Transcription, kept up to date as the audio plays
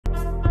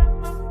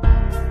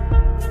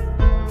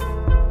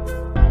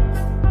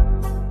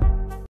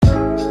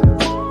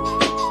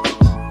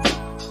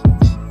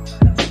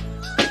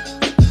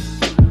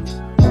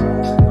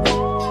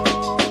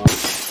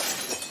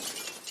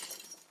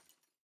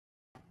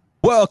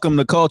Welcome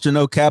to Culture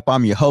No Cap.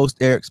 I'm your host,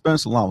 Eric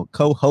Spencer, along with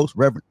co-host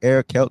Reverend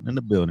Eric Kelton in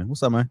the building.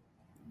 What's up, man?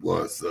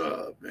 What's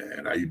up,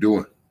 man? How you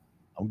doing?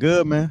 I'm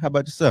good, man. How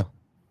about yourself?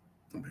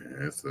 Man,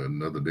 it's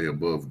another day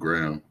above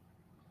ground.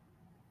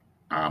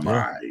 I'm Yeah.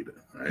 alright. You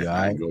all I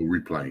right? ain't gonna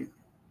replaying.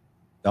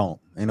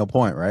 Ain't no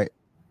point, right?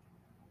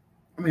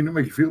 I mean, it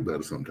make you feel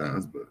better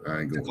sometimes, but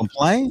I ain't To going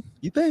complain?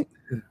 You think?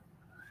 to.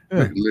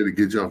 Yeah. Let it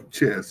get you off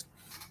your chest.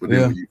 But then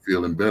Yeah. when you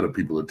feeling better,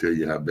 people will tell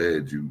you how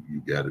bad you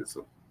got it.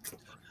 So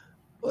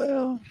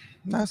Well,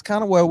 that's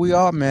kind of where we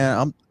are,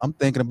 man. I'm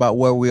thinking about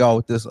where we are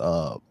with this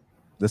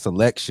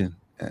election,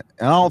 and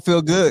I don't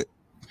feel good.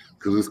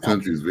 because this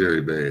country is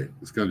very bad.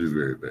 This country is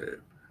very bad.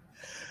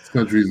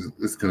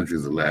 This country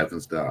is a laughing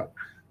stock.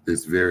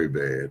 It's very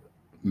bad.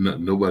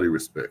 Nobody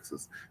respects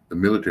us. The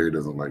military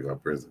doesn't like our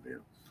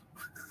president.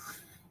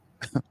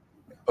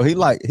 Oh, he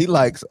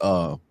likes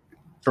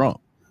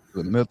Trump.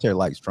 The military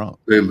likes Trump.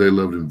 They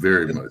loved him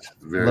very much,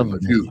 very Love him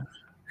much. very much.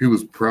 He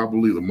was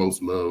probably the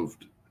most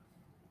loved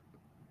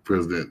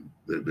president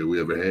that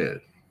we ever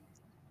had.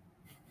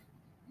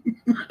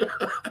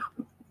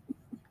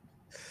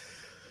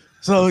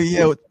 So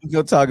yeah, we're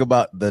gonna talk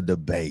about the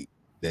debate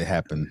that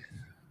happened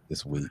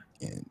this week,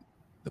 and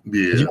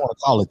Yeah, you want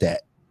to call it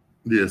that?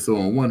 yeah. So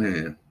on one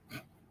hand,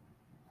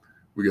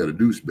 we got a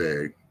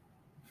douchebag.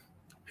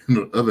 On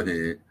the other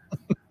hand,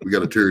 we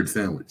got a turd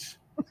sandwich.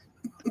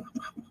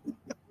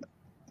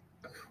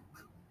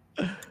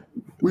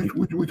 Which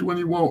one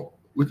you want?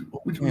 Which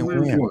Man,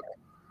 one you want?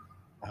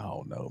 I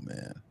don't know,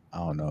 man. I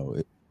don't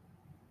know.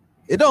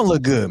 It don't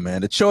look good,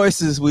 man. The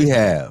choices that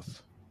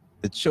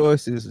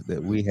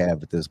we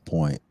have at this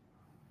point,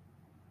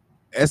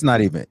 it's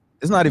not even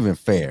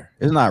fair.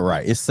 It's not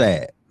right. It's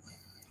sad.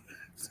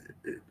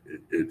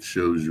 It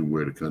shows you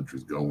where the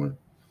country's going.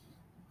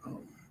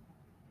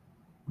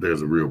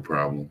 There's a real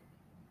problem.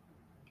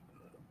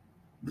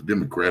 The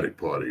Democratic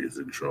Party is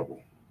in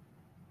trouble.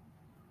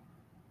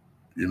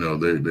 You know,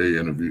 they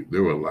interviewed.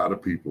 There were a lot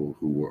of people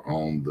who were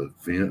on the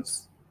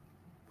fence,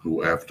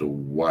 who after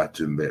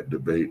watching that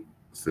debate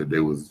said they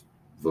was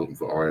voting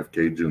for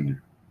RFK Jr.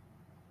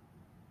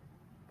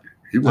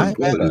 He wasn't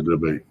part of the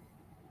debate.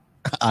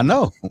 I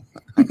know.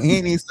 He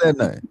ain't even said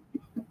nothing.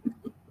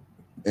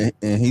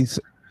 And he's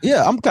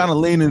I'm kind of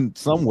leaning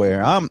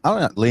somewhere. I'm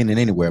not leaning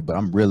anywhere, but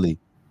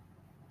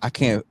I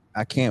can't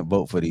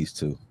vote for these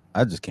two.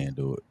 I just can't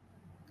do it.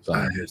 So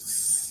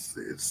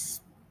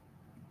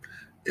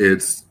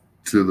It's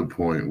to the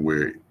point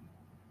where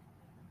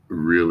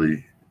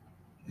really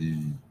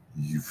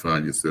you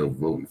find yourself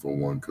voting for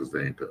one because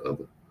they ain't the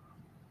other.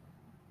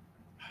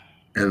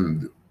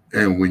 And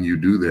when you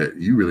do that,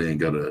 you really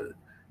ain't gotta,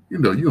 you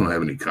don't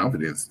have any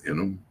confidence in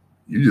them.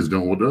 You just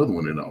don't want the other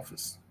one in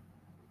office.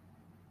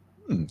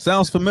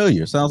 Sounds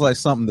familiar. Sounds like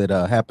something that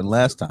happened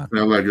last time.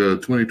 Sounds like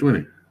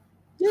 2020.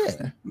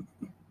 Yeah.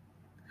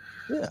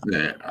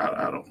 Man,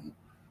 I don't.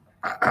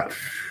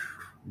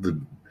 And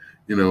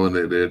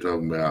they're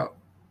talking about,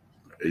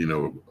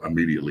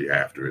 immediately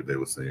after it, they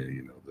were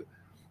saying,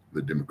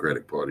 the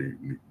Democratic Party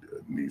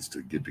needs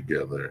to get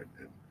together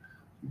and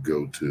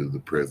go to the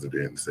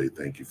president and say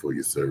thank you for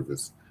your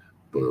service,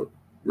 but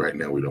right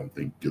now we don't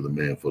think you're the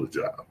man for the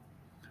job.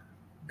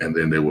 And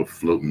then they were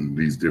floating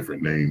these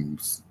different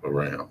names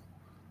around.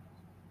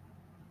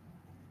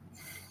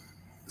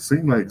 It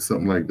seemed like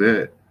something like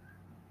that.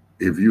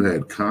 If you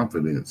had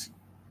confidence,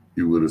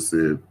 you would have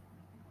said,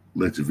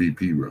 let your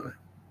VP run.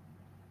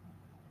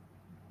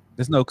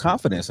 There's no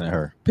confidence in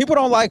her. People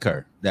don't like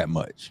her that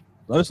much.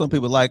 Some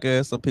people like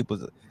her. Some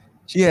people,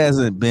 she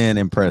hasn't been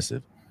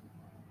impressive.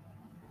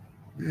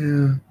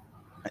 Yeah.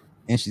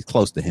 And she's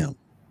close to him.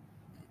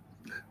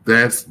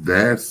 But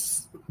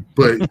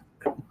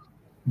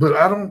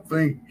I don't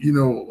think, a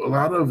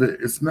lot of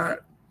it's not,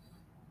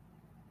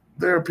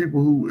 there are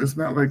people who, it's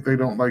not like they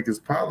don't like his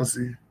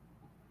policy.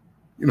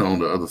 On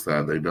the other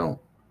side, they don't.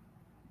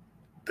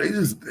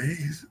 It's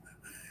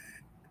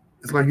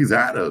like he's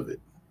out of it.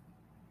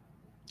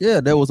 Yeah,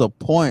 there was a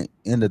point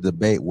in the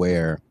debate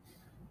where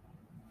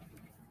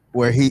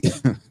he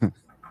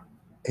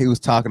he was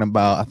talking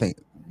about, I think,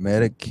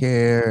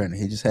 Medicare, and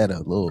he just had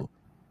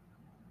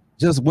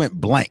just went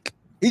blank.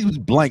 He was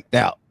blanked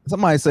out.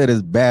 Somebody said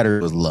his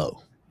battery was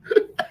low.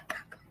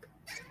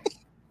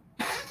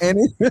 And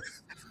that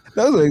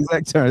was the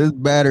exact term. His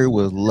battery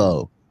was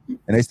low.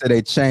 And they said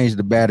they changed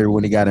the battery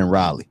when he got in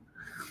Raleigh.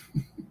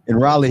 In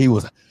Raleigh, he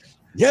was,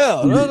 he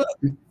had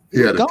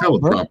a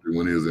teleprompter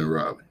when he was in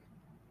Raleigh.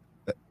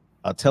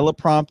 A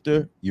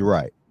teleprompter, you're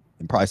right.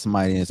 And probably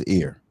somebody in his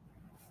ear.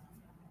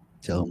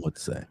 Tell him what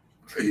to say.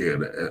 Yeah,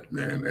 that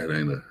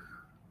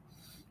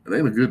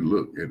ain't a good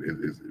look.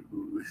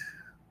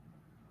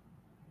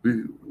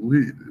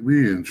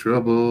 We in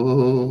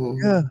trouble.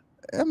 Yeah,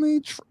 I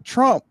mean,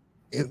 Trump.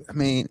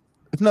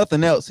 If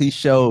nothing else, he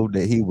showed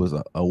that he was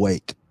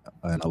awake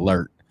and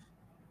alert,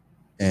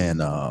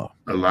 and a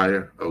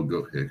liar. Oh,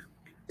 go ahead.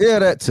 Yeah,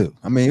 that too.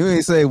 I mean, we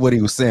didn't say what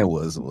he was saying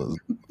was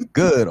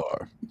good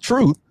or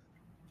truth.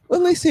 Well,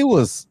 at least he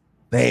was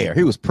there.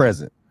 He was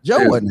present.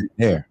 Joe wasn't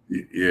there.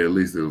 Yeah, at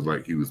least it was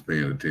like he was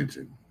paying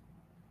attention.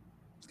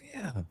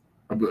 Yeah.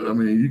 But I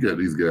mean, you got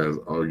these guys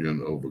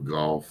arguing over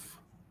golf.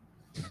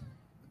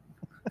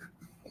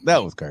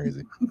 That was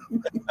crazy.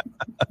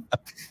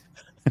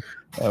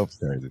 That was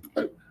crazy.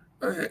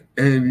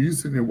 And you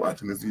sitting there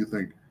watching this, you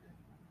think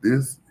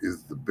this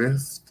is the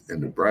best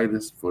and the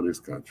brightest for this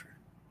country.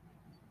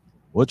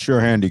 What's your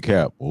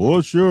handicap?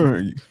 What's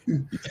your?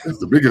 That's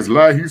the biggest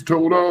lie he's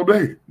told all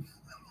day.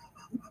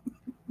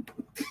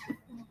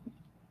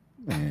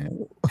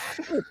 Man,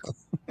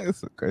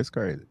 it's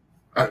crazy.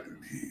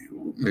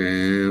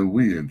 Man,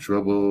 we in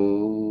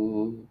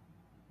trouble.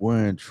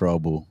 We're in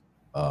trouble.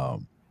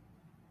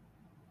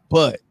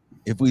 But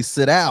if we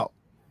sit out,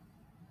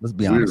 let's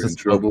be honest, we're in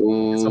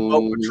trouble. It's a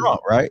vote for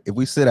Trump, right? If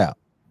we sit out.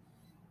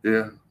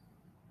 Yeah.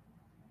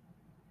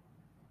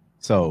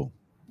 So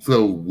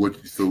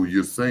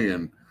you're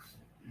saying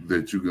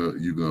that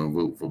you're gonna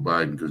vote for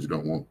Biden because you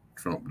don't want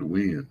Trump to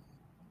win? Is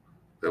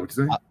that what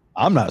you're saying?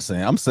 I'm not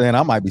saying. I'm saying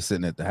I might be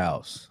sitting at the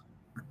house.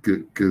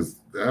 Because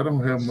I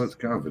don't have much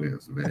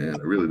confidence, man.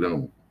 I really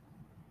don't.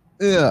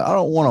 Yeah, I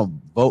don't want to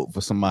vote for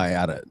somebody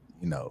out of,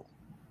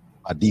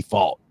 by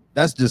default.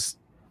 That's just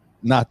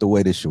not the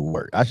way this should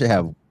work. I should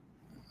have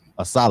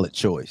a solid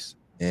choice.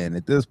 And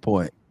at this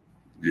point,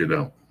 you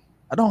don't.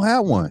 I don't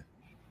have one.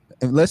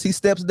 Unless he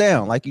steps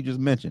down, like you just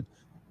mentioned.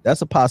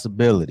 That's a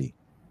possibility.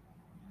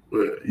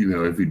 Well,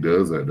 if he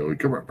does that, though, he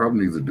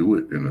probably needs to do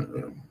it in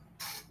a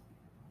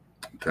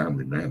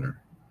timely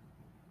manner.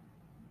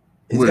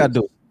 He's got to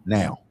do it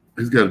now.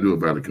 He's got to do it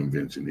by the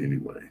convention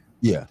anyway.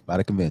 Yeah, by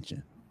the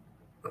convention.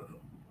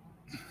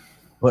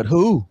 But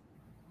who?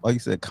 Like you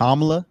said,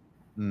 Kamala?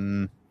 I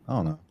don't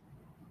know.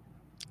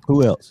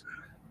 Who else?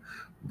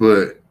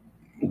 But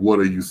what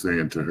are you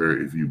saying to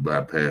her if you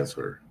bypass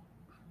her?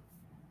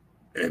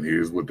 And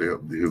here's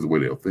the way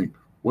they'll think.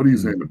 What are you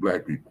saying to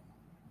black people?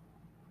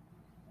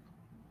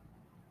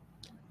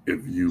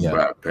 If you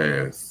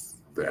bypass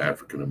the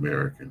African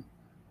American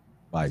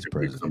vice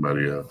president,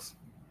 somebody else.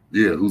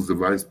 Yeah, who's the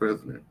vice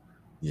president?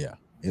 Yeah,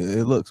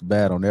 it looks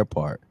bad on their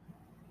part,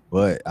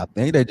 but I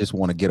think they just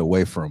want to get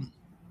away from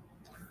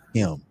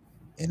him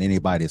and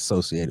anybody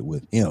associated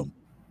with him.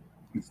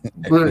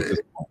 But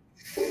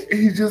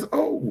he's just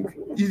old.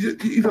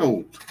 He's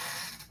old.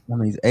 I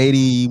mean, he's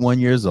 81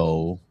 years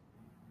old.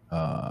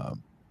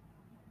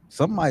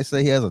 Some might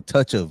say he has a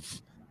touch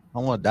of, I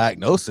don't want to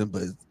diagnose him,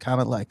 but it's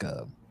kind of like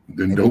a.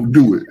 Then don't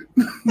do it.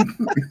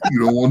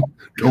 Don't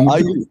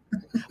do it.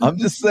 I'm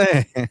just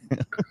saying.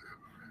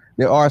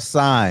 There are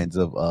signs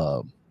of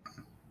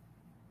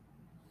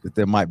that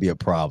there might be a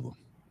problem,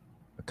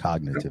 a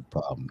cognitive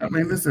problem. I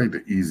mean, this ain't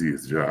the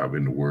easiest job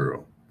in the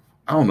world.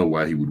 I don't know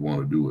why he would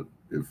want to do it,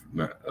 if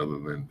not other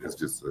than it's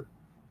just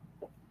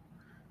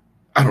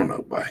I don't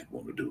know why he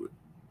want to do it.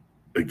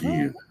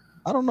 Again,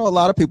 I don't know a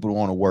lot of people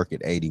want to work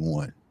at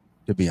 81,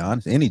 to be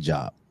honest, any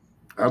job.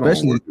 I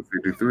don't work at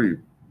 53.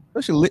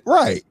 Especially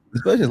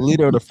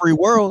leader of the free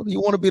world. You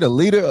want to be the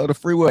leader of the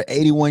free world at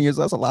 81 years.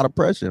 That's a lot of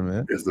pressure,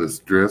 man. It's a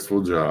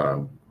stressful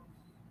job.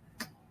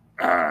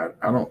 I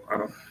don't.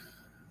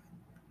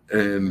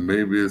 And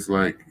maybe it's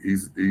like he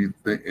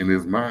think in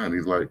his mind,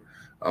 he's like,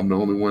 I'm the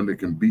only one that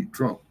can beat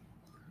Trump.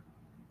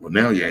 Well,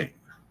 now you ain't.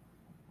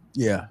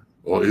 Yeah.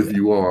 Or if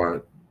you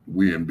are,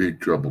 we in big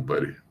trouble,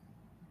 buddy.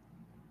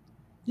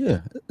 Yeah,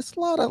 it's a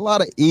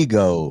lot of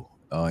ego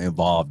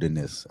involved in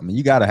this. I mean,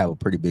 you got to have a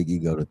pretty big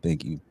ego to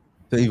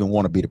even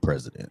want to be the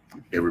president.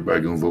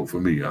 Everybody gonna vote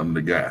for me. I'm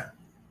the guy.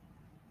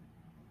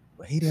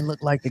 But he didn't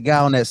look like the guy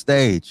on that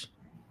stage.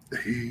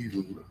 He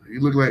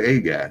looked like a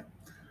guy,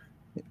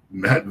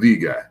 not the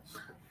guy.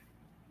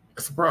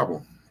 That's a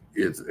problem.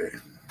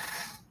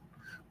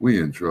 We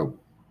in trouble.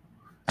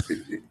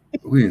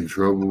 We in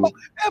trouble.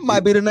 That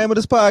might be the name of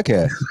this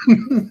podcast.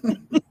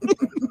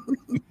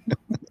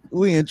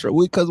 We in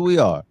trouble because we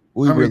are.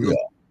 We really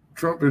are.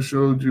 Trump has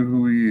showed you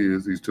who he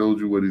is. He's told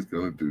you what he's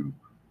going to do.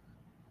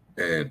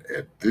 And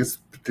at this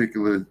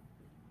particular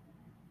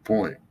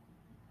point,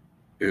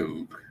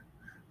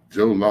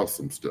 Joe lost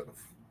some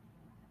stuff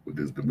with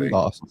this debate.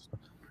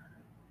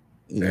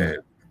 Yeah.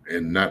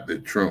 And not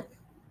that Trump.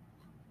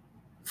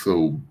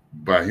 So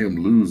by him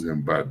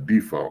losing, by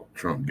default,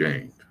 Trump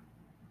gained.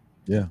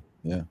 Yeah,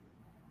 yeah.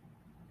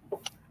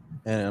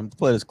 And I'm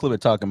playing this clip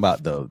talking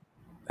about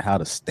how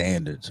the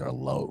standards are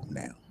low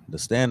now. The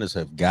standards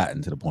have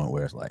gotten to the point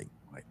where it's like,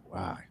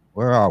 why?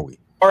 Where are we?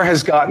 Bar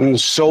has gotten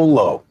so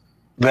low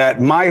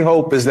that my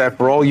hope is that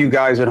for all you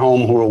guys at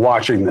home who are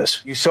watching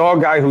this, you saw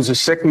a guy who's a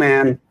sick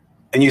man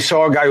and you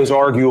saw a guy who's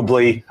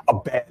arguably a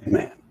bad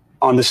man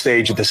on the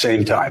stage at the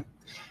same time.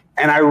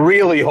 And I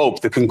really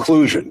hope the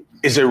conclusion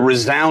is a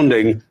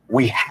resounding,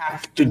 we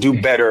have to do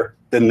better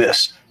than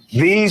this.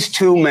 These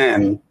two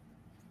men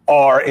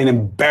are an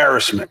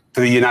embarrassment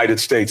to the United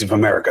States of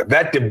America.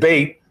 That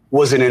debate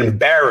was an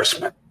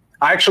embarrassment.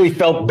 I actually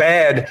felt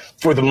bad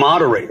for the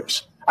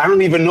moderators. I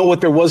don't even know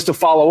what there was to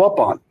follow up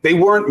on. They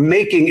weren't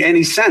making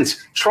any sense.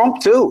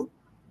 Trump, too.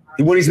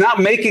 When he's not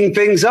making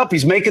things up,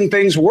 he's making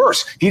things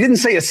worse. He didn't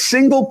say a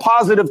single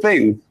positive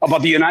thing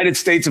about the United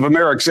States of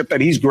America, except that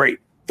he's great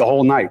the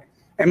whole night.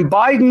 And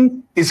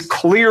Biden is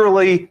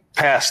clearly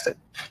past it.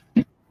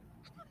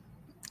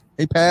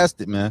 He passed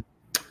it, man.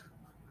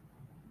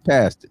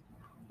 Passed it.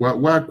 Why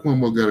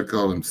Cuomo got to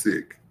call him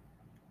sick?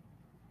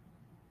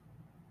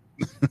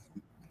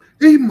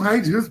 He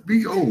might just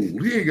be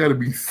old. He ain't got to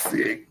be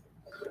sick.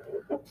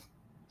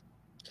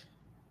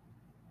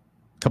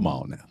 Come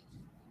on now.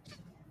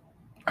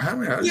 I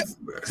mean,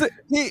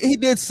 he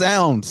did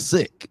sound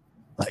sick.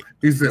 Like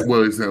he said,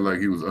 well, it sounded like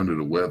he was under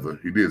the weather.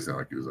 He did sound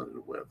like he was under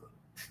the weather.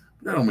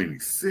 That don't mean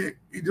he's sick.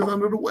 He's just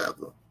under the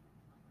weather.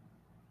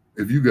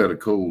 If you got a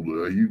cold,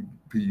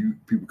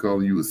 people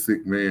calling you a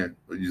sick man,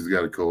 or you just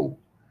got a cold,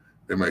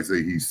 they might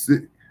say he's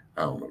sick.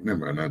 I don't know.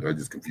 Never mind. I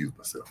just confused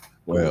myself.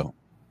 Well,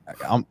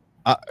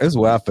 that's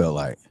what I felt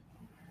like.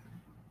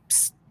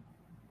 Psst,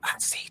 I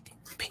see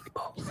these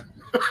people.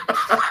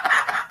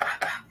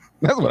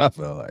 That's what I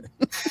felt like.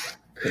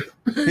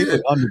 He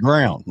was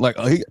underground, like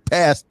he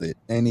passed it.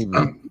 Ain't even.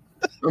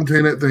 I'm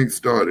telling you, that thing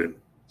started,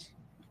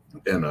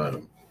 and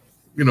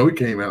he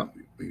came out.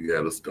 He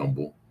had a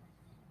stumble.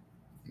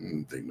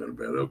 Didn't think nothing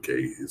about it.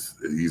 Okay,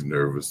 he's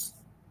nervous.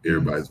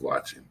 Everybody's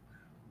watching.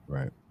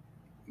 Right.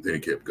 Then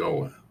it kept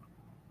going,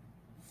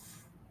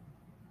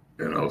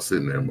 and I was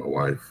sitting there. My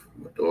wife,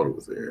 my daughter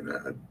was there,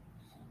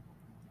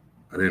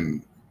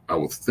 and I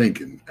was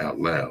thinking out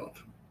loud.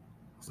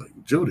 I was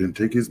like, Joe didn't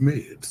take his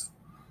meds.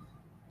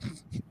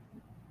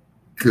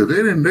 Cause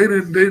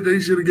they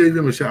should have gave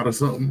him a shot or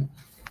something.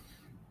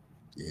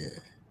 Yeah.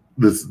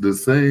 The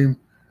same,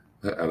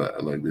 I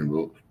like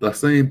them. The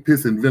same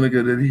piss and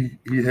vinegar that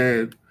he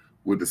had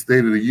with the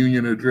State of the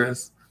Union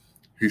address,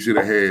 he should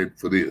have had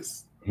for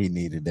this. He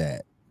needed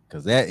that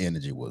because that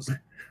energy was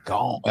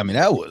gone. I mean,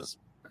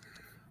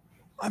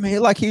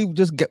 like he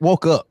just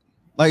woke up.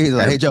 Like he's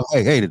like, hey Joe,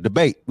 hey, the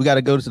debate. We got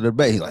to go to the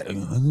debate. He's like, it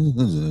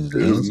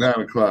was 9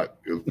 o'clock.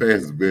 It was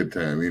past his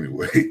bedtime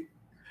anyway.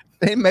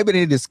 Maybe they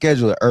need to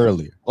schedule it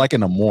earlier, like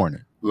in the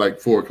morning. Like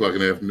 4 o'clock in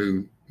the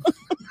afternoon.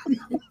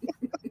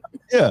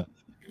 Yeah,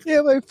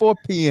 maybe 4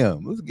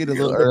 p.m. Let's get a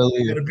little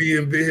earlier. Gotta be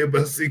in bed by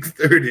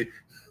 6:30.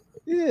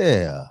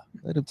 Yeah.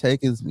 Let him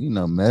take his,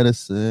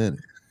 medicine,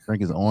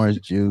 drink his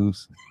orange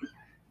juice.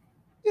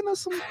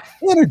 Some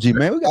energy,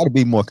 man. We got to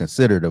be more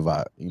considerate of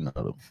our,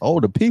 the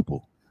older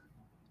people.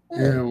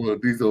 Yeah, well,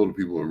 these older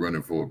people are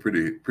running for a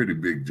pretty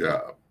big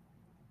job.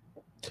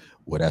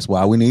 Well, that's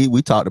why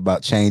we talked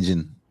about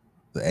changing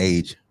the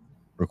age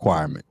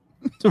requirement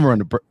to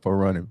running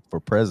for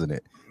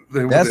president.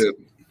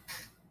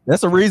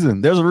 That's a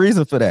reason. There's a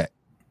reason for that.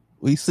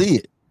 We see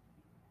it.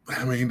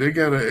 I mean, they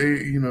got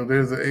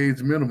there's an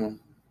age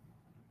minimum.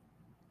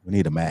 We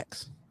need a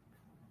max.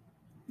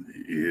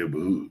 Yeah,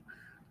 but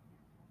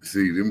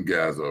see, them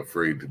guys are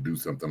afraid to do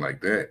something like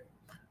that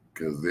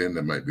because then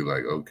they might be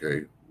like,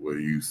 okay, well,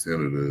 you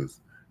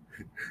senators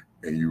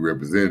and you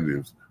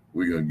representatives,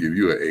 we're gonna give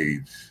you an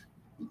age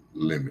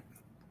limit.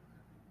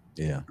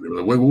 Yeah. They're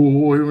like, wait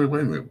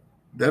a minute.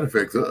 That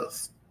affects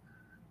us.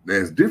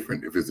 That's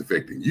different if it's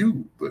affecting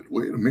you, but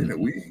wait a minute,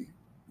 we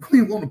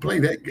want to play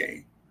that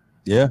game.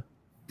 Yeah.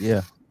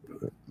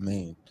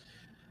 Man.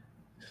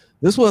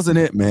 This wasn't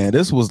it, man.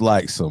 This was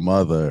like some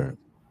other,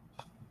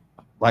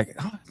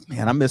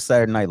 man, I miss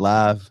Saturday Night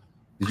Live.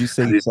 Did you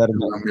see Saturday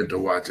Night? I meant to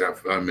watch. I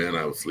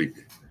was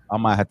sleeping. I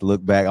might have to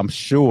look back. I'm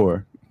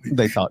sure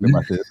they talked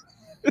about this.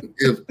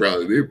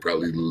 They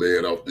probably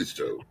led off the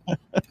show.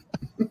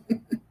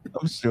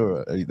 I'm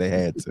sure they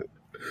had to.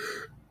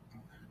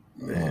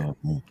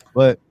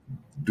 But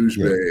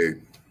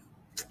douchebag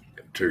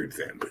turd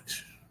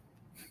sandwich.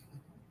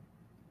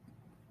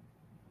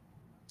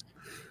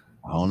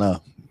 I don't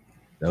know.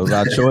 Those are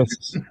our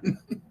choices.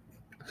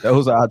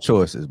 Those are our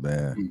choices,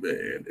 man.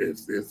 Man,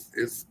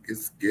 it's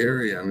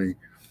scary. I mean,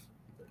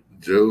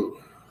 Joe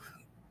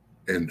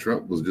and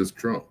Trump was just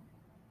Trump.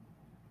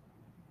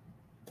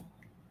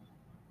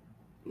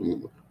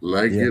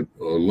 Like it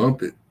or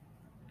lump it,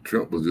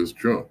 Trump was just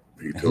Trump.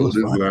 He told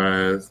his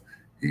lies.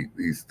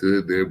 He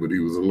stood there, but he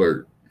was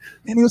alert.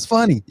 And he was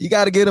funny. You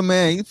got to get him,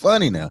 man. He's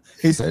funny now.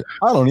 He said,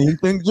 I don't even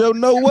think Joe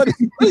know what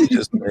he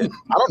just said.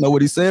 I don't know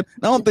what he said.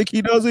 I don't think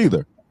he does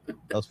either.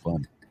 That's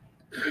funny.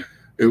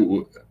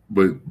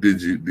 But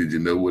did you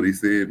know what he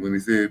said when he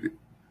said it?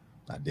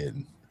 I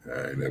didn't.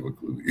 I ain't never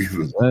clue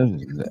either.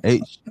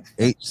 The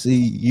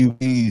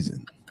HCUVs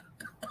and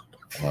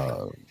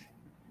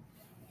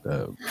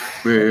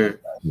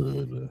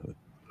man.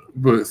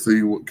 But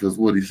see, because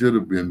what he should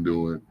have been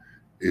doing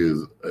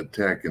is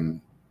attacking,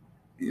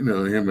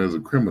 him as a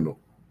criminal.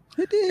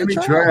 He did. And he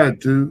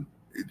tried to.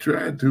 He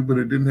tried to, but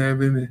it didn't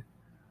have any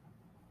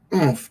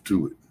oomph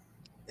to it.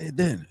 It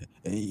didn't.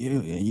 And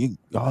you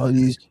all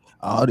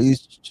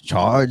these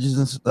charges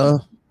and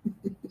stuff.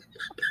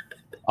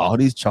 All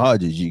these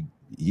charges you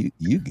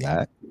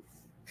got.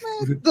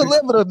 Man,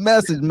 deliver the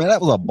message, man.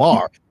 That was a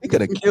bar. He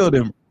could have killed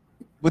him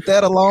with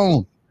that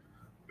alone.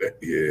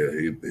 Yeah,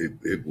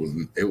 it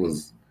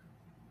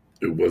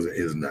wasn't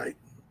his night.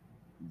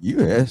 You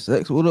had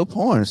sex with a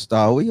porn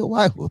star when your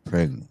wife was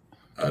pregnant.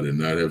 I did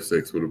not have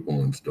sex with a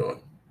porn star.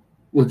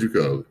 What'd you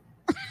call it?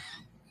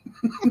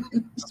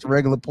 Just a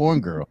regular porn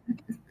girl.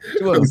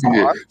 She wasn't a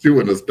star. She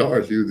wasn't a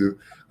star. She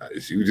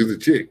was just a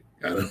chick.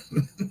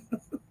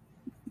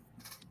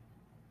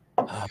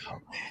 Oh,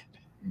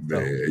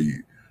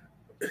 Man,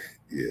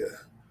 yeah.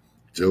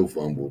 Joe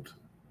fumbled,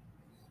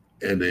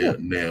 and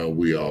then now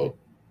we all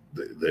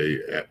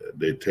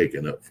they're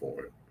taking up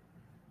for him.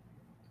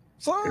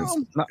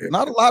 Some,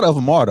 not a lot of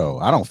them are though.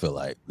 I don't feel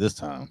like this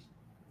time.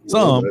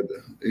 Some,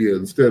 yeah.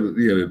 Instead of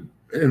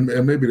and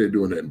maybe they're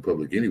doing that in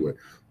public anyway,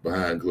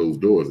 behind closed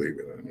doors. They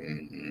be like,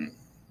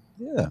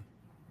 yeah.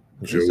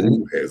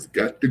 Joe has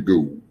got to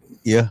go.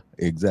 Yeah,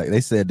 exactly.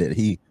 They said that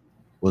he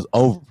was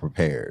over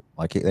prepared.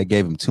 Like they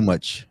gave him too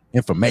much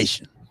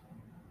information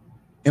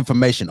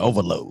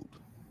overload.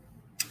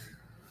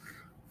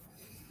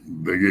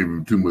 They gave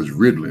him too much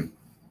riddling.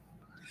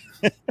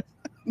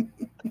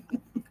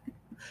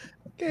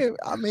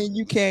 I mean,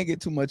 you can't get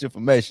too much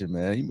information,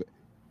 man.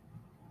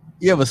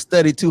 You ever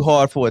study too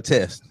hard for a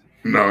test?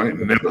 No, I ain't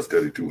never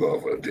studied too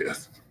hard for a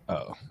test.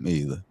 Oh, me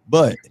either.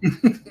 But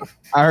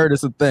I heard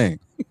it's a thing.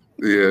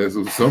 Yeah,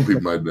 so some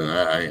people might have done.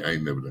 I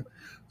ain't never done.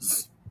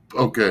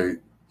 Okay,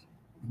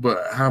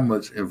 but how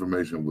much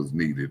information was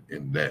needed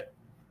in that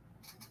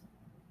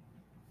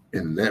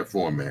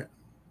format?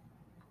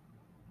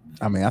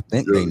 I mean, I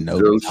think they know.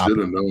 Joe should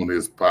have known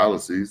his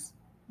policies.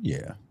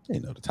 Yeah, they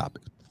know the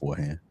topics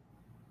beforehand.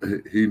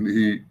 He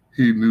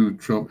knew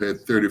Trump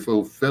had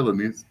 34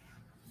 felonies.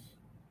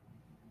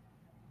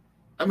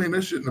 I mean,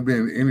 there shouldn't have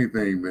been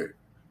anything that.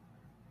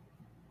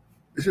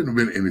 There shouldn't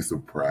have been any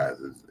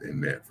surprises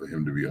in that for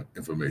him to be an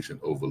information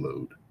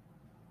overload.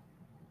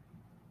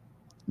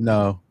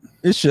 No,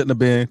 it shouldn't have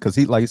been because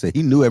he, like you said,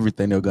 he knew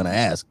everything they were going to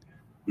ask.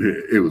 Yeah,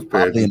 it was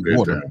past his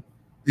bedtime.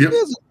 Yep. It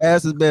was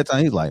past his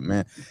bedtime. He's like,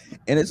 man,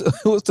 and it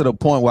was to the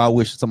point where I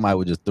wish somebody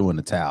would just throw in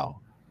the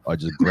towel or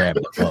just grab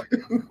him up.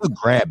 Just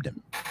grabbed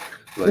him.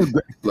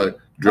 Like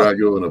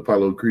Drago and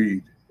Apollo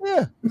Creed.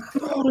 Yeah,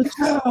 throw the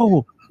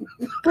towel.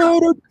 Throw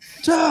the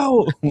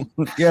towel.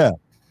 Yeah,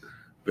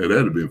 that'd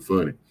have been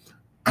funny.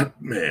 I've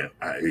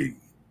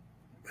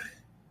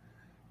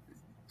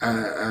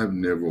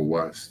never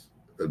watched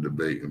a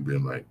debate and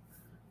been like,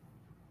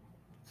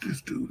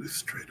 this dude is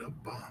straight up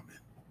bombing.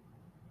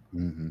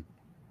 Mm-hmm.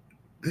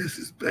 This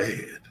is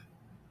bad.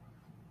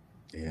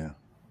 Yeah,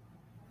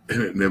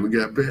 and it never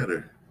got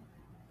better.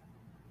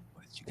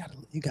 But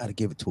you gotta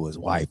give it to his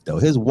wife though.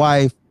 His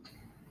wife,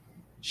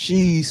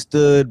 she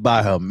stood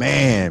by her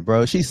man,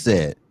 bro. She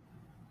said,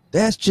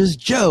 "That's just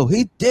Joe.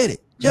 He did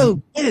it.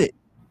 Joe did it.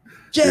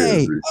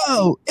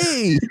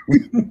 J-O-E."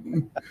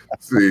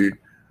 See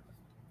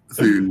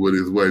what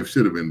his wife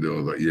should have been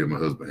doing. Like, yeah, my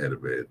husband had a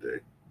bad day.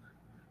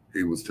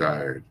 He was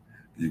tired.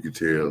 You could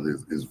tell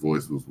his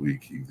voice was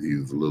weak. He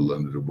was a little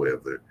under the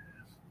weather.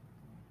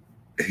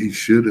 He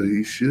should have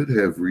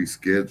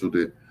rescheduled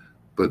it.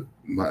 But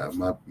my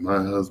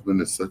husband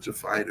is such a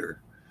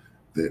fighter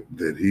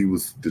that he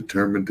was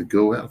determined to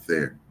go out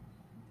there.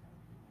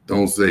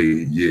 Don't say,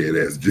 yeah,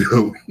 that's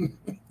Joe.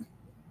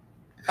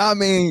 I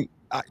mean,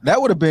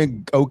 that would have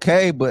been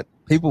okay, but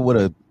people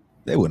wouldn't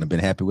have been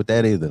happy with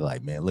that either.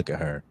 Like, man, look at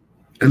her.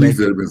 At least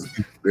they'd have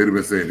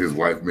been saying his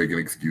wife making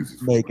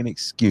excuses. Making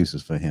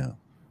excuses for him.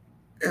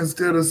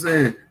 Instead of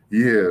saying,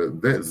 yeah,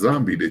 that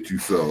zombie that you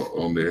saw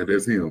on there,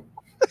 that's him.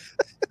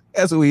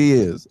 That's who he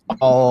is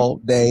all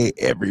day,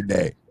 every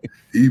day.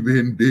 He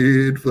been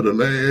dead for the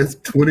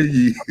last 20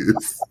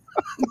 years.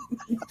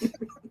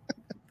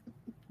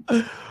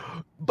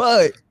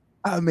 But,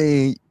 I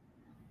mean,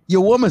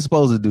 your woman's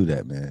supposed to do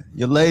that, man.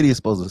 Your lady is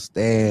supposed to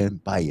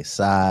stand by your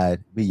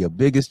side, be your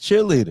biggest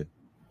cheerleader.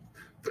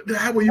 But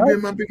how will you be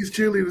my biggest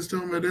cheerleader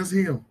telling me that's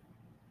him?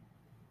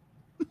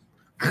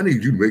 I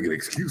need you to make an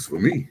excuse for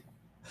me.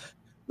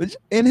 But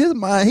in his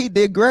mind, he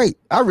did great.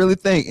 I really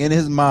think in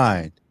his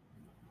mind.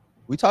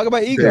 We talk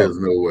about ego. There's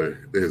no way.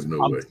 There's no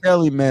way. I'm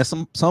telling you, man,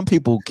 some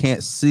people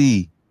can't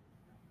see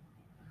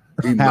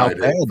how bad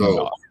they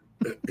are.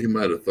 He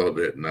might have thought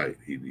that night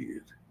he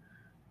did.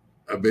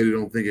 I bet he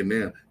don't think it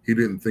now. He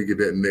didn't think it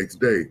that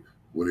next day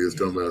when he was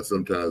talking about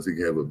sometimes he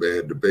can have a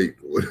bad debate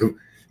or whatever.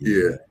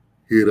 Yeah.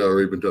 He had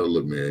already been told,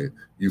 look, man,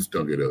 you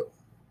stunk it up.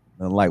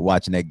 Nothing like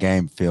watching that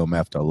game film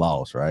after a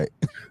loss, right?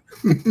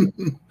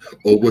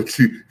 Or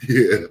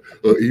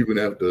or even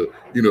after,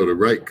 the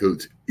right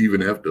coach,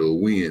 even after a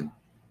win.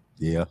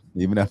 Yeah,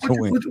 even after a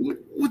win.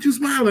 What you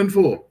smiling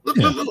for? Look.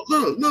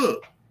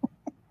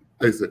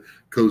 I said,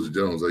 Coach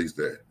Jones, I used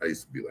to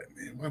be like,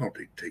 man, why don't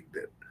they take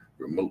that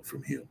remote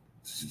from him?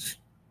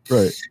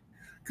 Right.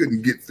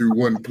 Couldn't get through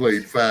one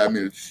play 5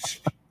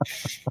 minutes.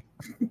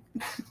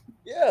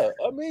 Yeah,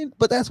 I mean,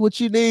 but that's what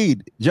you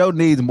need. Joe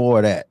needs more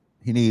of that.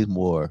 He needs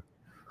more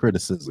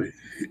criticism.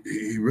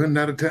 He running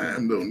out of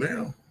time though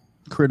now.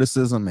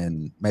 Criticism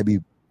and maybe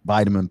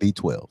vitamin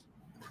B12,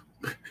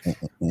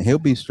 and he'll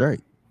be straight.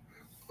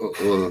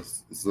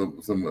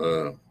 Some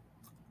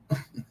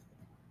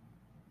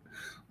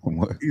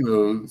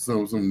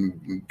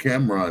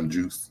Cameron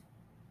juice.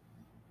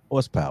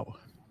 Horsepower.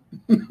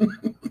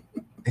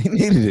 He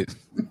needed it.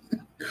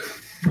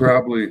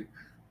 Probably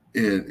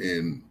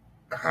in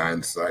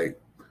hindsight,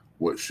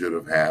 what should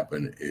have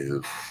happened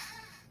is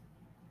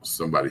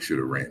somebody should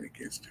have ran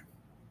against him.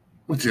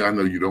 Which I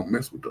know you don't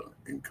mess with the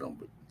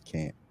incumbent.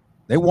 Can't.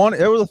 They wanted.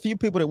 There was a few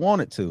people that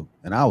wanted to,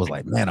 and I was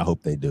like, man, I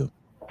hope they do.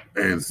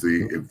 And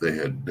see if they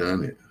had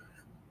done it.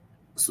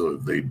 So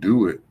if they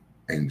do it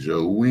and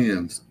Joe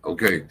wins,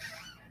 okay,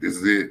 this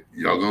is it.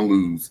 Y'all gonna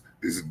lose.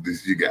 This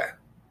is your guy.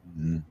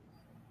 Mm-hmm.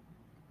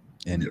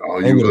 And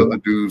all you other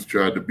dudes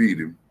tried to beat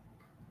him.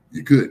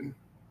 You couldn't.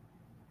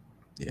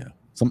 Yeah,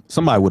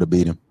 somebody would have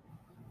beat him.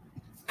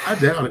 I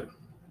doubt it.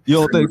 You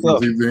don't think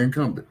so? He's the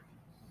incumbent.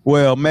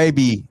 Well,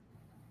 maybe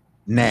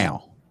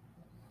now.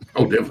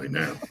 Oh, definitely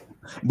now.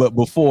 But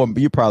before,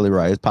 you're probably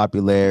right. His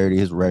popularity,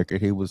 his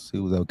record, he was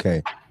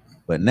okay.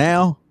 But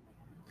now,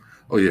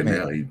 oh yeah, man.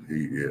 Now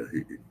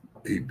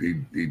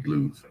he'd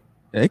lose.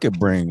 They could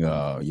bring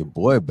your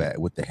boy back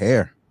with the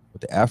hair,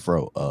 with the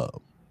afro.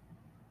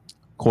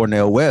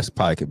 Cornel West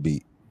probably could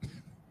beat.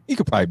 He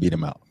could probably beat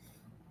him out.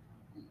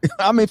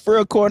 I mean, for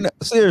real, Cornel.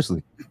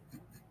 Seriously,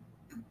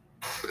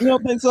 you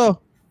don't think so?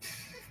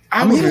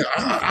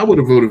 I would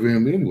have voted for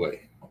him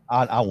anyway.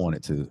 I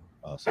wanted to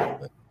also,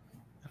 but,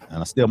 and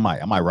I still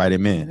might. I might write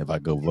him in if I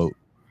go vote.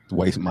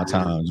 Waste my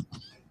time.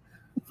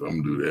 If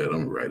I'm gonna do that,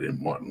 I'm gonna write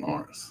in Martin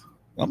Lawrence.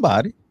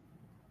 Somebody.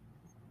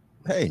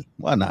 Hey,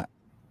 why not?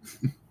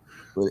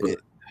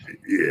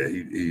 Yeah,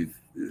 he's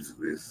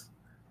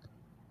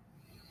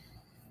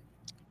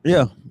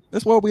yeah,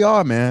 that's where we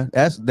are, man.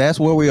 That's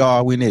where we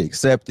are. We need to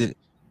accept it.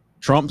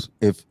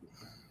 If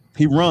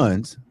he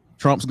runs,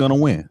 Trump's gonna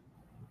win.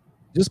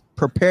 Just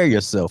prepare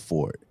yourself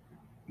for it.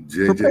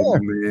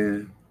 JJ,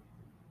 man,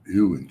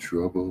 you in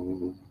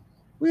trouble.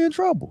 We're in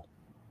trouble.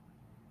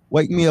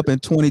 Wake me up in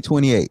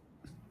 2028.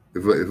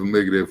 If I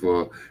make it that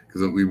far,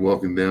 because we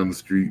walking down the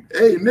street.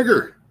 Hey,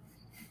 nigger.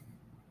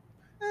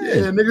 Hey.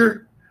 Yeah,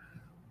 nigger.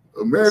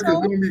 America's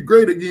gonna be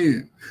great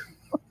again.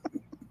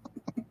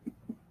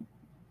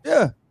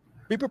 Yeah,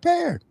 be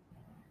prepared.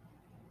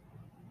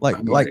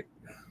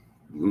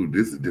 Ooh,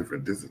 this is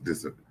different. This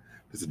is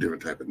a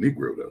different type of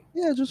Negro, though.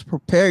 Yeah, just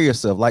prepare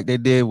yourself like they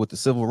did with the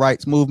civil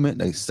rights movement.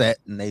 They sat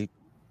and they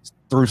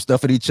threw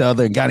stuff at each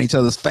other and got in each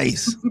other's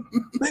face.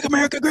 Make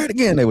America great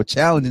again. They were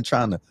challenging,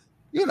 trying to,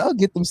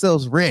 get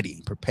themselves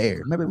ready,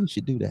 prepared. Maybe we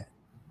should do that.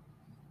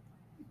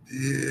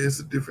 Yeah,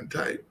 it's a different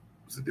type.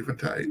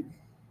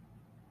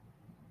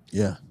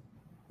 Yeah,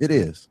 it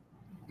is.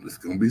 It's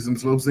gonna be some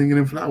slow singing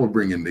and flower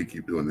bringing. They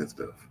keep doing that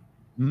stuff.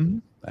 Mm-hmm.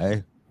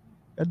 Hey,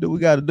 that's what we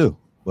got to do.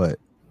 But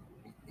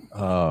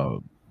I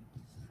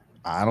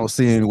don't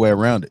see any way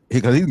around it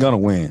because he's gonna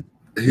win.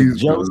 If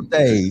Joe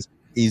stays,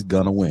 he's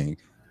gonna win.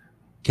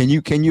 Can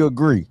you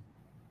agree?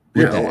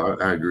 Yeah,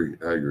 I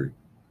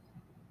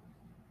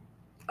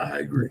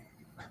agree.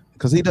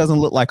 Because he doesn't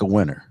look like a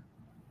winner.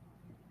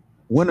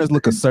 Winners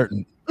look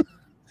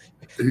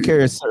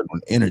carry a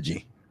certain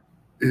energy.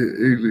 He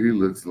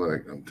looks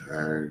like, I'm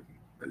tired.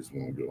 I just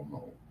want to go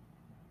home.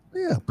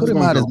 Yeah, put him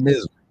out of his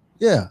misery.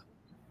 Yeah.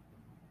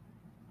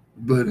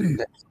 But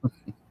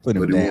put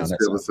him down. Step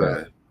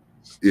aside.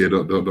 Yeah,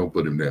 don't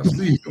put him down.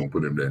 Please don't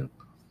put him down.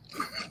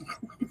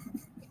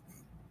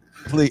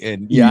 Please,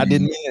 and I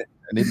didn't mean it.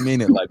 I didn't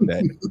mean it like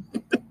that.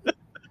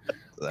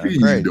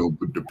 Please don't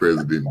put the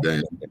president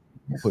down.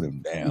 Put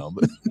him down,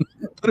 but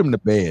put him to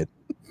bed.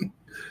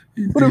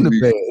 Put him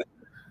to bed.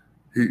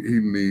 He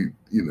need,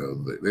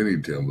 they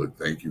need to tell him, look,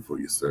 thank you for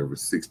your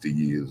service, 60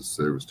 years of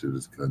service to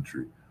this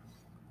country.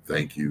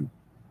 Thank you.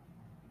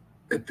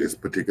 At this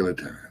particular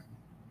time,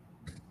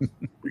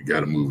 we got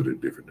to move it a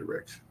different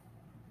direction.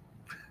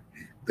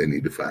 They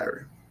need to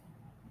fire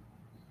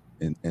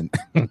him. And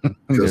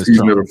because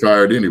he's never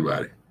fired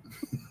anybody.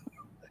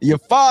 You're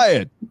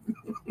fired.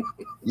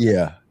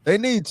 Yeah, they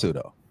need to,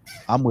 though.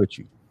 I'm with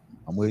you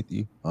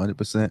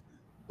 100%.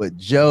 But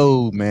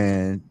Joe,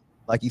 man,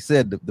 like you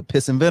said, the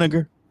piss and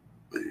vinegar.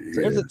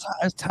 Yeah.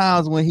 There's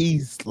times when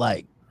he's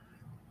like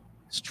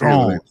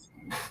strong.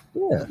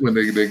 Yeah. When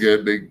they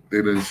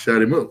done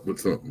shot him up with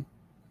something.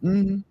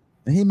 Mm-hmm.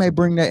 And he may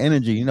bring that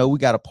energy. We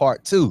got a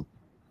part 2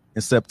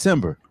 in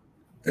September.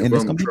 And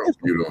it's gonna be Trump,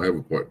 you don't have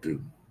a part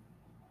 2.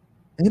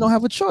 He don't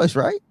have a choice,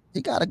 right?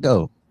 He gotta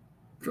go.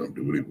 Trump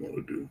do what he want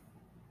to do.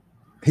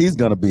 He's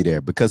gonna be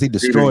there because he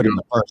destroyed him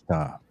the first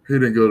time. He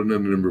didn't go to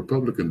none of them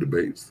Republican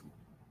debates.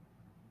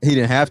 He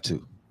didn't have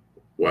to.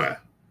 Why?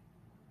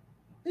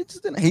 He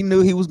just didn't. He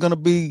knew he was gonna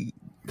be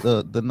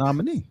the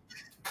nominee.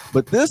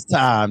 But this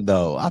time,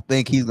 though, I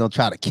think he's gonna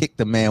try to kick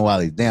the man while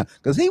he's down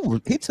because he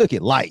took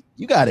it light.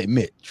 You gotta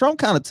admit, Trump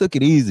kind of took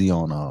it easy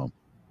on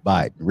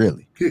Biden.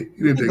 Really, he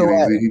didn't take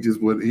it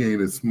easy. He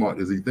ain't as smart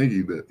as he think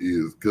he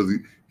is because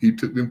he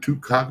took them 2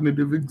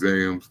 cognitive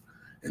exams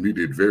and he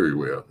did very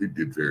well. He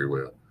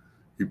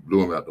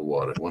blew him out the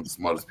water. One of the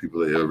smartest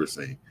people they ever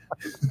seen.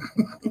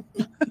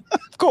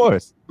 Of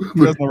course,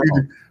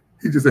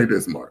 he just ain't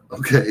that smart.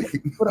 Okay,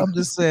 but I'm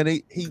just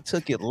saying he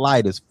took it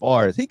light as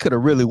far as he could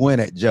have really went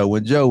at Joe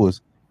when Joe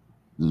was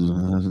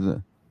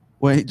just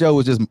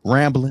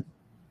rambling.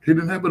 He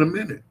didn't have but a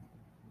minute.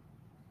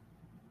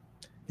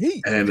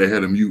 And they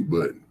had a mute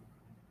button.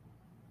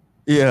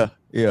 Yeah.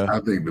 I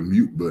think the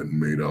mute button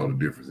made all the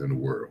difference in the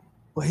world.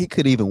 Well, he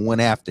could even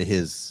went after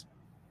he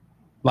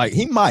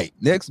might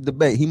next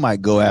debate. He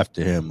might go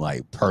after him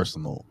like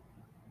personal.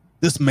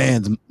 This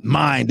man's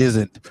mind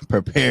isn't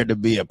prepared to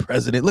be a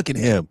president. Look at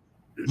him,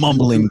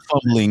 mumbling,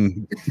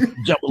 fumbling,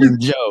 jumbling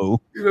Joe.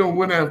 You know,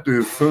 went after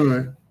his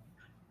son.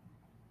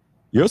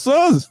 Your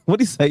son's, what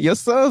do you say? Your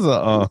son's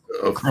a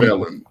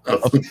felon.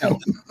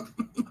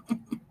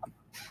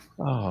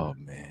 Oh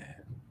man.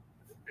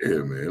 Yeah,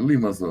 man. Leave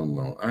my son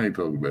alone. I ain't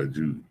talking about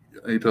you.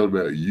 I ain't talking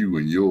about you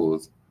and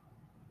yours.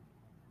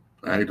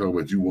 I ain't talking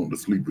about you wanting to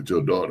sleep with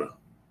your daughter.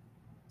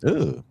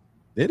 Ugh.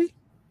 Did he?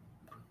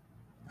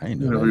 I ain't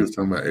know. You know, he was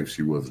talking about if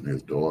she wasn't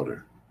his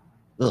daughter.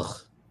 Ugh.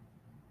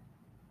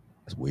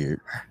 That's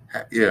weird.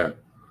 Yeah.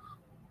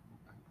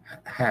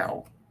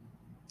 How?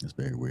 That's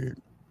very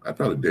weird. I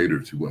thought a date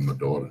her. She wasn't my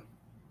daughter.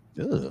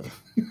 Ugh.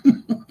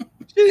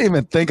 She didn't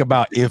even think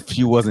about if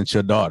she wasn't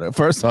your daughter.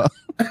 First off.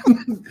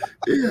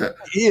 Yeah.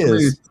 Yes. I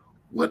mean,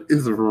 what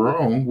is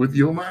wrong with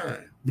your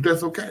mind? But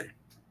that's okay.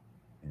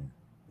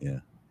 Yeah.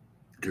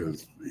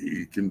 Because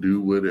he can do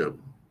whatever.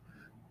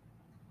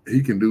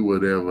 He can do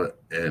whatever,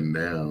 and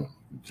now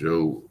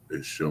Joe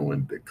is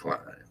showing decline.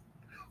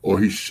 Or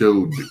he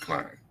showed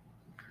decline.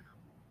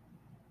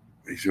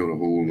 He showed a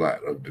whole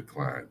lot of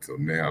decline. So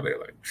now they're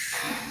like,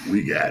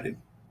 we got him.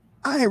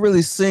 I ain't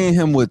really seen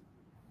him with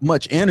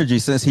much energy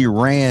since he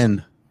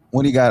ran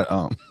when he got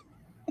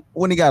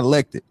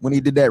elected. When he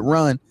did that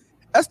run,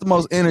 that's the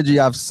most energy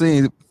I've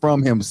seen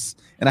from him,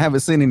 and I haven't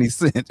seen any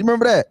since. You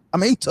remember that? I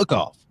mean, he took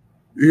off.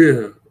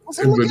 Yeah, but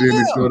then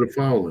he started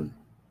falling.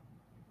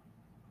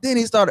 Then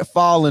he started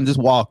falling, just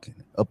walking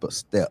up a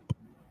step.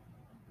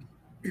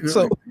 You know,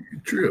 so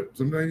you trip.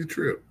 Sometimes you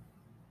trip.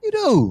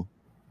 You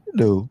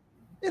do.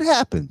 It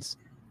happens,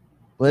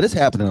 but it's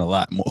happening a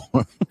lot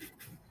more.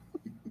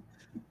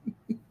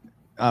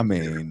 I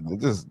mean,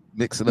 just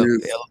mix it up.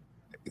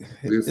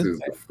 This is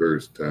the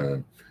first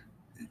time.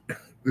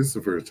 This is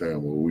the first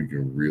time where we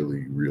can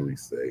really, really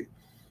say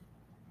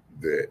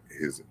that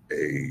his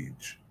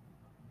age,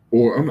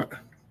 or I'm not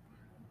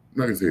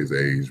gonna say his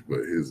age, but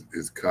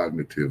his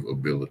cognitive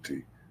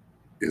ability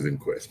is in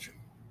question.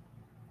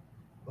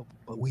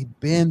 But we've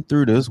been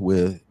through this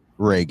with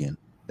Reagan.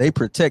 They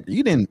protected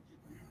you.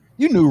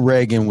 You knew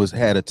Reagan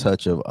had a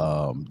touch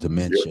of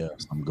dementia or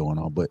something going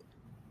on, but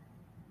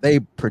they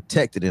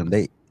protected him.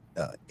 They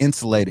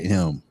insulated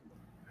him.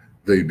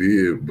 They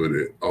did, but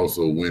it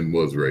also, when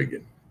was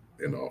Reagan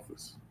in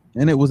office?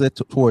 And it was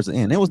towards the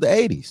end. It was the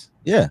 80s.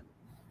 Yeah.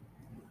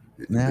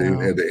 They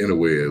had the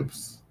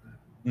interwebs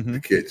to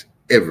catch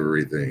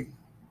everything.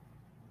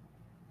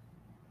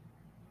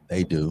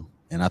 They do.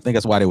 And I think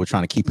that's why they were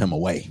trying to keep him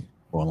away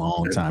for a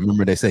long time.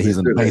 Remember, they said he's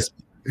in the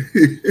basement.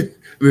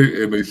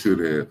 And they should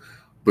have.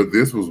 But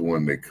this was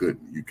one they couldn't.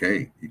 You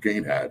can't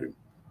hide him.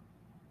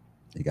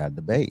 You got to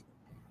debate.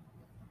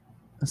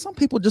 And some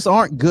people just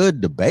aren't good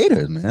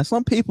debaters, man.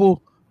 Some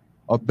people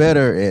are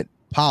better at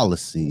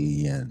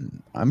policy,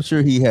 and I'm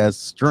sure he has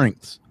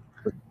strengths.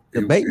 But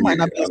debate might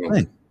not be his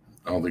thing.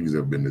 I don't think he's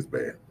ever been this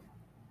bad.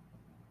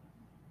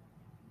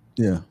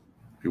 Yeah.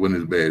 He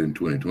wasn't as bad in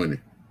 2020.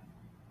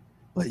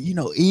 But,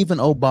 even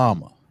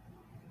Obama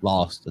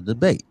lost the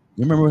debate.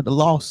 You remember the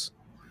loss?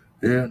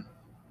 Yeah.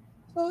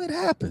 So it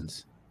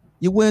happens.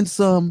 You win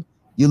some,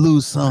 you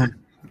lose some.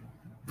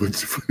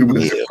 But you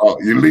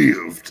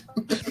lived.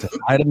 To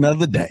fight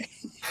another day.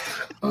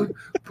 But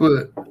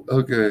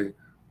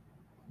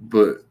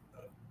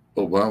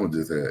Obama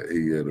just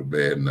had a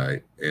bad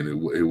night, and it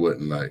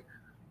wasn't like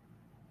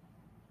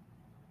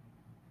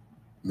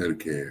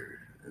Medicare,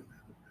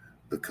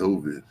 the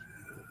COVID,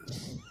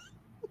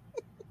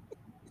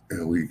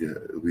 and we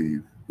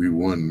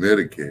won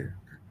Medicare.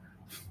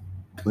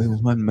 We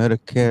won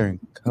Medicare and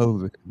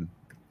COVID and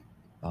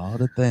all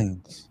the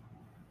things.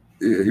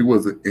 Yeah, he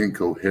wasn't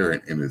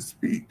incoherent in his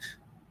speech.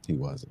 He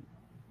wasn't.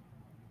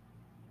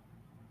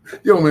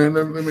 Yo, man,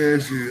 let me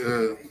ask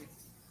you,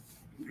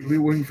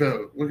 where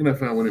can I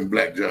find one of them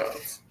black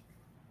jobs?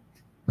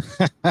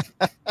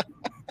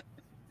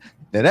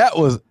 Now that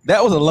was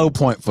a low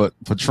point for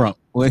Trump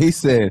when he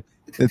said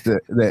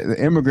that the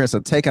immigrants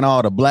are taking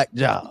all the black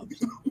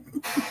jobs.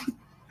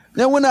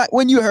 Now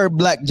when you heard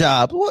black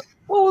jobs, what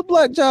was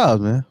black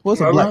jobs, man?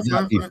 What's a black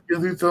job? I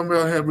guess he's talking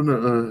about having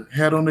a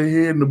hat on their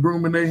head and a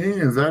broom in their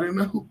hands. I didn't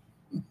know.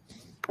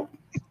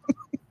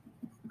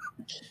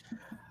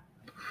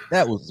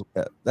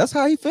 That's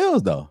how he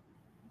feels though.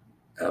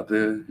 Out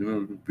there,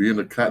 being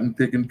a cotton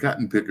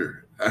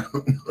picker. I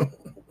don't know.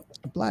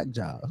 Black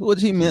job. What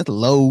he meant?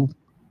 Low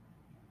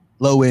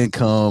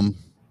income,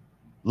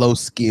 low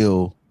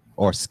skill,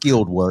 or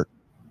skilled work.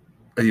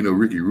 And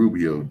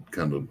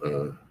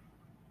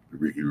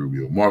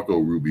Marco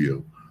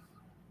Rubio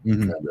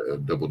kind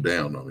of doubled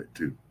down on it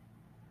too.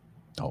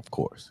 Oh, of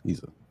course. He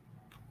is.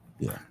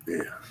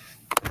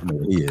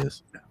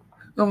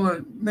 I'm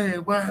like,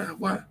 man,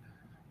 why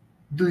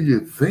do you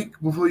think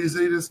before you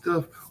say this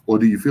stuff? Or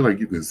do you feel like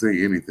you can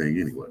say anything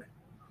anyway?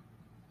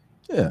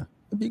 Yeah.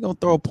 If you're going to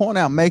throw a point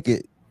out, make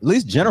it, at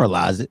least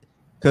generalize it.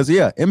 Because,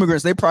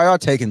 immigrants, they probably are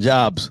taking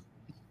jobs.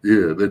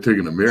 Yeah, they're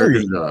taking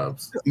American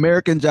jobs.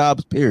 American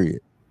jobs,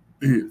 period.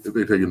 Yeah,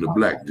 they're taking the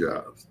black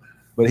jobs.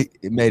 But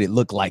it made it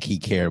look like he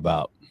cared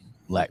about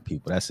black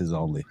people. That's his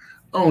only.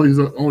 Only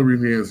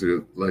reason he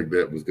answered like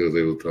that was because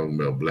they were talking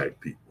about black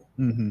people.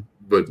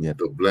 But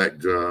the black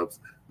jobs.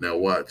 Now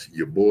watch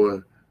your boy,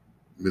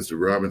 Mr.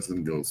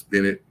 Robinson, gonna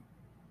spin it.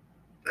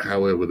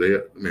 However,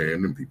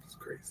 them people's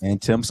crazy.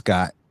 And Tim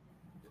Scott.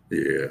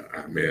 Yeah,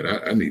 man,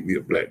 I need me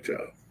a black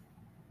job.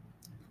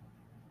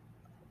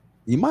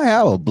 You might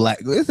have a black.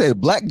 It's a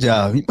black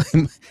job.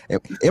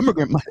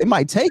 Immigrant, it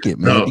might take it,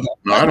 man.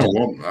 No, I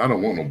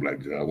don't want no black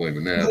job. Wait a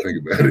minute, now I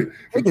think about it.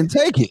 They can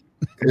take it.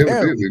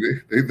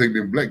 They think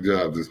them black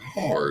jobs is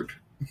hard.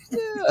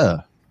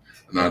 Yeah.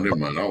 No, never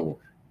mind.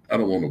 I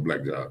don't want no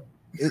black job.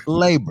 It's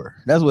labor.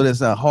 That's what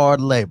it's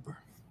hard labor.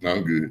 No,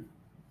 I'm good.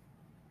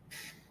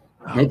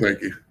 No,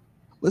 thank you.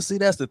 But see,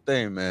 that's the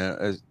thing,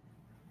 man.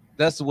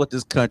 That's what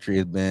this country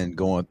has been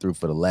going through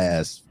for the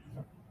last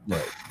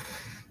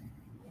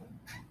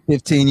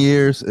 15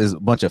 years is a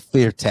bunch of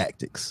fear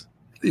tactics.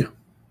 Yeah.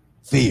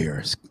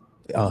 Fears.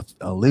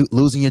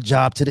 Losing your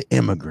job to the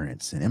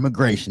immigrants and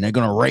immigration. They're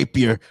going to rape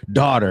your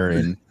daughter.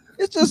 And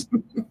it's just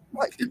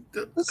like,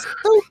 it's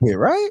stupid,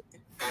 right?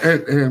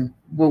 And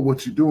well,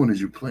 what you're doing is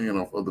you're playing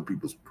off other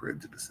people's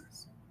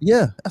prejudices.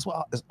 Yeah, that's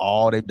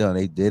all they've done.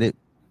 They did it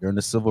during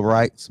the civil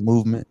rights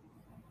movement.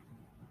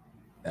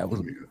 That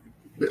was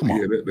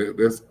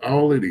that's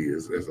all it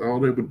is. That's all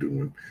they were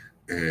doing.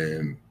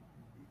 And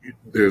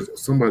there's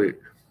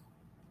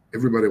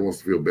everybody wants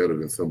to feel better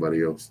than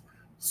somebody else.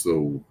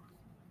 So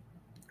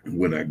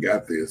when I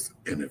got this,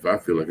 and if I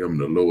feel like I'm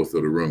the lowest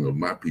of the rung of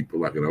my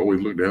people, I can always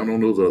look down on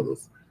those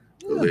others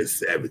because they're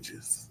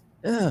savages.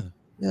 Yeah.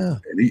 Yeah.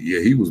 And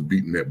he was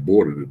beating that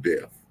border to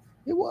death.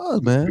 It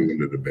was, man. During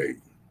the debate.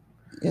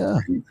 Yeah.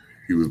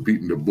 He was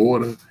beating the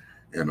border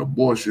and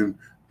abortion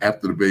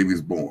after the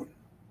baby's born.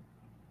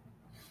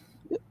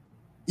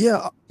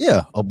 Yeah.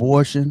 Yeah.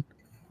 Abortion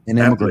and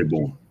immigration.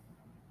 Born.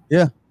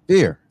 Yeah.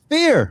 Fear.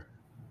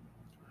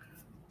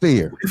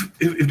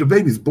 If the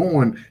baby's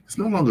born, it's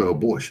no longer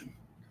abortion.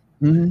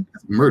 It's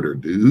murder,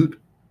 dude.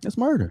 It's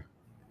murder.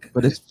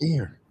 But it's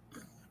fear.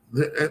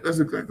 That's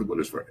exactly what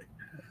it's right.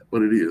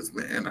 What it is,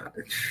 man.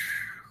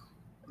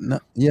 No,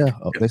 yeah.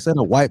 They said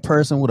a white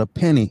person with a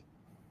penny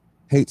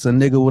hates a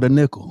nigga with a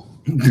nickel.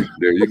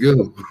 There you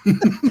go.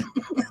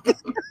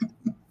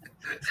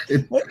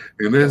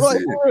 and that's like,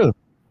 it.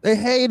 They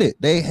hate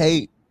it.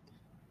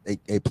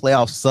 They play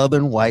off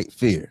Southern white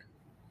fear.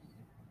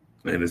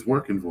 And it's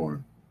working for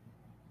him.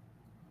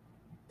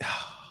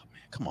 Oh,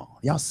 man, come on.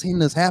 Y'all seen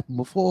this happen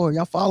before.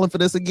 Y'all falling for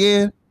this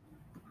again?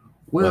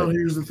 Well,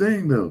 here's the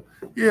thing, though.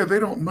 Yeah, they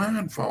don't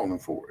mind falling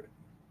for it.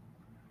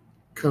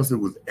 Because it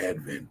was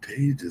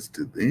advantageous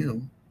to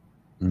them.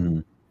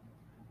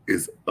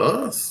 It's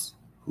us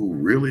who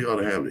really ought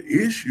to have the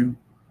issue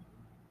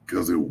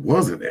because it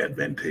wasn't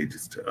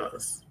advantageous to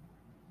us.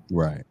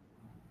 Right.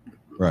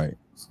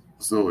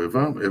 So if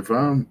I'm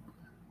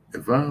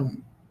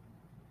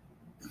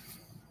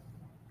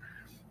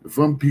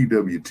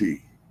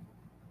PWT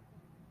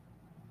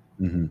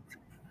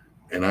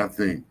and I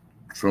think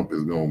Trump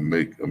is going to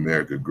make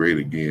America great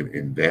again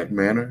in that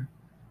manner,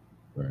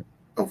 right?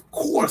 Of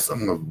course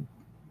I'm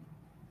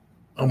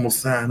gonna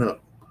sign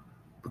up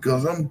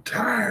because I'm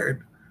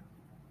tired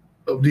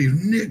of these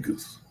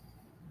niggas.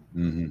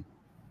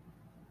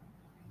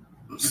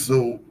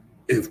 So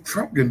if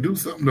Trump can do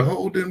something to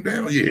hold them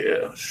down,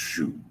 yeah,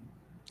 shoot.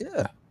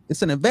 Yeah,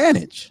 it's an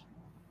advantage.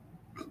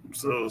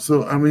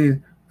 So I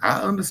mean,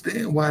 I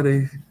understand why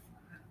they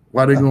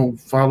gonna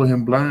follow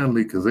him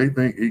blindly because they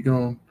think he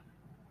gonna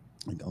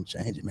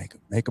change it,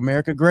 make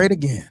America great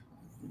again.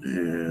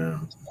 Yeah,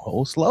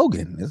 whole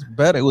slogan. It's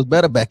better. It was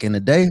better back in the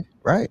day,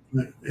 right?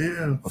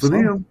 Yeah, for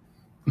them.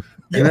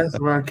 And that's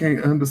why I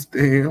can't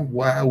understand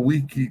why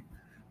we keep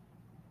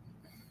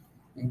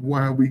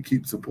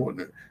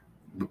supporting it,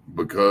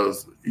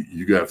 because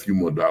you got a few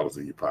more dollars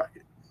in your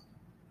pocket.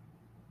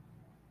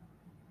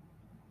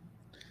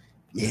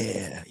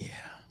 Yeah,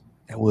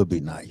 that would be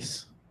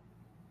nice.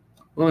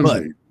 Well,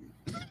 but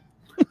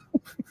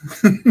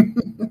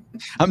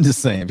I'm just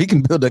saying, if he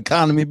can build the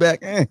economy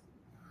back, I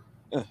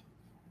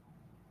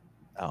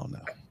don't know.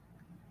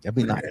 That'd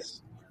be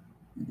nice.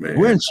 Man,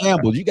 we're in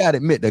shambles. You got to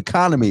admit, the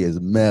economy is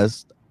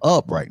messed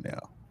up right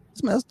now.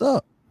 It's messed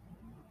up.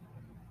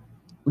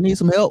 We need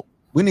some help.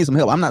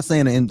 I'm not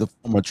saying in the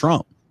form of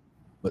Trump,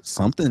 but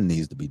something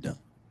needs to be done.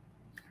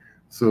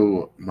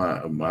 So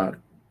my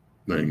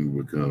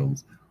thing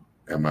becomes,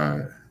 am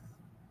I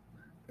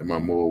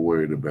more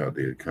worried about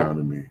the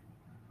economy,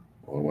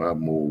 or am I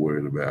more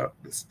worried about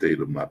the state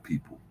of my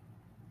people?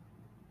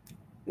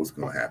 What's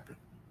going to happen?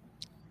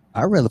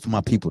 I'd rather for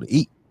my people to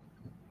eat.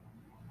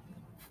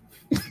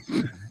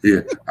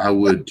 Yeah, I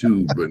would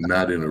too, but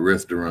not in a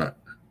restaurant.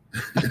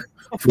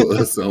 For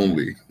us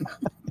only.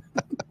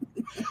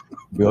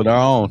 Build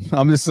our own.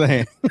 I'm just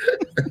saying.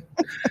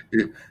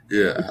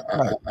 Yeah,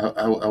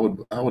 I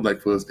would like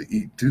for us to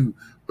eat too,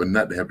 but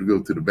not to have to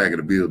go to the back of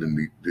the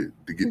building to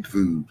get the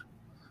food.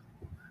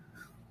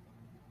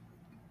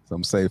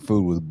 Some say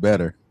food was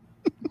better.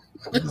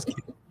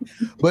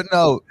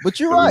 But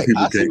you're right.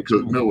 People can't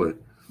cook no way.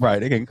 Right,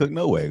 they can't cook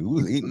no way.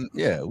 We was eating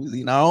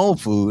our own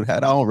food,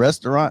 had our own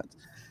restaurants.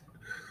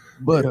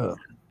 But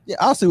yeah,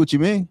 I'll see what you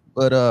mean.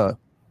 But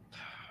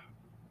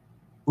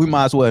we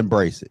might as well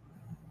embrace it.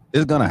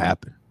 It's gonna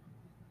happen.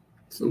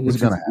 So we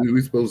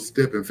supposed to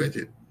step and fetch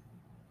it?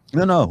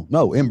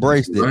 No.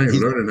 Embrace it. I ain't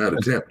learning how to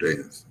tap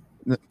dance.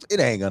 It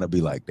ain't gonna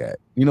be like that.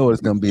 You know what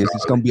it's gonna be?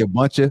 It's gonna be a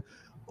bunch of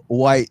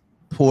white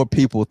poor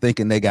people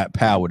thinking they got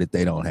power that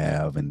they don't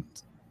have, and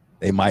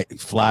they might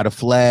fly the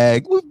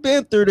flag. We've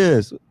been through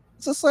this.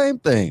 It's the same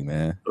thing,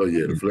 man. Oh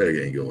yeah, the flag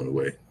ain't going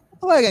away. The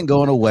flag ain't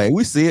going away.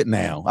 We see it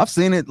now. I've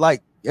seen it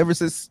like ever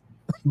since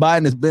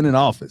Biden has been in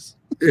office.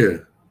 Yeah.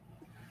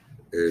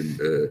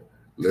 And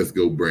let's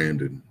go,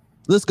 Brandon.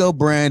 Let's go,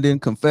 Brandon.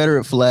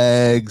 Confederate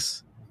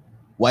flags.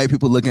 White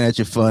people looking at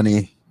you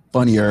funnier.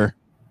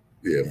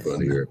 Yeah,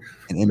 funnier.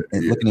 And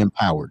looking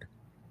empowered.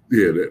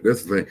 Yeah,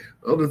 that's the thing.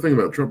 The other thing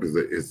about Trump is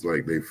that it's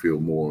like they feel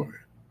more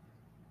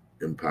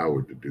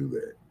empowered to do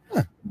that.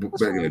 Yeah,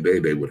 back in the day,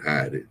 they would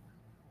hide it.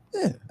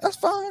 Yeah, that's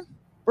fine.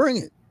 Bring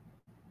it.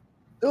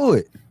 Do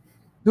it.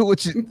 Do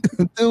what you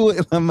do.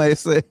 It. I might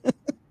say.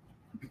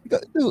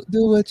 Do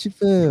what you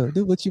feel.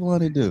 Do what you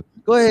want to do.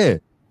 Go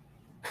ahead.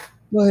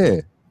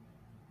 You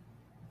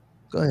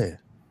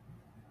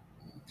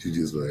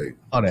just like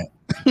all that.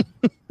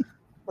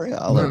 Bring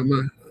all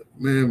that.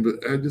 Man, but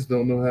I just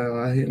don't know how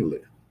I handle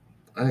it.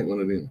 I ain't one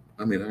of them.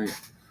 I mean, I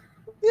ain't.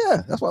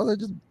 Yeah, that's why I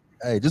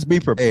said just be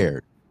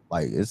prepared.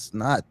 Like it's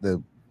not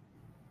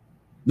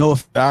no,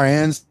 if our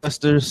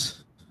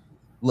ancestors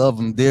love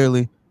them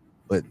dearly,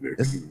 but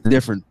it's a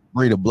different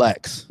breed of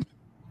blacks.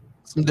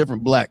 Some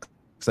different blacks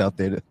out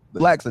there. The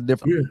blacks are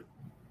different. Yeah.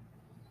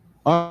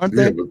 Aren't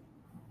they?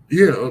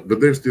 But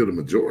they're still the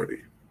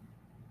majority.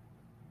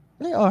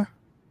 They are.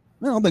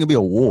 I don't think it'll be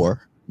a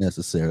war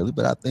necessarily,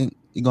 but I think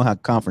you're gonna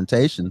have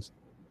confrontations.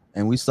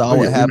 And we saw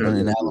what happened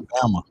in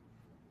Alabama.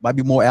 Might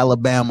be more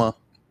Alabama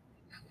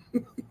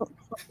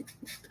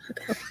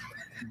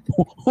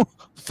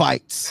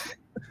fights.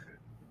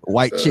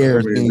 White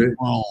chairs being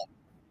thrown.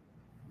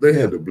 They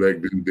had a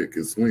black dude that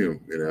could swim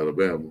in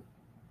Alabama.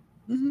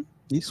 Mm-hmm.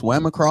 He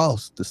swam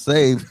across to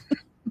save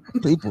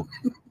people.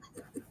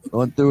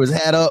 Going threw his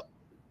hat up.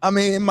 I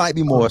mean, it might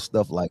be more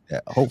stuff like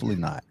that. Hopefully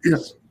not.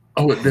 Yes.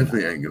 Oh, it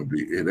definitely ain't gonna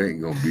be. It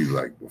ain't gonna be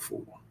like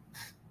before.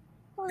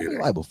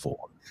 Like before.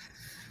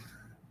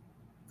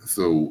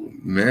 So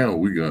now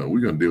we're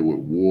gonna deal with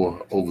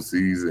war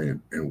overseas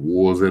and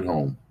wars at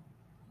home.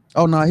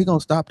 Oh no, he gonna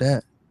stop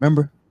that.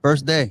 Remember,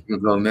 first day.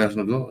 It's on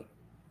National Guard.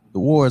 The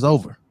war is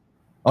over.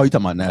 Oh, you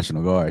talking about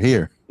National Guard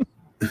here?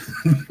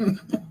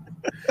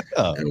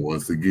 And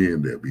once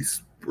again, they'll be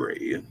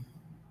spraying.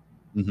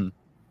 Mm-hmm.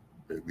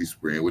 They'll be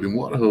spraying with them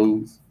water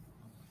hose.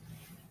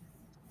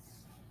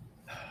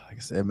 Like I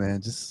said,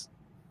 man, just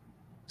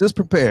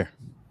prepare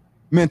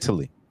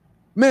mentally.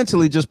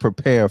 Mentally, just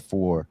prepare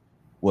for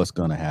what's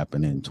going to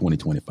happen in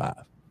 2025.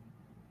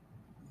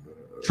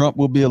 Trump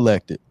will be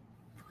elected.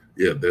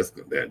 Yeah, that's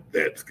going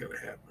to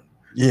happen.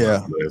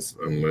 Yeah, unless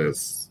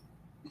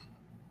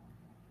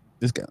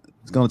it's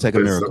going to take a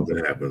miracle.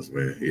 Something happens,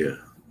 man. Yeah.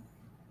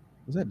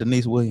 Was that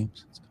Denise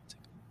Williams?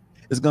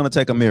 It's going to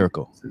take a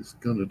miracle. It's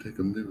going to take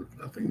a miracle.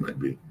 I think it might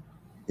be.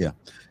 Yeah,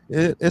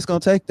 it's going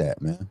to take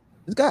that, man.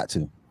 It's got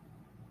to.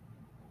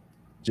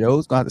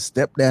 Joe's going to have to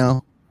step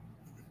down.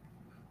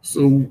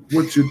 So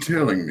what you're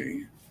telling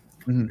me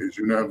is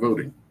you're not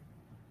voting?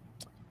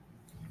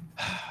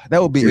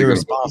 That would be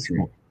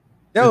irresponsible.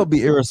 That would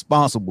be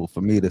irresponsible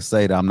for me to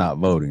say that I'm not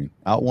voting.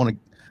 I want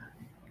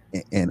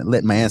to and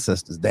let my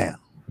ancestors down.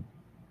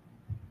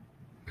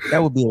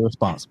 That would be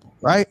irresponsible,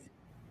 right?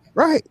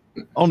 Right.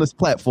 On this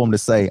platform to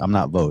say I'm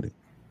not voting.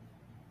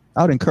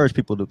 I would encourage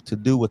people to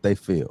do what they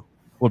feel.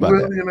 What about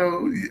that? You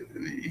know,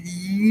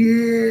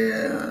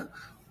 yeah,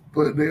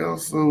 but they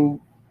also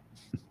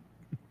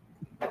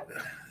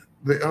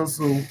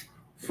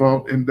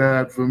fought and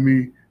died for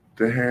me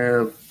to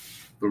have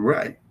the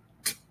right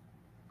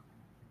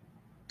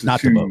to not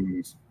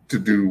choose to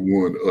do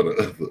one or the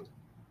other.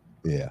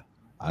 Yeah,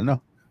 I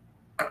know.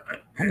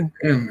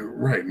 And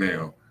right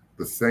now,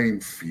 the same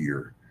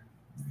fear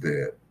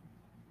that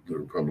the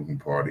Republican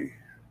Party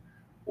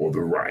or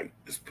the right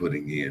is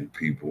putting in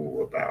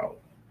people about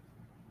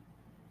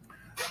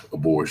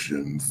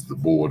abortions, the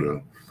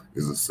border,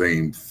 is the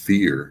same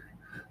fear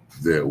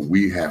that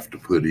we have to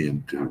put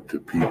into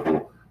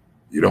people.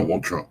 You don't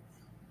want Trump.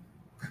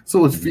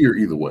 So it's fear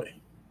either way.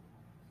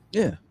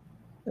 Yeah.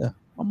 Yeah.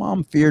 My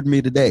mom feared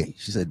me today.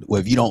 She said,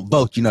 well, if you don't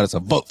vote, you know, it's a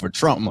vote for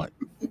Trump. I'm like,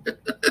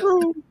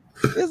 true.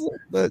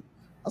 But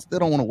I still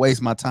don't want to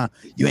waste my time.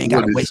 You ain't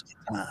got to waste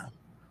your time.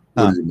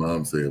 What did your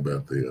mom say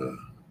about the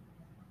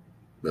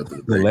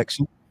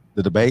election?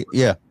 The debate?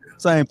 Yeah.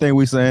 Same thing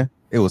we saying.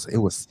 It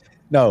was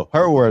no,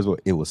 her words were,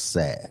 it was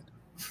sad.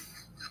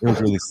 It was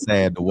really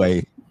sad the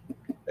way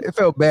it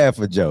felt bad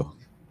for Joe.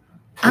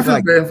 I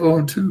felt bad for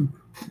him too.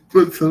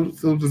 But so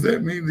does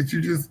that mean that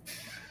you just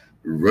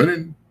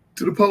running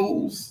to the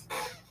polls?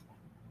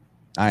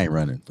 I ain't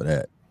running for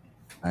that.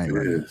 I ain't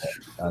running for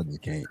that. I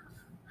just can't.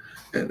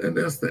 And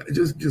that's that.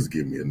 Just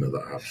give me another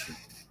option.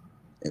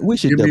 We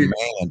should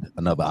demand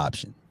another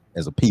option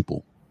as a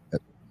people.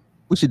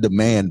 We should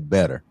demand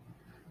better.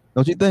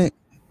 Don't you think?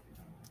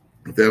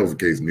 If that was the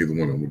case, neither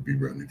one of them would be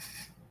running.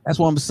 That's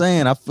what I'm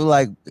saying. I feel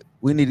like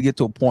we need to get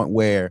to a point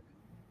where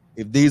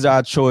if these are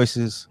our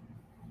choices,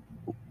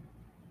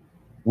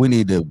 we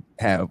need to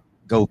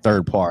go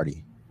third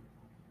party.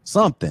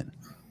 Something.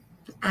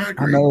 I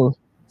know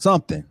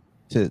something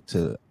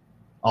to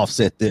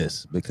offset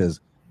this, because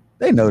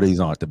they know these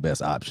aren't the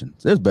best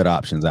options. There's better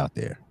options out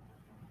there.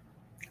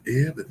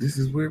 Yeah, but this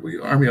is where we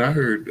are. I mean, I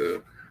heard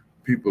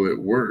people at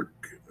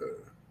work.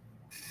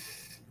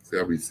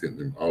 I'll be sitting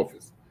in the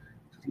office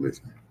just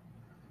listening.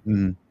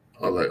 Mm-hmm.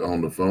 Like on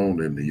the phone,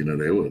 and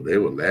they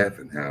were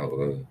laughing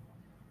how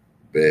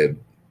bad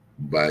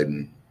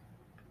Biden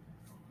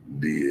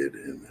did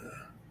and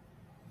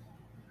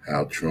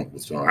how Trump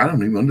was talking. I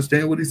don't even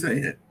understand what he's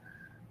saying,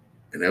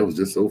 and that was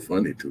just so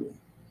funny to him.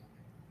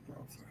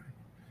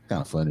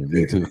 Kind of funny to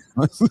me too.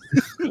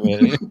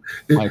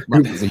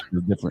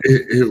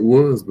 It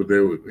was, but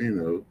there was,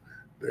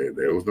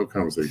 there was no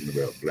conversation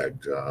about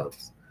black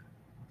jobs.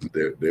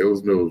 There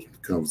was no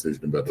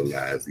conversation about the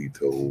lies he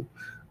told.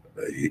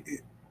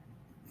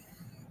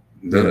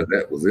 None of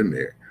that was in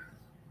there.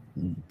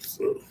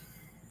 So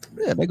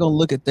yeah, they're gonna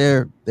look at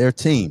their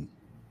team.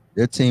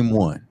 Their team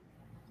won,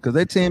 because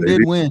their team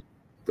did win.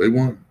 They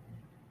won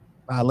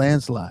by a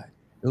landslide.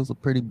 It was a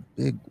pretty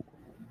big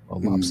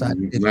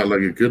lopsided. Not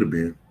like it could have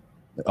been.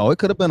 Oh, it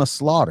could have been a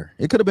slaughter.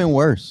 It could have been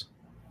worse.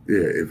 Yeah,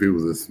 if he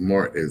was as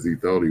smart as he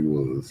thought he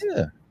was.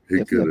 Yeah,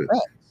 he could have.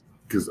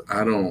 Because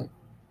I don't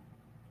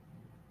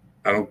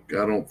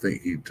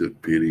think he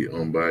took pity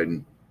on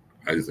Biden.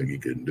 I just think he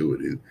couldn't do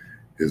it.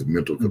 His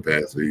mental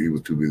capacity. He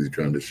was too busy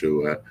trying to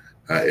show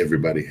how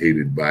everybody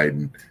hated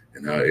Biden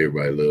and how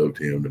everybody loved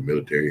him. The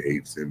military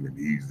hates him, and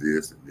he's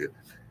this and that.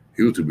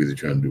 He was too busy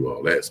trying to do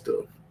all that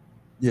stuff.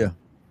 Yeah.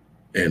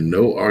 And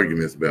no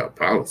arguments about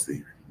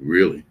policy,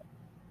 really.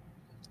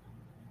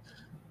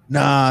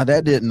 Nah,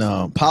 that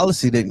didn't.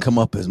 Policy didn't come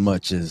up as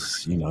much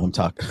as I'm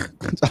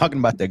talking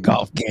about the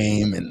golf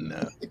game, and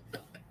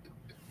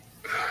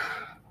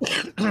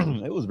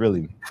it was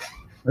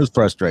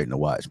frustrating to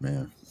watch,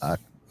 man.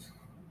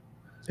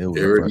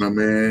 Eric, my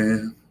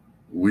man,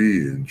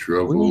 we in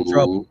trouble.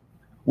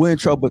 We're in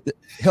trouble. But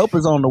help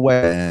is on the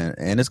way,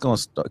 and it's gonna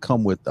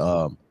come with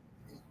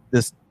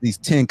these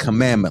 10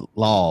 commandment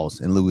laws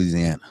in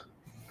Louisiana.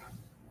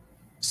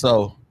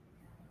 So,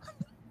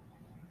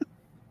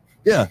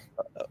 yeah.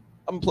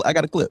 I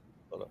got a clip.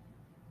 Hold on.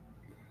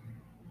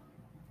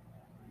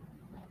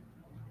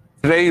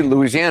 Today,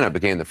 Louisiana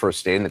became the first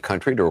state in the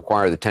country to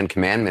require the 10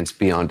 Commandments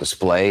be on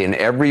display in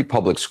every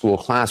public school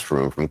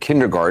classroom, from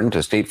kindergarten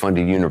to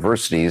state-funded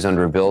universities,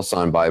 under a bill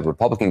signed by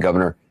Republican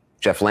Governor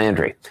Jeff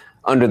Landry.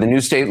 Under the new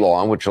state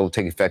law, which will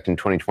take effect in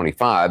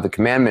 2025, the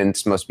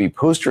commandments must be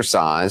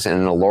poster-sized and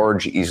in a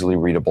large, easily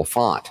readable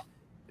font.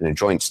 In a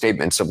joint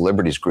statement, civil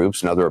liberties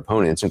groups and other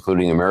opponents,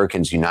 including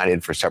Americans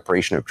United for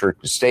Separation of Church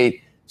and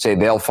State, say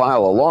they'll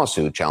file a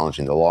lawsuit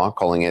challenging the law,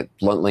 calling it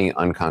bluntly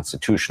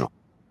unconstitutional.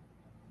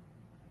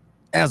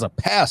 As a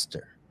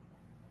pastor,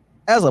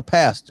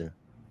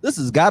 this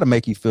has got to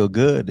make you feel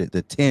good that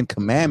the 10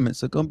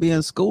 commandments are going to be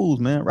in schools,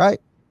 man. Right?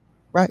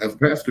 As a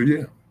pastor,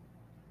 yeah.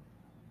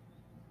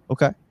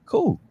 Okay,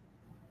 cool.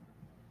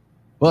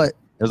 But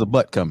there's a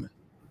but coming.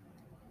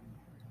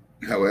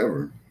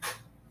 However.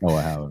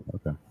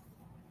 Okay.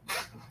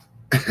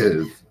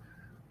 As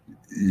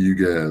you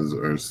guys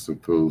are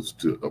supposed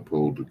to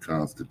uphold the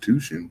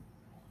Constitution,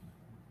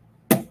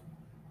 I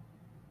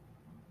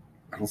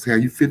don't see how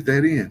you fit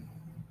that in.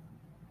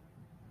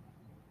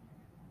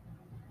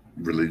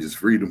 Religious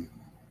freedom.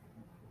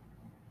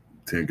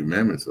 10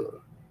 Commandments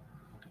are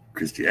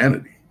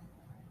Christianity.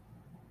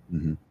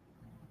 Mm-hmm.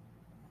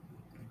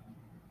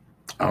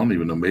 I don't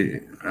even know.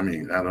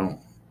 I don't.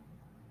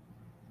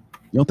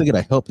 You don't think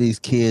it'll help these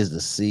kids to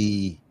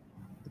see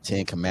the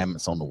 10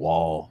 Commandments on the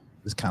wall?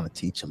 Just kind of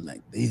teach them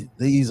like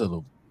these are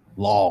the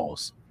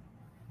laws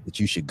that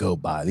you should go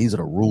by. These are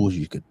the rules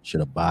you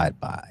should abide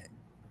by.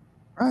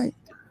 Right?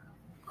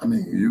 I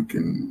mean, you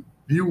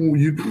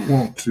do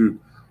want to.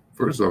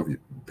 First off,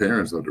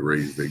 parents are to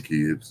raise their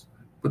kids,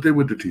 but they're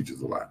with the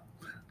teachers a lot.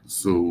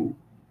 So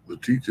the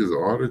teachers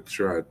ought to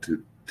try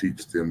to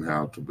teach them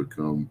how to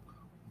become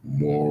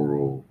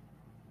moral,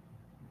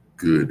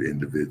 good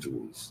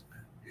individuals.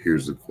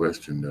 Here's the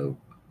question of,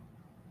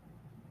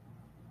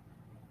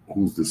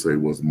 who's to say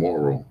what's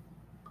moral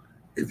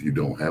if you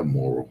don't have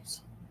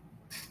morals?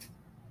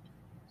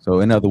 So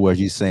in other words,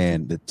 you're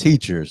saying the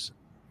teachers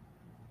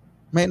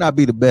may not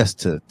be the best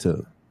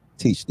to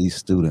teach these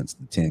students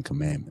the 10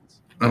 Commandments.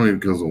 I mean,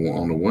 because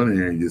on the one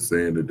hand, you're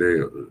saying that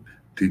they're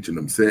teaching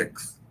them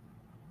sex.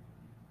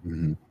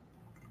 Mm-hmm.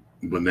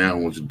 But now I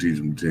want you to teach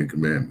them the 10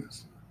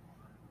 Commandments.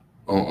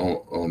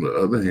 On the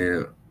other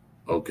hand,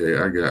 okay,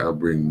 I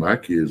bring my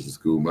kids to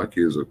school. My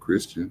kids are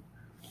Christian,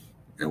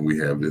 and we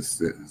have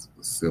this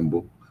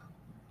symbol.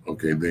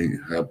 Okay,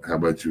 then how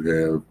about you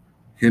have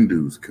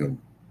Hindus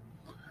come?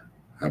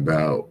 How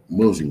about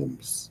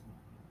Muslims?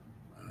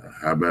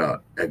 How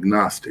about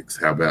agnostics?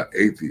 How about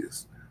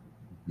atheists?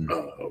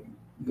 Mm-hmm.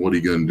 What are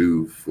you going to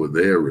do for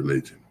their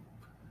religion?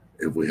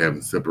 if we're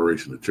having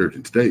separation of church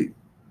and state.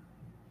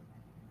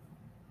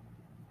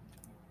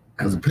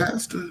 As a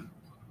pastor,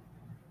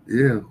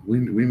 yeah, we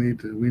need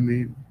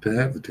to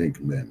have the Ten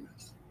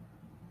Commandments.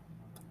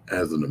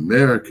 As an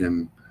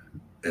American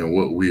and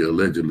what we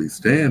allegedly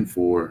stand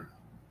for,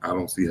 I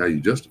don't see how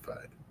you justify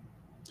it.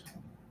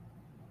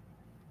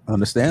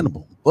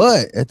 Understandable.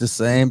 But at the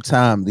same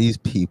time, these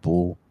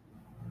people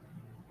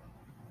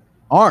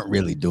aren't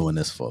really doing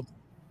this for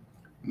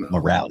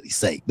morality's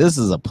sake. This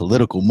is a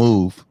political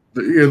move.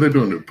 Yeah, they're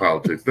doing it for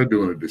politics. They're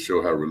doing it to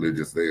show how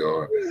religious they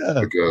are. Yeah.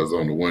 Because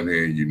on the one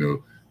hand, you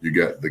know, you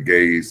got the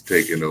gays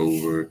taking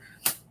over.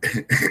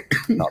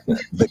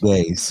 The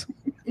gays.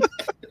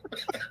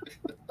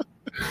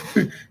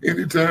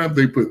 Anytime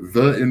they put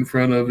the in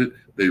front of it,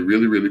 they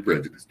really, really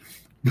prejudiced.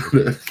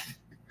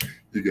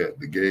 You got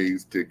the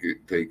gays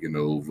taking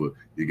over.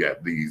 You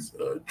got these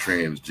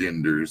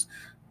transgenders,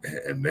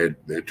 and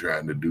they're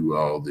trying to do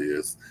all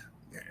this.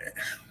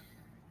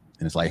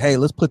 And it's like, hey,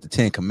 let's put the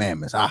 10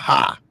 Commandments.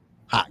 Aha,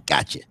 ha,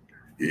 gotcha.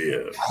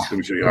 Yeah, let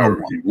me show you how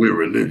we're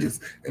religious,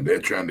 and they're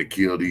trying to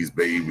kill these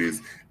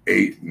babies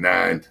 8,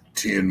 9,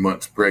 10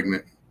 months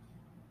pregnant.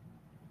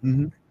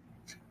 10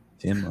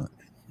 months.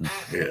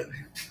 Yeah.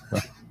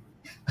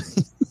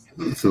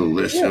 So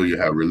let's show you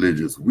how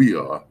religious we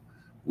are.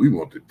 We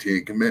want the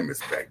 10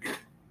 Commandments back in.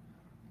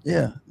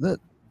 Yeah,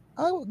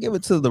 I will give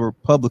it to the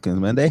Republicans,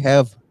 man. They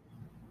have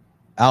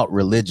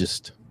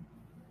out-religioused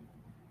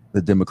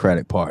the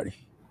Democratic Party.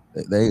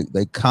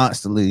 They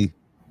constantly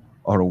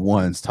are the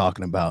ones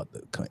talking about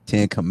the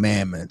 10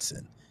 Commandments,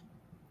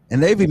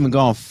 and they've even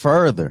gone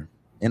further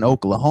in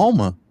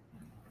Oklahoma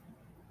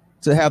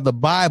to have the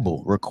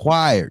Bible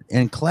required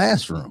in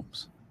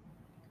classrooms.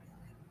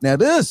 Now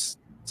this,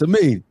 to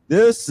me,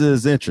 this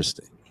is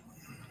interesting.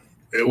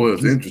 It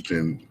was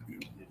interesting,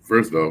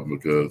 first off,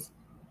 because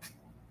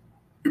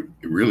it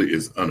really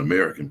is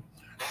un-American.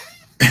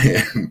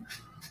 And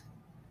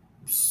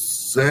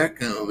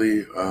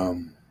secondly,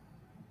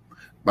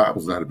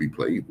 Bible's not to be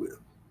played with.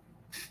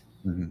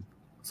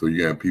 So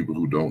you have people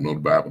who don't know the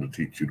Bible to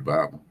teach you the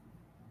Bible.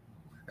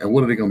 And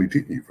what are they going to be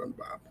teaching you from the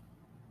Bible?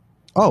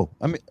 Oh,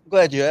 I'm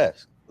glad you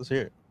asked. Let's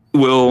hear it.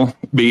 We'll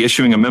be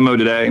issuing a memo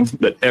today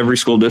that every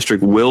school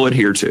district will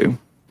adhere to,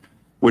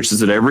 which is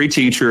that every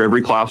teacher,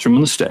 every classroom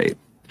in the state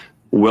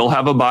will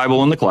have a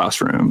Bible in the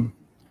classroom,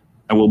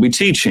 and we'll be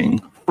teaching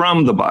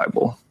from the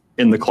Bible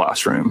in the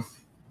classroom.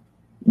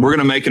 We're going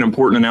to make an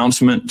important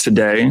announcement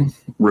today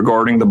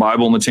regarding the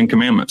Bible and the 10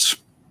 Commandments.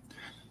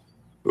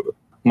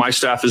 My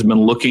staff has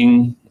been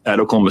looking at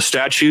Oklahoma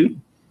statute.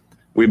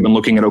 We've been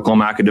looking at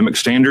Oklahoma academic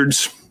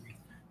standards.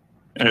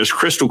 And it's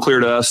crystal clear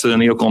to us that in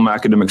the Oklahoma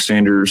academic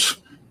standards,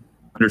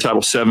 under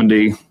Title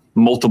 70,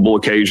 multiple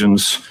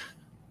occasions,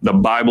 the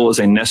Bible is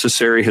a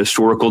necessary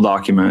historical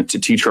document to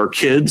teach our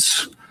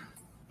kids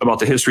about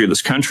the history of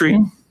this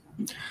country,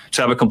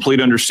 to have a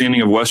complete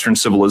understanding of Western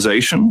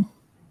civilization,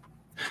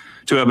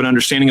 to have an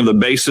understanding of the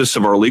basis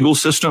of our legal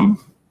system.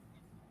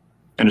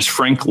 And it's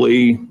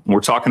frankly, when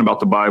we're talking about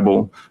the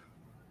Bible,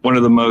 one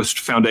of the most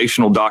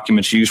foundational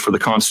documents used for the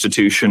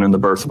Constitution and the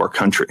birth of our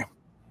country.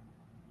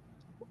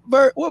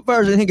 What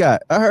version he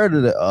got? I heard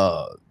of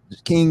the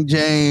King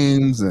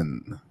James,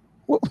 and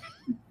what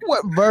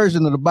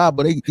version of the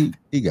Bible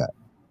he got?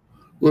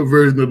 What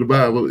version of the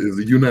Bible is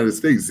the United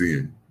States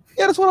in?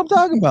 Yeah, that's what I'm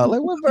talking about. Like,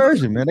 what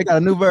version, man? They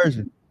got a new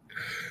version.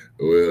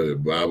 Well, the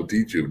Bible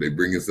teacher, if they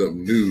bring in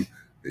something new,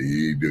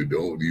 you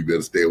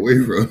better stay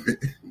away from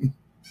it.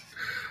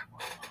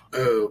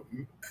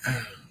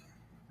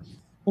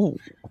 Oh,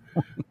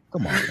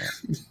 come on,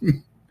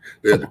 man.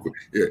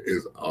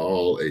 It's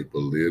all a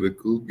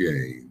political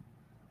game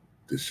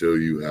to show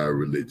you how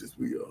religious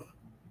we are.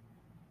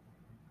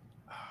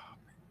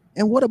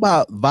 And what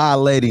about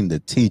violating the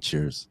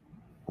teachers'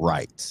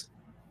 rights?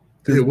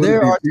 Because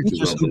there are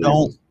teachers who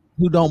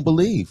don't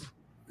believe.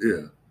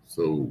 Yeah.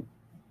 So,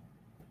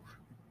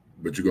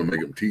 but you're gonna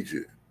make them teach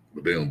it,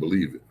 but they don't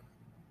believe it.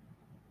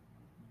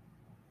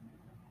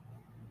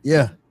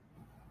 Yeah.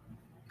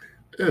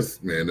 That's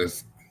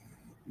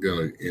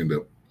gonna end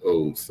up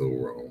so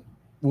wrong.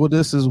 Well,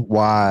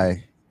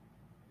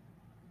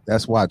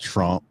 that's why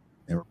Trump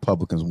and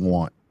Republicans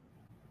want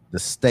the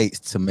states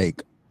to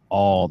make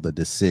all the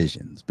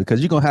decisions, because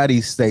you're going to have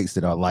these states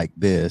that are like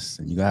this,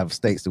 and you're going to have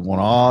states that want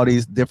all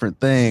these different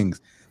things.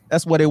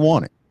 That's what they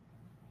wanted.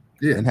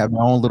 Yeah. And have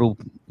their own little,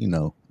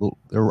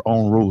 their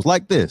own rules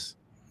like this.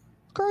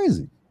 It's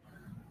crazy.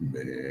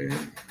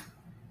 Man.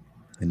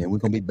 And then we're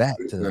going to be back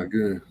to not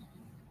good.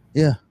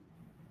 Yeah.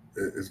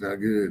 It's not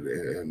good.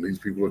 And these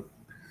people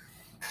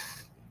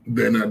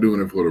they're not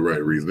doing it for the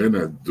right reason. They're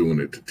not doing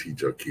it to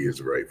teach our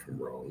kids right from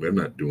wrong. They're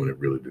not doing it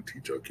really to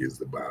teach our kids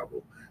the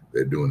Bible.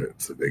 They're doing it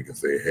so they can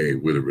say, hey,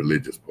 we're the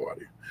religious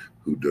party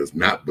who does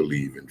not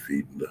believe in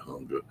feeding the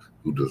hunger,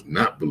 who does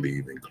not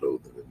believe in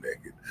clothing the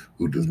naked,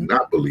 who does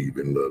not believe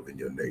in loving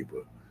your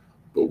neighbor,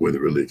 but we're the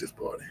religious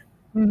party.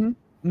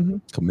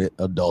 Commit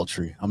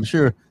adultery. I'm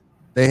sure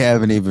they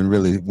haven't even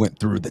really went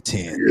through the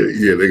 10.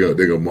 Yeah,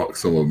 they're gonna mark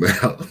some of them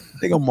out.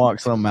 They're gonna mark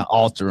some out,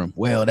 alter them.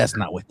 Well, that's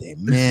not what they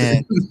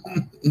meant.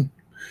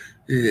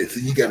 Yeah, so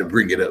you got to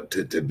bring it up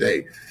to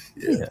today.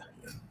 Yeah.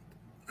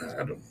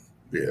 I don't.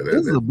 Yeah,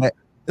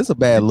 it's a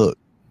bad look.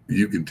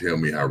 You can tell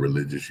me how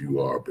religious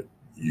you are, but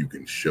you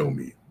can show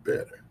me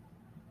better.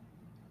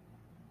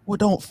 Well,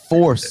 don't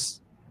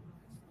force.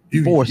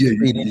 You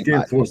anybody.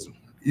 can't force them.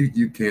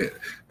 You can't.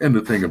 And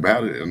the thing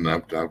about it, and I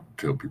tell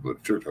people at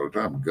the church all the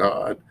time,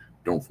 God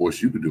don't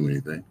force you to do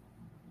anything.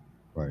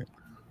 Right.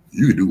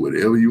 You can do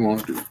whatever you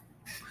want to do.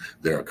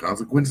 There are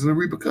consequences and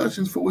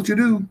repercussions for what you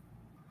do.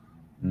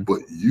 Mm-hmm.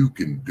 But you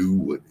can do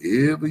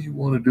whatever you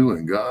want to do,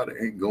 and God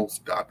ain't gonna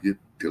stop you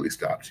till He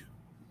stops you.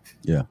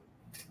 Yeah.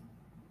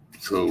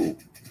 So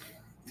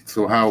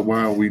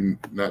why are we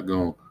not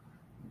going?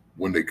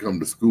 When they come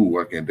to school,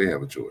 why can't they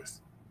have a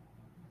choice?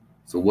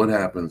 So what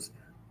happens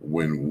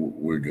when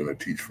we're going to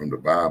teach from the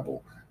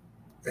Bible,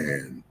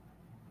 and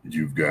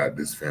you've got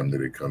this family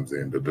that comes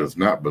in that does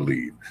not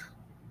believe?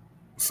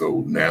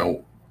 So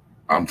now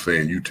I'm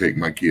saying you take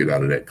my kid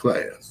out of that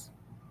class.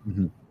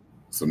 Mm-hmm.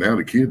 So now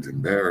the kid's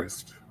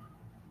embarrassed.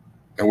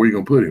 And where are you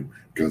going to put him?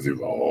 Because if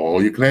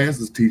all your class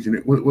is teaching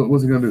it,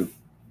 what's he going to do?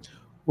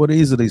 Well,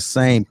 these are the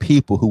same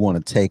people who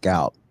want to take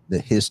out the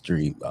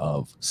history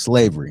of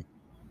slavery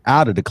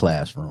out of the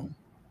classroom,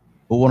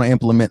 but want to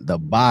implement the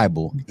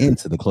Bible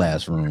into the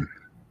classroom.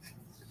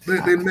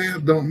 They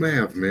math don't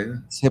math,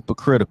 man. It's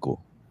hypocritical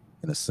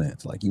in a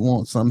sense. Like you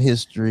want some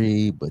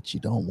history, but you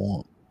don't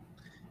want.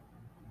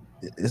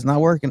 It's not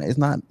working. It's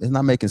not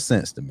making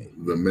sense to me.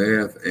 The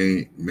math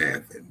ain't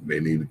mathing. They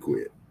need to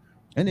quit.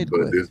 They need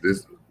to quit.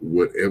 This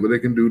whatever they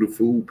can do to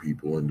fool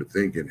people into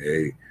thinking,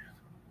 hey,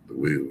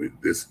 we're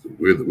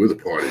the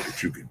party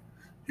that you can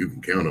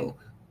count on.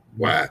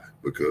 Why?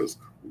 Because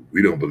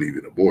we don't believe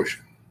in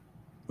abortion.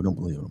 We don't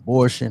believe in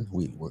abortion.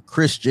 We're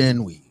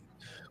Christian. We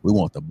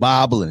want the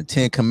Bible and the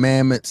 10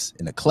 Commandments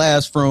in the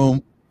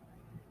classroom.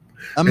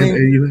 I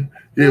mean,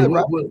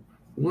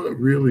 what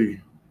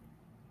really,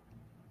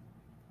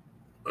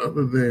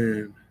 other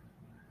than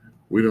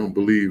we don't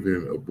believe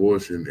in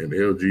abortion and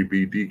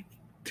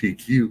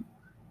LGBTQ,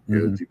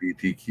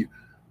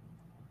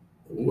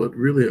 what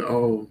really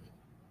all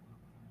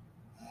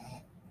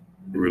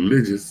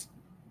religious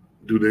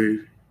do they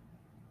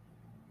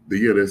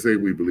say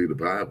we believe the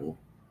Bible.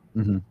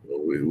 Mm-hmm.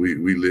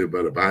 We live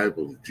by the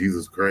Bible.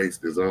 Jesus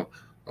Christ is our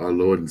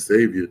Lord and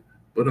Savior,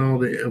 but all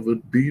they ever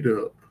beat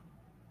up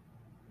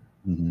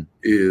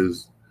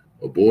is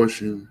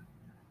abortion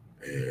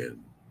and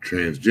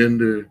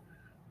transgender,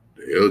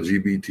 the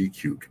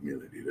LGBTQ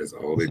community. That's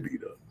all they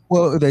beat up.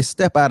 Well, if they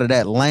step out of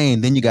that lane,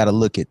 then you got to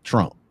look at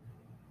Trump.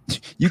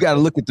 You got to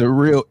look at the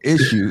real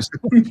issues,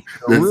 the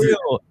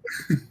real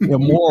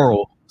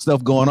immoral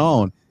stuff going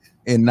on,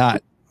 and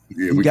not.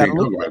 Yeah, we can't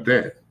talk about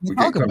that. We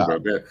can't talk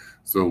about that.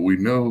 So we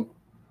know,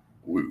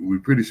 we're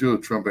pretty sure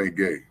Trump ain't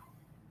gay,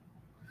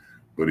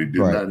 but he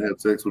did not have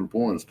sex with a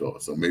porn star.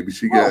 So maybe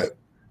she got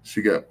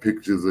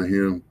pictures of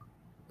him,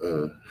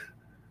 in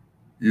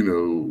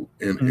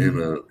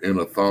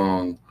a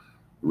thong,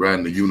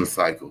 riding a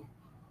unicycle.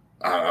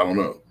 I don't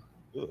know.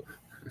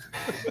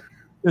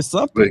 There's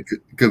something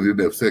because he didn't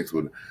have sex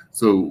with her.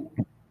 So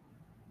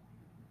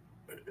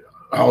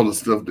all the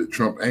stuff that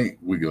Trump ain't,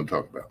 we're gonna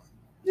talk about.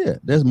 Yeah,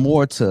 there's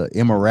more to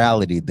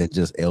immorality than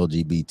just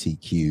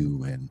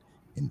LGBTQ and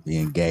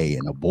being gay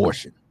and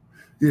abortion.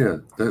 Yeah,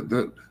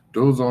 that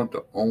those aren't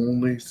the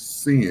only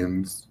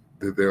sins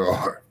that there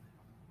are.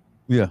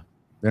 Yeah,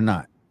 they're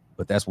not.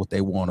 But that's what they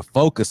want to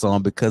focus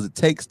on because it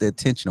takes the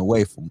attention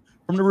away from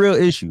the real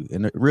issue.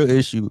 And the real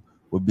issue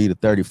would be the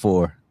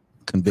 34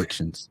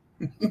 convictions.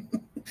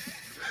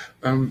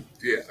 I don't.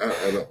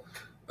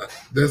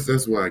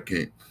 That's why I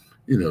can't.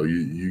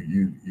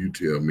 You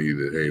tell me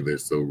that, hey, they're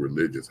so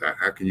religious.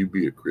 How can you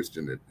be a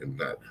Christian and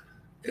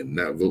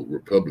not vote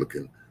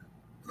Republican?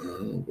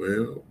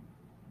 Well,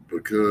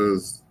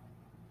 because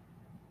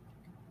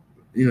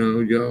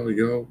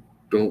y'all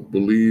don't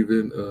believe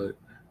in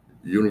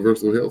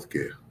universal health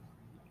care.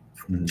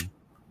 Mm-hmm.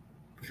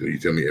 So you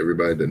tell me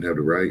everybody doesn't have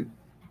the right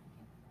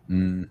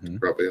to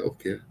proper health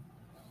care?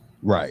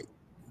 Right.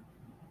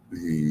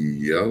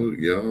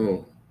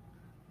 Y'all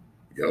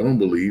don't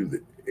believe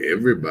that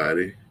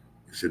everybody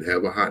should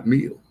have a hot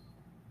meal.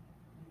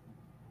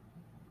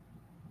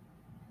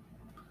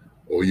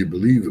 Or you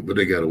believe it, but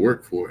they got to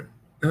work for it.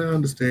 I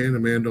understand a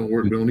man don't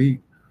work, don't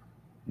eat.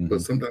 Mm-hmm.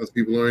 But sometimes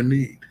people are in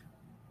need.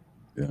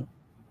 Yeah.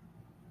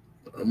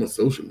 I'm a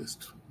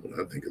socialist when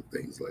I think of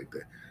things like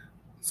that.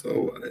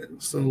 So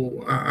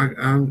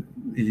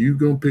you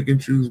gonna pick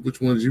and choose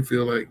which ones you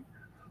feel like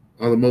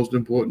are the most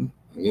important.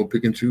 I'm gonna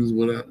pick and choose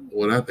what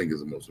I think is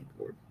the most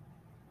important.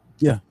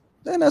 Yeah.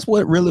 And that's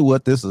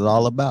what this is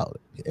all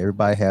about.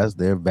 Everybody has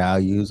their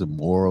values and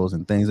morals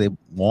and things they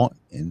want,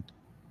 and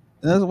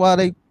that's why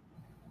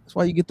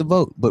you get the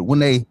vote. But when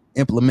they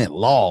implement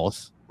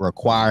laws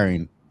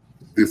requiring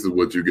this is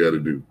what you got to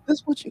do.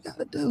 That's what you got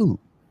to do.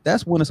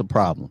 That's when it's a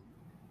problem.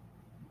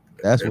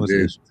 That's when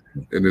it's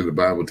and then the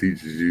Bible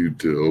teaches you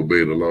to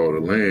obey the law of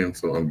the land.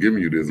 So I'm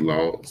giving you this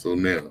law. So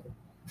now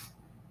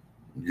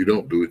you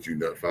don't do it. You're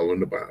not following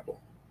the Bible.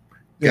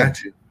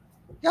 Got you.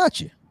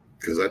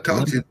 Because I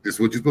taught you this is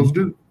what you're supposed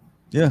to do.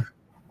 Yeah.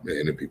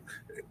 Man,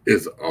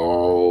 it's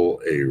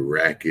all a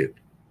racket,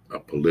 a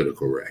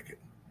political racket.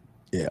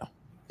 Yeah,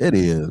 it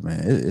is,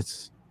 man.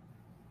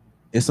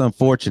 It's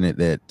unfortunate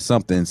that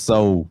something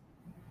so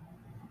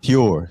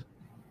pure,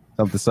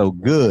 something so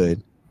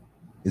good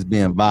is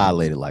being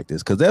violated like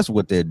this, because that's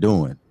what they're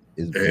doing.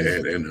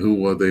 And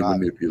who are they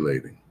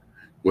manipulating?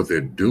 What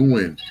they're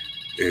doing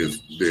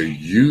is they're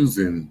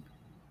using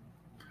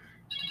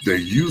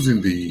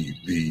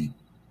the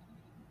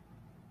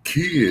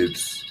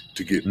kids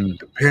to get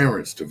the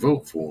parents to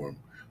vote for them,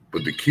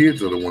 but the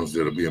kids are the ones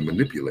that are being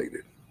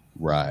manipulated.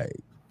 Right.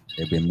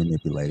 They've been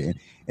manipulated,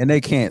 and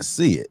they can't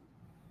see it.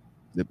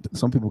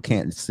 Some people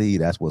can't see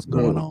that's what's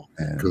going on,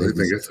 because they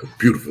think that's a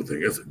beautiful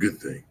thing. That's a good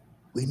thing.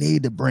 We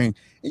need to bring,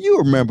 and you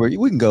remember,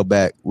 we can go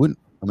back. We're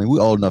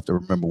old enough to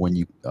remember when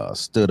you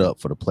stood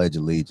up for the Pledge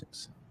of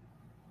Allegiance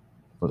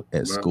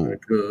at school. My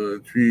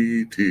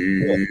country,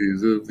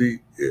 tears of thee.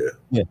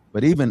 Yeah.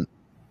 But even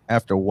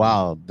after a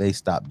while, they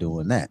stopped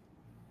doing that.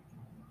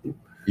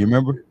 You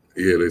remember?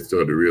 Yeah, they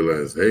started to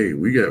realize, hey,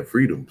 we got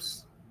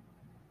freedoms.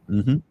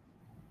 Mm-hmm.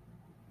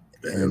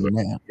 And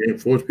now, you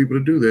can't force people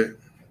to do that.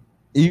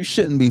 You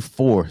shouldn't be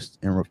forced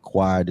and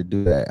required to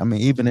do that. I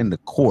mean, even in the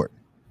court,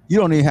 you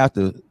don't even have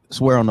to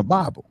swear on the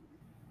Bible.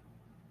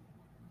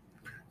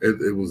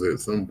 It was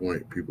at some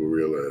point people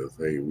realized,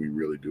 hey, we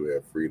really do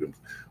have freedoms,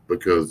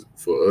 because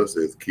for us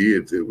as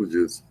kids, it was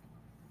just,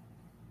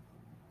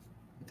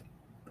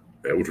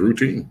 that was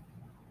routine.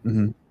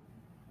 Mm-hmm.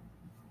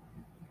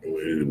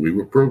 We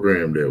were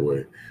programmed that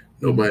way.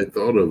 Nobody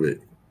thought of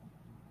it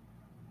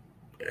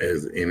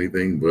as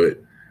anything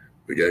but,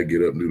 we got to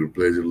get up and do the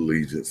Pledge of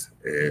Allegiance.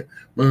 And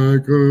my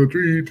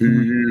country,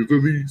 tears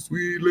of thee,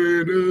 sweet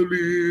land of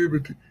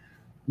liberty.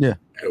 Yeah.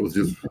 That was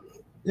just,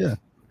 yeah.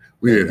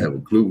 We didn't have a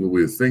clue what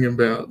we were singing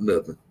about,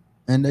 nothing.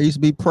 And there used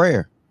to be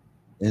prayer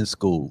in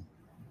school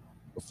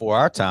before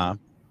our time.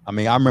 I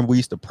mean, I remember we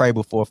used to pray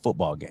before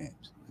football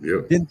games.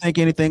 Yeah. Didn't think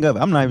anything of it.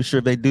 I'm not even sure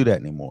if they do that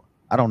anymore.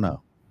 I don't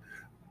know.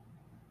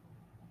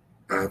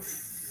 I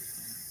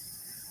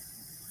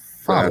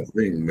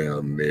think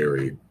Mount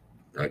Mary,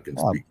 I can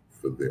speak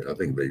for them. I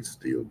think they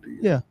still do.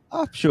 Yeah,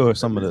 I'm sure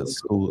some of the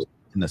schools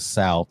in the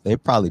South, they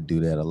probably do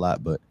that a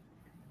lot, but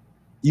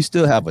you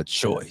still have a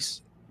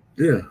choice.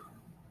 Yeah.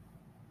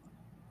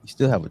 You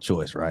still have a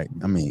choice, right?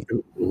 I mean,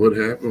 what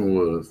happened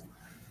was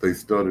they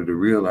started to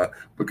realize,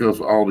 because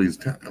for all these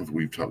times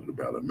we've talked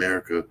about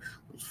America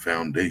was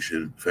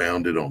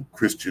founded on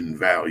Christian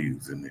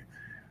values, and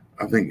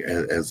I think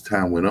as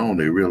time went on,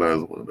 they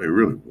realized, well, they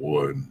really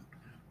wasn't.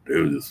 They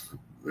was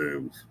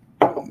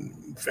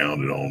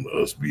founded on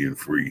us being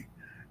free,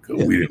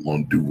 because we didn't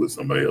want to do what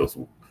somebody else.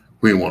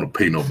 We didn't want to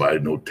pay nobody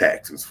no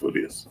taxes for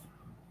this.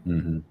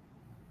 Mm-hmm.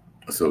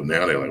 So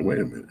now they're like, wait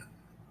a minute,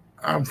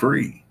 I'm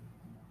free.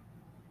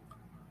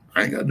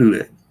 I ain't got to do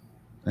that.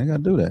 I ain't got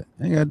to do that.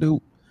 I ain't got to do.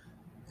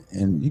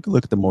 And you can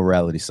look at the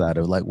morality side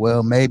of it, like,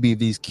 well, maybe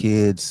these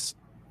kids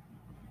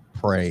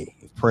pray.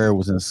 If prayer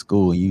was in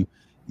school, you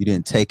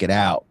didn't take it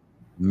out,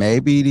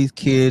 maybe these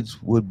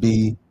kids would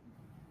be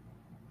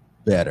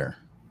better.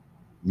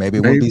 Maybe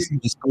it would be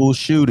some school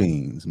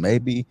shootings.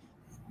 Maybe,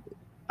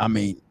 I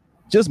mean,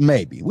 just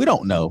maybe. We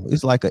don't know.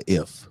 It's like a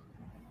if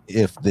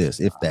this,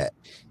 if that.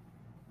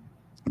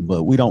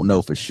 But we don't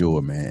know for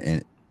sure,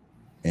 man.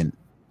 And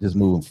just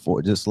moving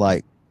forward, just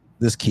like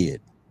this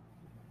kid.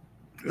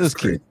 This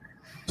kid,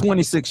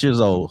 26 years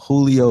old,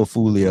 Julio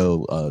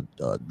Fulio,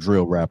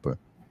 drill rapper,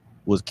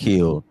 was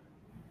killed.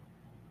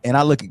 And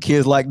I look at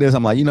kids like this,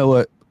 I'm like, you know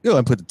what? Go ahead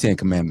and put the 10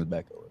 Commandments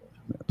back over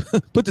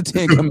there. Put the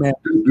 10 Commandments.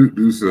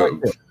 do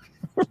something.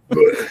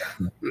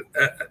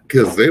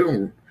 Because they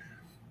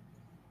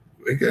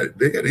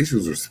got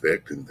issues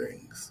respecting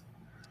things.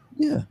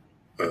 Yeah.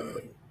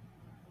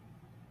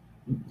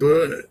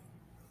 But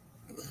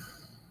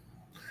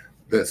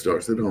that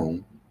starts at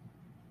home.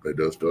 That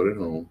does start at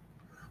home.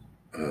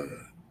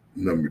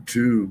 Number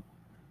two,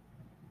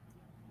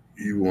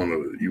 you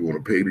want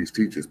to pay these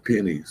teachers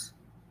pennies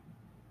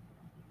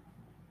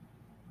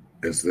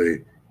and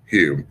say,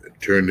 here,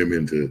 turn them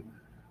into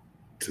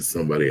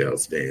somebody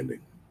outstanding.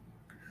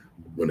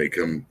 When they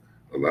come,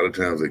 a lot of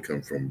times they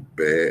come from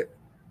bad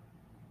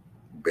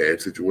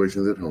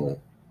situations at home.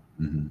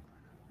 Mm-hmm.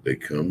 They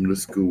come to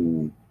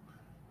school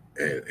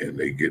and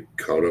they get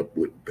caught up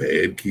with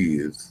bad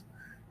kids,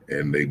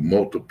 and they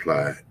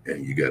multiply,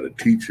 and you got a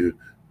teacher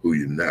who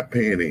you're not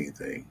paying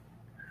anything,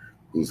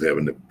 who's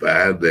having to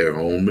buy their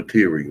own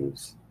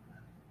materials.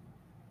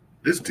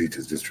 This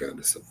teacher's just trying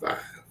to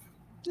survive.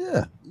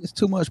 Yeah, it's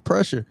too much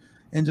pressure.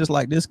 And just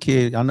like this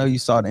kid, I know you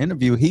saw the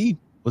interview, he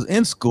was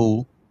in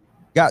school,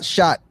 got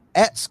shot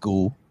at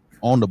school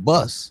on the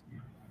bus.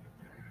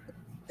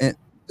 And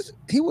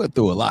he went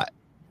through a lot.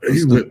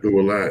 He went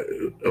through a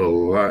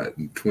lot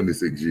in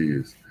 26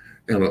 years.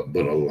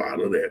 But a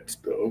lot of that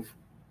stuff,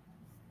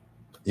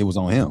 it was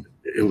on him.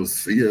 It was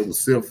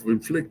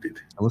self-inflicted.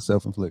 It was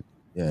self-inflicted.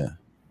 Yeah.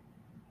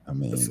 I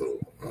mean,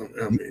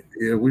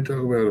 we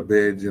talk about a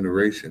bad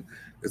generation.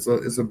 It's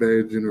a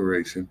bad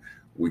generation.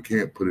 We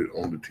can't put it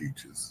on the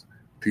teachers.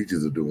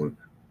 Teachers are doing,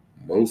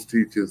 most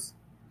teachers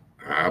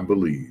I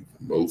believe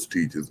most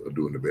teachers are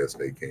doing the best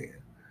they can.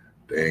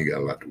 They ain't got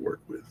a lot to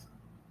work with.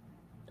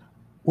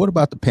 What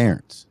about the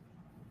parents?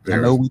 I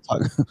know we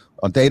talk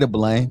on data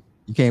blame.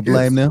 You can't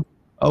blame them.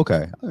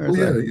 Okay. Well,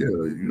 yeah.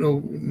 You know,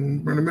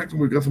 Bernie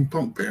McEnroe got some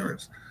punk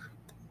parents,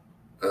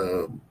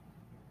 and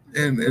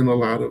a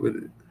lot of it.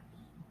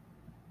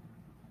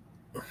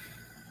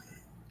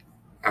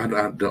 I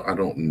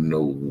don't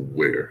know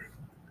where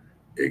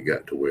it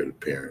got to where the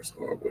parents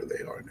are where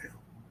they are now,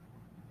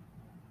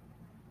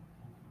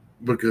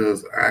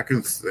 because I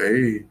can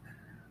say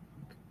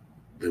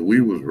that we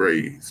was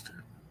raised.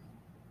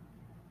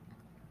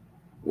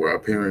 Were our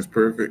parents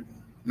perfect?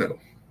 No.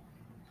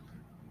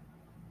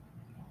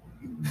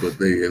 But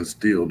they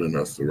instilled in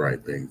us the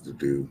right things to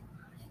do.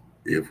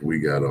 If we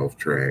got off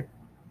track,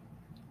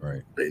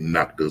 right, they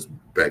knocked us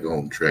back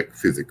on track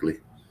physically,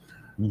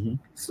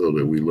 so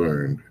that we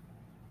learned.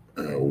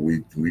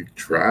 We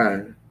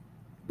try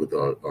with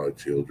our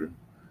children,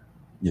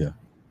 to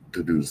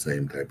do the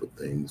same type of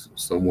things.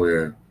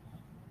 Somewhere,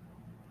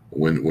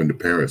 when the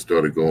parents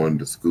started going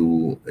to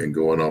school and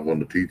going off on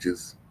the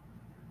teachers,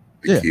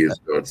 the kids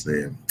start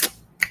saying,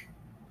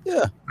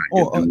 I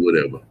can do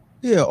whatever.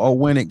 Yeah, or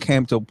when it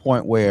came to a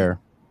point where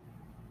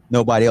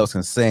nobody else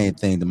can say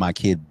anything to my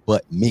kid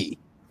but me,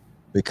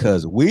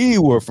 because we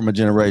were from a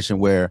generation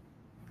where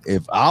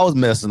if I was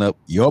messing up,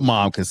 your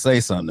mom could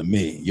say something to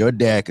me, your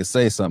dad could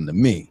say something to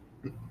me.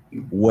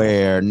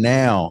 Where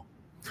now,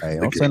 hey,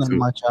 don't say nothing to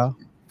my child.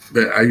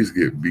 Man, I used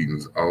to get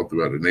beatings all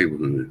throughout the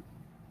neighborhood,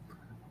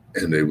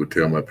 and they would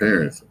tell my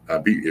parents, "I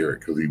beat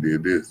Eric because he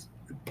did this."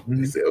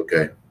 They say,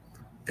 "Okay,"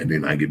 and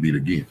then I get beat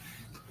again.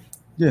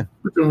 Yeah,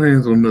 put your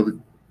hands on another.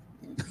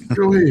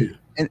 Go ahead.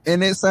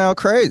 And it sounds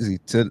crazy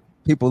to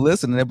people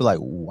listening. They'd be like,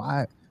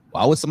 "Why?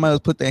 Why would somebody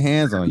else put their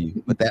hands on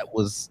you?" But that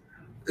was.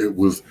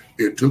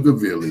 It took a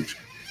village.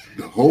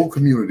 The whole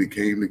community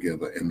came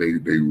together and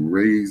they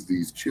raised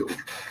these children.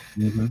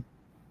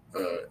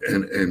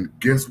 And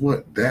guess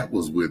what? That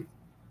was with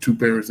two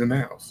parents in the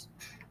house.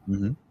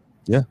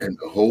 Yeah. And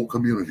the whole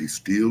community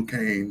still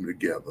came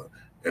together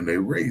and they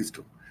raised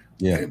them.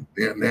 Yeah.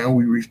 And now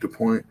we reached a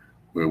point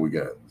where we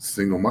got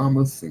single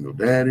mamas, single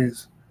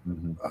daddies.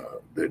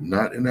 They're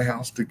not in the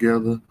house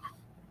together,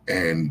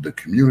 and the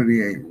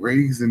community ain't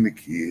raising the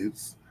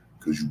kids.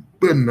 Because you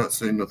better not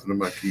say nothing to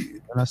my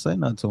kid. And I say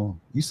nothing to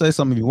him. You say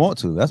something if you want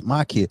to. That's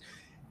my kid.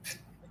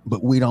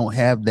 But we don't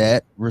have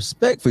that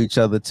respect for each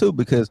other too,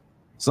 because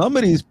some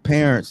of these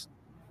parents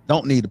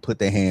don't need to put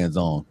their hands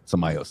on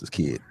somebody else's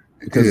kid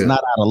because it's not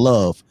out of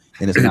love,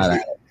 and it's not.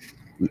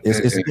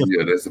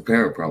 Yeah, that's a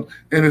parent problem,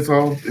 and it's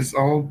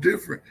all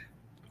different.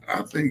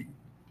 I think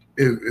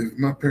if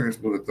my parents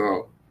would have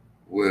thought,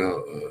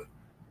 well,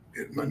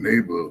 if my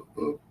neighbor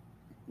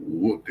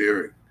whooped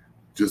Eric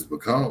just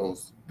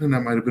because, then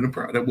that might have been a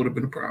problem. That would have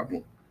been a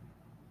problem.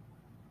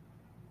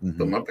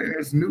 But my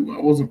parents knew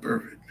I wasn't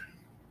perfect.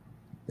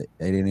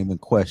 They didn't even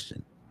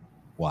question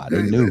why.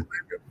 They knew.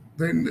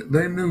 They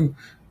knew.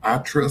 I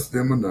trust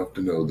them enough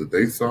to know that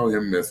they saw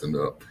him messing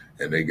up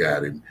and they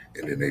got him,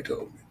 and then they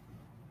told me.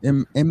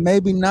 And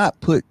maybe not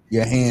put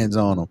your hands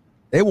on them.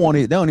 They don't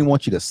even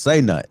want you to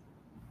say nothing.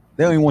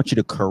 They don't even want you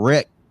to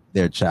correct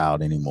their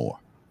child anymore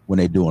when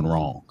they're doing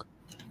wrong.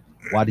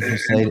 Why did you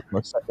say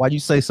that? Why'd you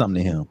say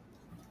something to him?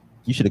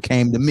 You should have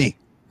came to me.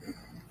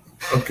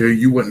 Okay,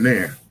 you wasn't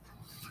there.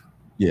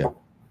 Yeah.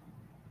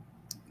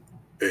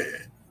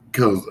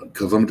 Because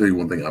I'm gonna tell you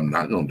one thing I'm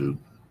not gonna do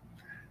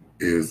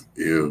is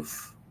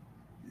if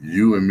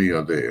you and me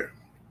are there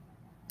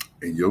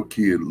and your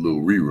kid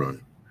little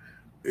rerun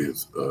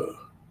is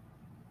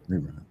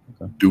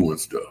doing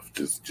stuff,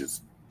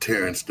 just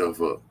tearing stuff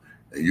up,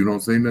 and you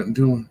don't say nothing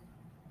to him,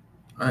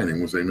 I ain't even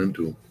gonna say nothing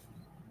to him.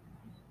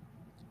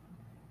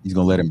 He's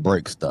gonna let him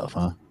break stuff,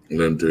 huh?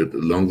 Let him do it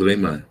as long as it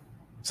ain't mine.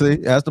 See,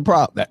 that's the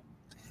problem.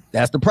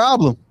 That's the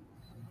problem.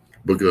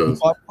 Because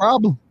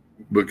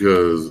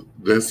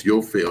that's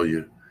your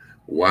failure.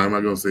 Why am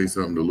I gonna say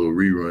something to little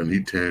rerun?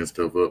 He tearing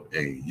stuff up,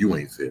 and you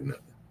ain't said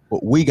nothing.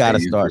 But we got to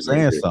start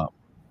saying something.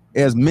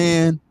 As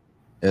men,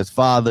 as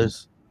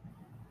fathers,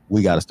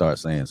 we got to start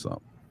saying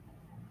something.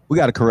 We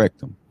got to correct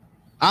them.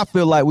 I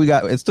feel like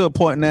it's to a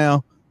point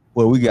now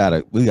where we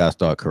gotta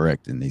start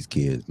correcting these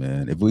kids,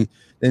 man. If we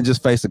then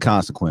just face the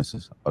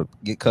consequences or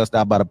get cussed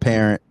out by the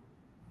parent,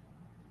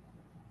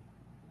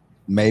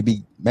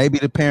 maybe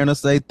the parent will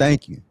say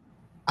thank you.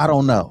 I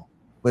don't know,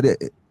 but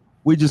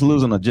we're just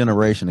losing a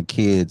generation of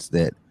kids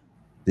that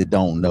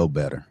don't know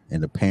better,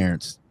 and the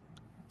parents,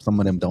 some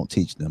of them don't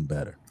teach them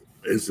better.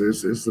 It's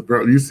the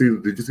problem. Did you see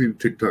the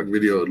TikTok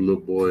video of the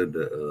little boy at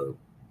the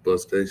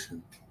bus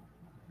station?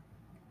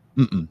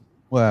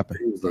 What happened?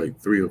 He was like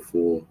 3 or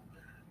 4.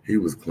 He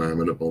was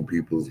climbing up on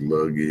people's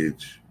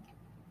luggage.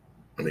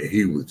 I mean,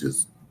 he was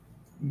just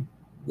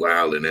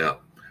wilding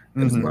out.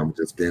 And his mom was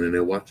just standing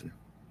there watching.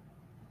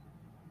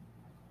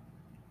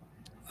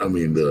 I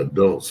mean, the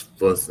adults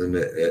fussing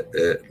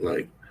at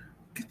like,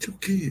 get your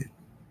kid.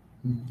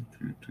 But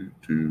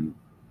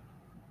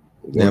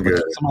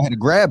somebody had to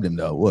grab him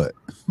though. What?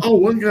 Oh,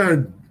 one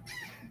guy,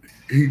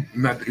 he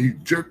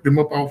jerked him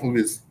up off of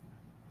his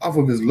off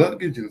of his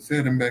luggage and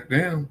set him back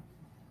down.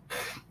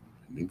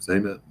 He didn't say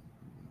nothing.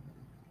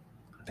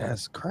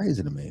 That's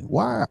crazy to me.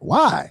 Why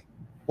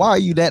are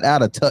you that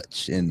out of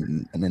touch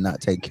and then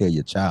not take care of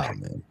your child,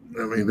 man?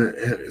 I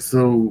mean,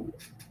 so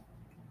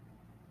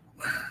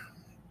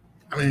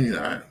I mean,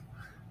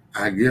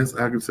 I guess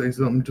I could say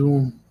something to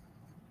him,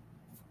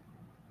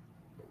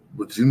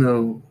 but you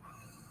know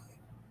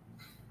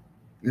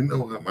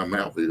how my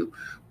mouth is.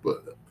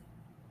 But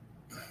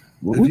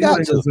we got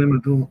to say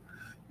something to him.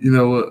 You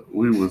know what?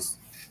 We was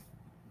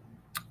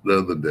the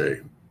other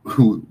day.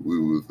 We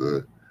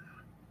was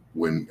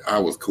when I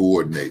was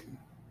coordinating,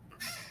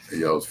 and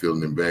y'all was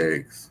filling in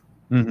bags.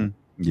 Mm-hmm.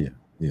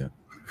 Yeah.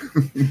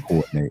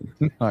 Coordinating.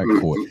 All right,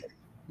 coordinating.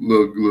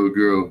 Little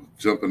girl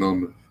jumping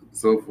on the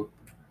sofa.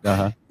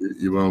 Uh-huh.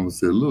 Your mama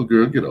said, "Little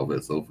girl, get off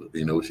that sofa."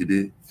 You know what she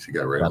did? She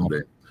got right on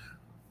there.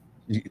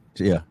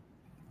 Yeah.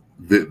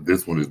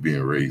 This one is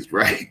being raised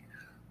right.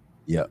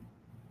 Yeah.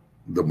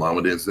 The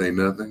mama didn't say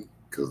nothing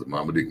because the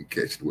mama didn't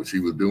catch what she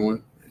was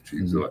doing. And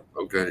she was like,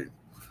 okay.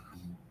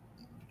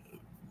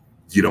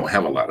 You don't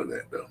have a lot of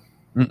that, though.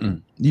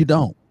 You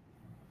don't.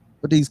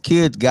 But these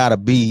kids got to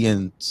be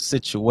in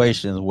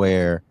situations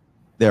where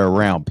they're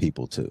around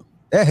people, too.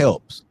 That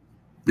helps.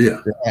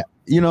 Yeah.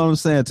 You know what I'm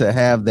saying? To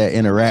have that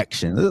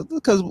interaction.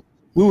 Because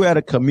we were at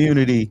a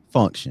community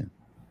function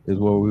is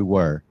where we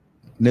were.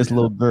 And this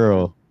little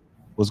girl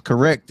was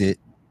corrected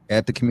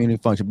at the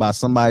community function by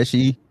somebody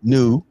she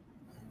knew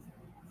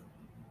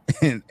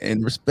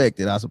and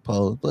respected, I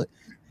suppose. But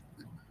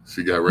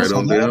she got right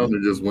on down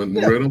and just went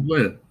right on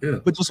playing. Yeah.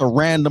 But just a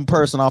random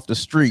person off the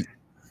street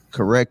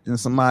correcting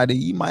somebody,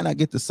 you might not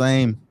get the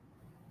same.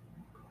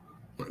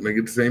 Might not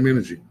get the same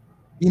energy.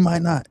 You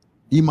might not.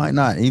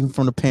 Even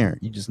from the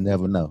parent. You just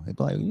never know. They'd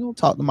be like, you don't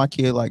talk to my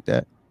kid like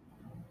that.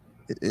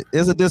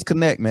 It's a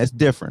disconnect, man. It's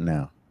different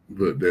now.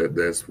 But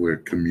that's where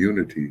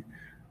community,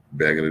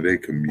 back in the day,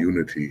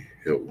 community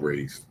helped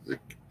raise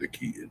the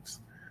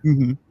kids.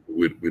 Mm-hmm.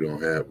 We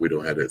don't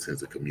have that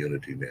sense of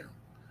community now.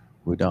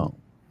 We don't.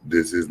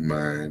 This is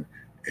mine,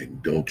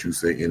 and don't you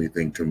say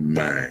anything to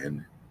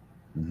mine.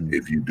 Mm-hmm.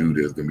 If you do,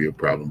 there's gonna be a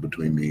problem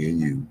between me and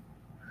you.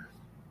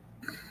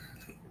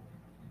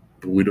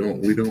 But we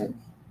don't.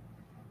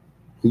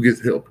 Who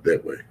gets help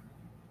that way?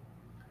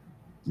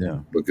 Yeah.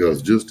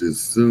 Because just as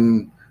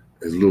soon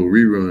as little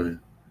Rerun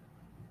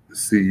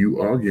see you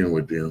arguing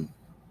with them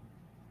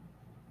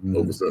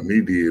over something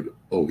he did,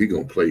 he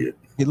gonna play it.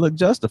 He looked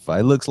justified.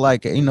 It looks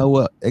like, you know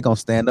what? They're gonna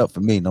stand up for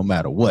me no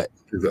matter what.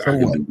 So I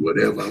can do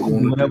whatever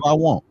I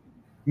want.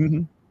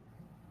 Mm-hmm.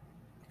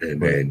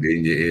 And then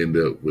you end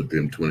up with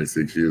them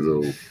 26 years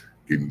old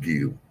getting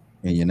killed.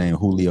 And your name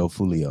Julio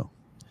Fulio.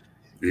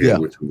 Yeah,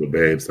 which was a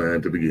bad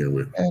sign to begin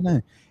with.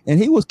 And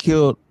he was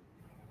killed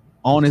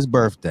on his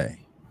birthday.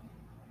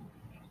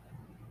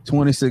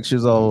 26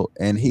 years old.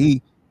 And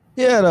he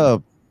had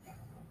a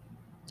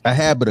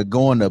habit of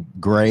going to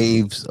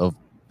graves of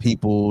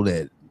people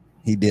that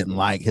he didn't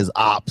like, his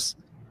ops,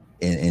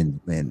 and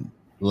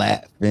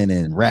laughing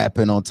and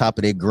rapping on top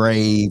of their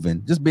grave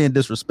and just being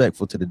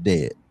disrespectful to the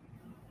dead.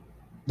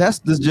 That's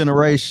this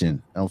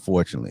generation,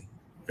 unfortunately.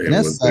 And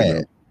that's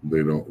sad.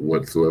 They don't,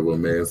 whatsoever a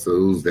man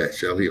sows, that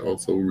shall he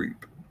also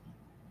reap.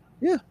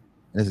 Yeah,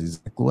 that's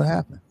exactly what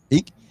happened.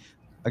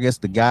 I guess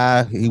the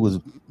guy he was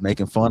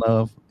making fun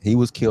of, he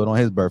was killed on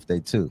his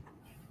birthday too.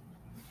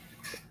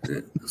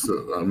 Yeah,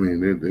 so I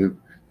mean,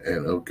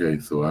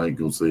 so I ain't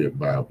gonna say it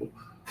Bible.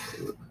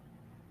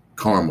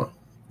 Karma,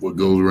 what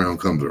goes around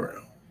comes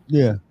around.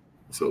 Yeah.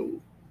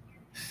 So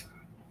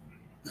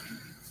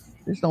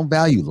just don't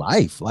value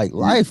life. Like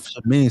life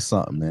should mean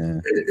something,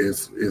 man.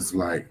 It's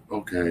like,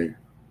 okay.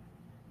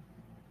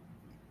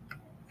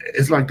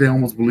 It's like they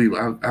almost believe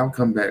I'll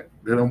come back.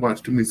 They don't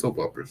watch too many soap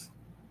operas.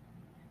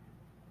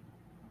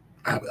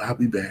 I'll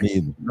be back.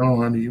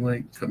 No, honey, you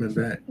ain't coming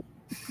back.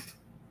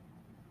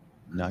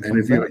 And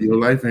if your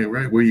life ain't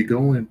right, where you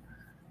going,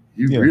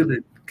 you really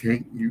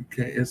can't. You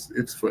can't.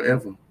 It's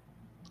forever.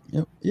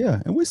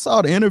 Yeah, and we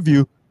saw the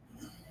interview,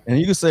 and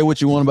you can say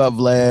what you want about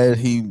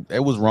Vlad. It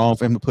was wrong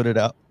for him to put it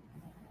out,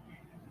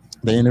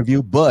 the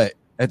interview. But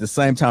at the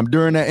same time,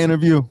 during that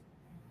interview,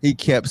 he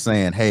kept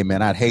saying, "Hey,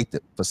 man, I'd hate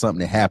for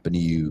something to happen to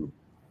you.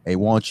 Hey,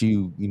 won't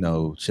you,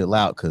 chill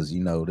out? Because,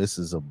 this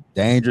is a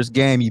dangerous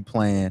game you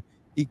playing."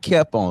 He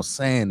kept on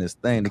saying this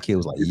thing. The kid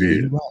was like,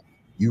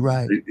 "You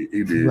right.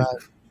 He did. Right."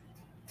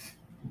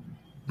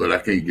 But I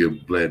can't give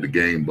Vlad the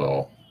game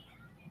ball.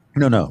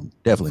 No,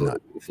 definitely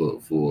not.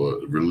 For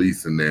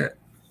releasing that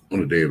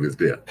on the day of his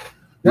death.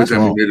 That's which, I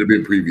mean, wrong. it had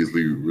been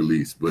previously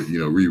released, but,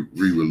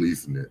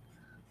 re-releasing it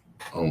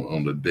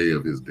on the day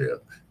of his death.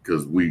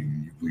 Because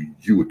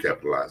you were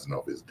capitalizing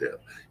off his death.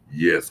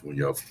 Yes, when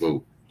y'all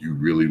spoke, you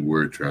really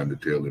were trying to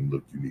tell him,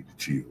 look, you need to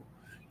chill.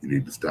 You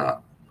need to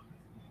stop.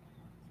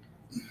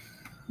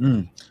 He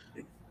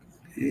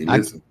ain't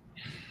listen.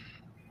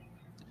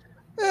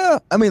 Yeah,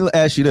 I mean, let me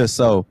ask you this.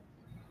 So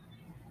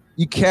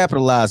you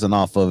capitalizing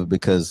off of it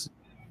because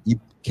you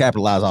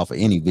capitalize off of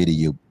any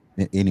video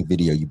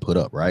you put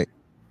up, right?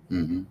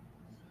 Mm-hmm.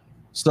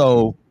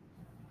 So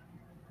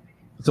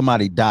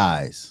somebody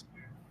dies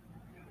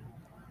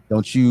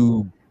don't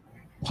you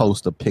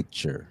post a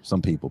picture? Some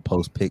people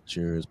post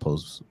pictures,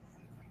 post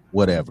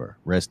whatever.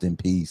 Rest in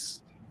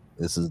peace.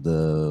 This is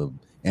the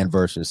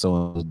anniversary of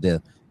someone's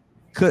death.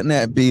 Couldn't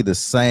that be the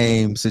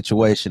same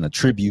situation? A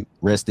tribute,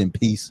 rest in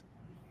peace,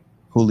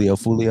 Julio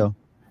Fulio?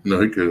 No,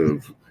 he could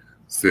have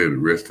said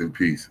rest in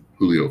peace,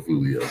 Julio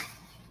Fulio,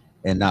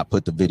 and not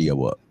put the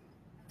video up.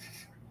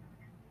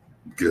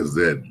 Because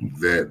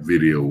that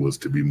video was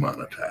to be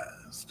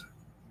monetized.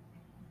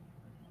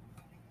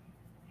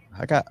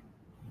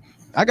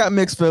 I got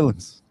mixed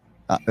feelings.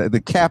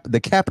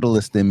 The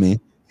capitalist in me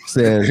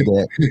says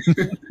that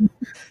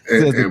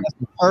that's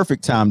the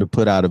perfect time to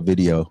put out a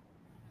video.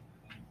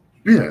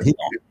 Yeah.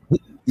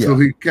 So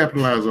he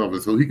capitalized off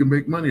it so he can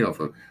make money off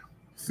of it.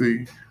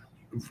 See,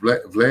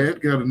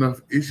 Vlad got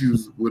enough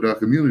issues with our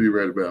community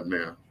right about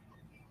now.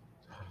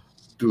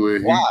 To where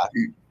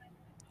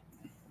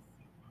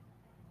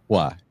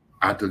Why?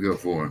 I took up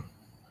for him.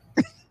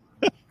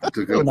 I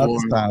took up for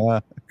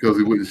him because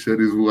he wouldn't shut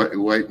his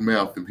white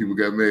mouth, and people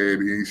got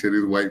mad. He ain't shut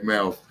his white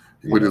mouth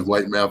with his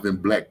white mouth in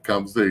black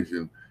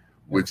conversation,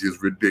 which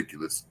is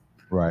ridiculous.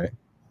 Right.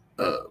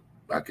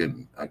 I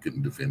couldn't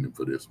defend him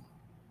for this one.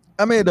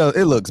 I mean,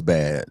 it looks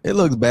bad. It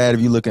looks bad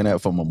if you're looking at it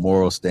from a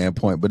moral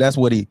standpoint, but that's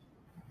what he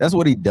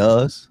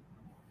does.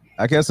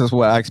 I guess that's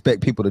what I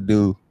expect people to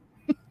do.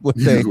 What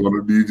you they just want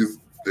to be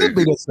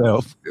be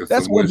themselves.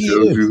 That's what he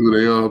shows is. You who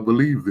they are,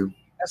 believe them.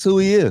 That's who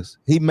he is.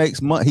 He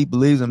makes money. He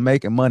believes in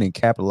making money and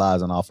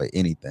capitalizing off of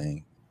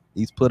anything.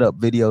 He's put up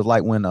videos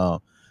like when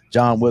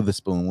John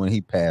Witherspoon, when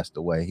he passed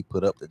away, he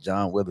put up the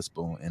John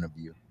Witherspoon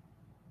interview.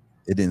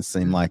 It didn't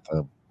seem like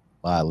a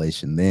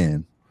violation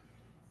then.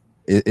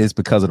 It's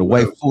because of the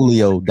way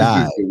Fulio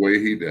died. The way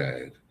he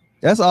died.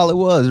 That's all it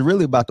was. It's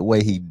really about the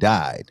way he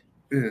died.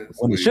 Yeah,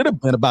 when it should have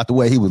been about the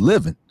way he was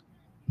living.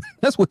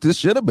 That's what this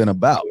should have been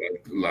about.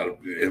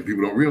 And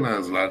people don't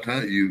realize a lot of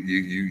times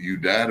you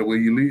die the way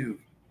you live.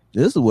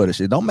 This is what it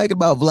should. Don't make it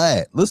about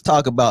Vlad. Let's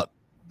talk about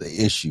the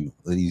issue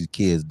of these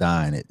kids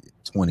dying at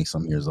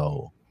 20-some years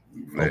old.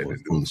 Vlad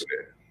didn't do it for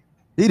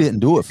that. He didn't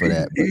do it for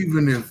that.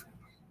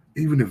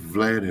 Even if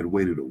Vlad had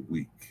waited a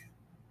week.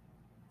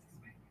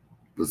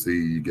 But see,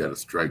 you got to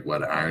strike while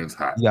the iron's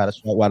hot. You got to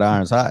strike while the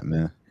iron's hot,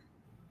 man.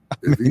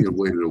 If he had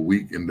waited a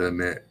week and done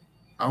that,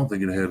 I don't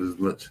think it had as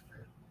much.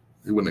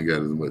 He wouldn't have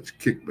got as much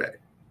kickback.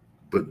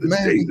 But the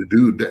day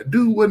the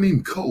dude wasn't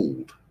even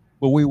cold.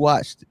 But we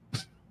watched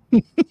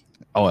it.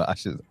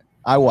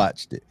 I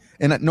watched it.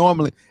 And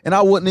normally, and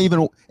I wouldn't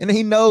even, and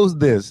he knows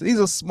this. He's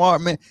a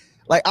smart man.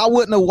 Like, I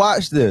wouldn't have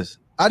watched this.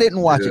 I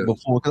didn't watch it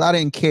before because I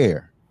didn't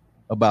care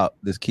about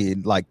this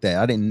kid like that.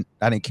 I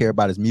didn't care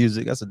about his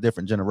music. That's a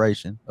different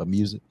generation of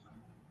music.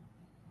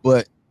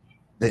 But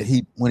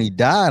that when he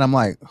died, I'm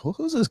like,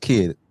 who's this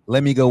kid?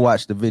 Let me go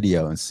watch the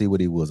video and see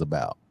what he was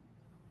about.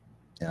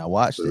 And I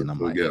watched it, and I'm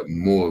like, got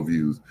more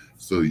views.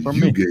 So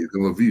you gave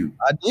him a view.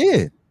 I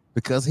did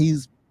because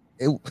it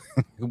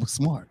was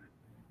smart.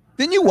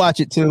 Didn't you watch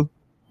it too?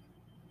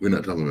 We're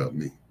not talking about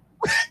me.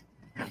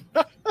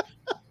 I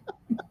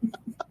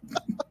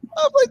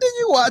was like, did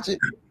you watch it?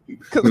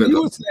 Because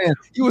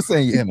you were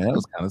saying, yeah, man, that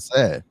was kind of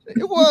sad.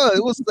 It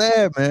was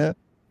sad, man.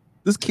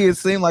 This kid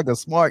seemed like a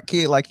smart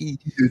kid, like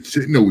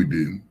no, we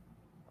didn't.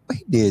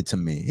 He did to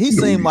me. He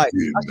seemed like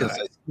I can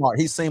say smart.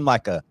 He seemed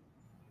like a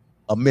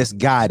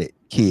misguided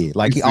kid.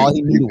 Like all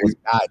he needed was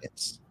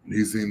guidance.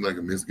 He seemed like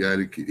a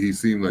misguided kid. He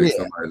seemed like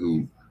somebody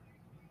who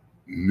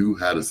knew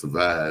how to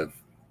survive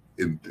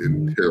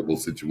in terrible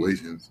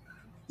situations.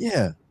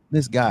 Yeah,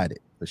 misguided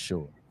for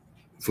sure.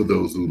 For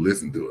those who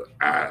listen to it,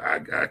 I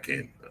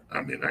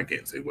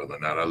can't say whether or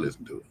not I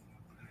listened to it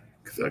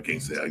because I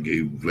can't say I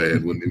gave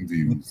Vlad one of them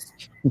views.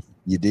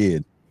 You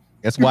did.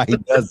 That's why he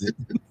does it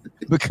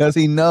because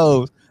he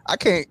knows I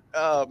can't.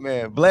 Oh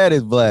man, Vlad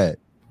is Vlad.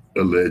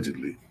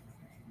 Allegedly.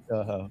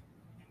 Uh-huh.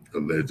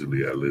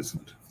 Allegedly, I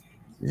listened.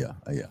 Yeah,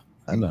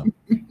 I know.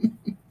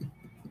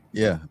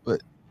 Yeah,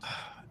 but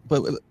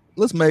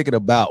let's make it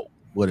about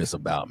what it's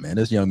about, man.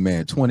 This young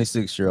man,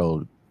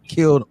 26-year-old,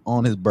 killed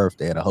on his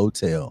birthday at a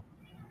hotel.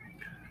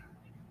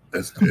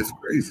 That's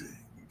crazy.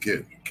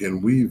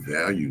 Can we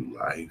value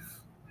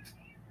life?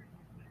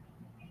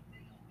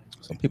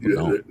 Some people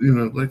don't.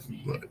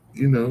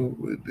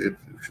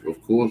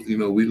 Of course,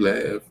 we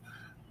laugh.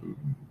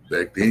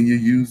 Back then, you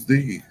used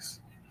these.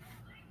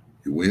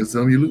 You win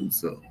some, you lose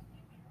some.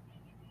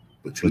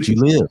 But you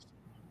live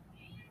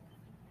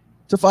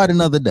to fight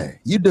another day.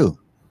 You do.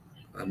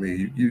 I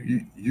mean,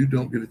 you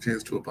don't get a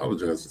chance to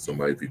apologize to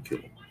somebody if you kill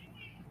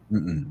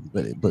them.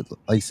 But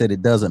like you said,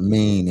 it doesn't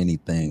mean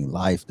anything.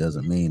 Life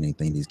doesn't mean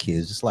anything. These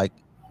kids just like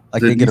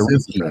they get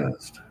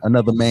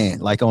another man,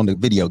 like on the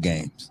video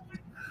games.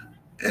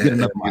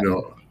 And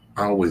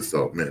I always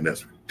thought, man,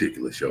 that's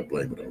ridiculous. Y'all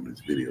blame it on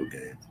these video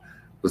games.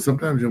 But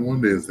sometimes you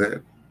wonder, is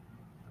that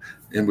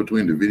in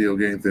between the video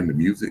games and the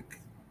music?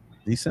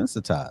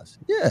 Desensitized.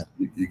 Yeah.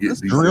 You get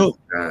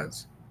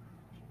desensitized.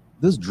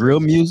 This drill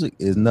music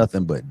is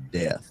nothing but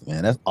death,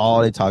 man. That's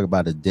all they talk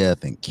about is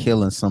death and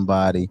killing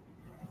somebody.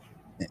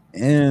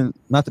 And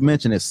not to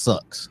mention it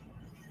sucks.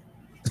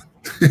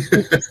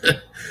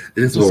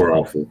 It's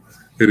awful.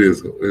 It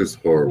is. It's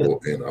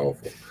horrible and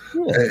awful.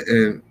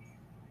 Yeah.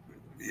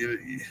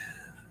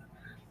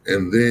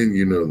 And then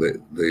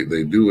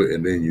they do it,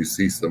 and then you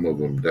see some of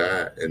them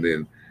die, and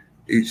then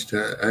each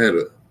time I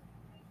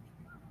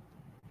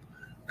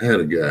had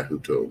a guy who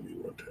told me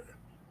one time,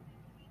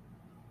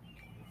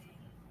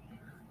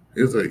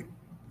 he was like,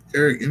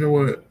 Eric, you know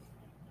what?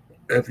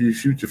 After you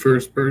shoot your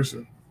first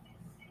person,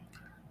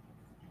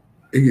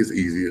 it gets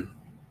easier.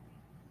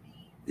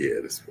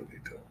 Yeah, that's what they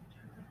told me.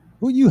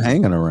 Who you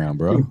hanging around,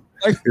 bro?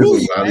 Like,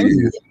 it's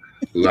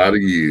a lot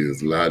of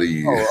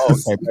years. Oh,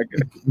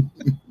 okay.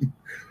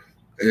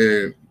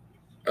 And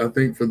I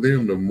think for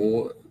them, the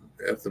more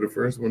after the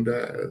first one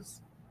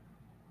dies,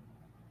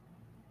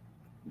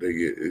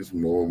 it's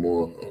more and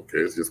more, okay,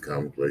 it's just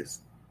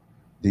commonplace.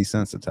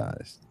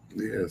 Desensitized.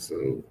 Yeah,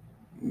 so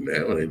now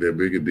it ain't that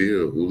big a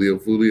deal. Julio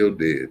Fulio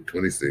dead,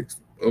 26.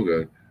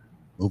 Okay.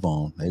 Move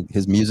on.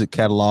 His music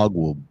catalog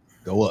will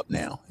go up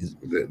now.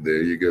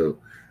 There you go.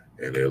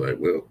 And they're like,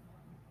 well,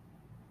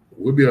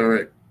 we'll be all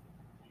right.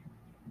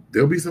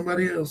 There'll be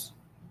somebody else.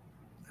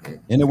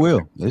 And it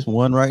will. There's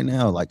one right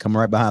now, like coming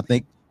right behind. I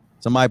think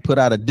somebody put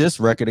out a diss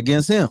record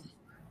against him.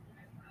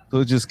 So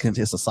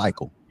it's a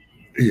cycle.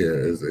 Yeah,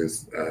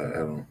 I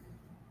don't.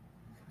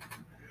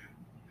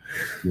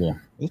 Yeah,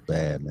 it's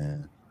bad,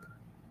 man.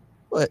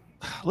 But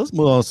let's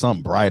move on to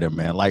something brighter,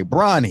 man. Like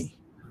Bronny.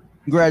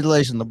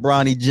 Congratulations to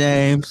Bronny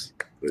James.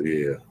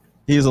 Yeah.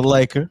 He's a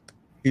Laker.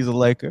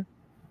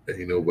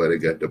 Ain't nobody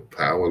got the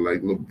power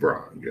like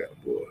LeBron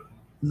got, boy.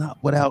 Not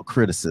without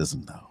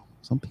criticism, though.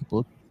 Some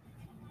people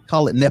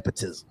call it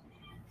nepotism.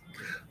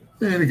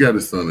 Man, he got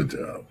his son a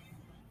job.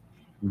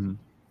 Mm-hmm.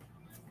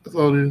 That's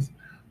all it is.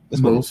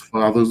 Most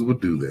fathers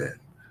would do that.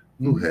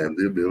 Who have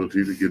the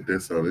ability to get their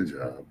son a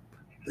job,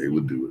 they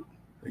would do it.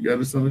 They got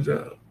his son a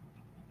job.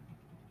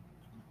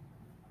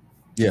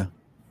 Yeah.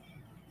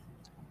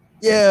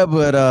 Yeah,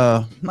 but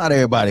not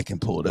everybody can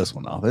pull this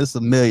one off. It's a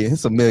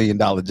 $1 million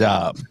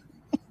job.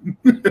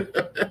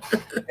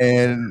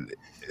 And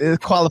it's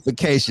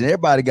qualification.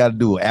 Everybody got to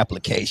do an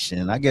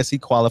application. I guess he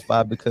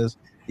qualified because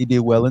he did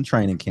well in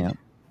training camp.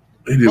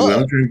 He did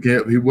well in training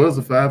camp. He was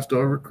a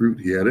 5-star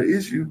recruit. He had an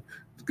issue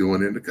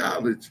going into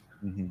college.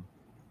 Mm-hmm.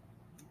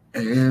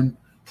 And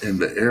in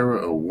the era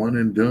of one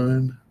and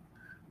done,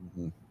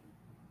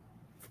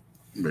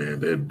 man,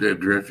 that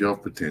draft you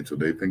off potential.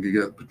 They think he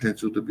got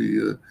potential to be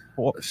a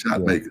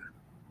shot maker.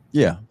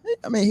 Yeah.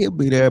 I mean, he'll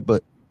be there,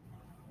 but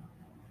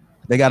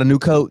they got a new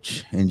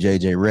coach in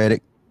JJ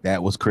Redick.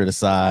 That was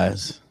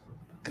criticized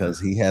because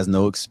he has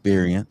no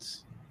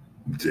experience.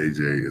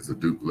 JJ is a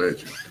Duke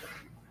legend.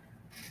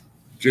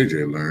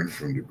 JJ learned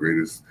from the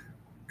greatest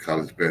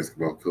college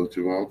basketball coach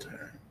of all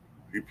time.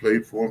 He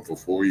played for him for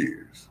 4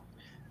 years.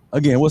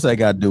 Again, what's that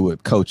got to do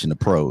with coaching the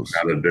pros?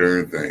 Not a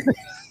darn thing.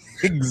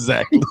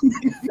 Exactly.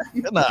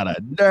 Not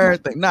a darn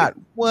thing. Not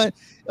one.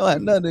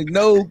 Nothing.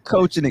 No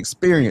coaching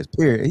experience.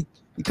 Period.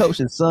 He coached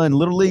his son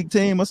little league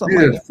team or something.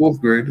 Yeah, like that. 4th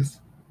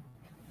graders.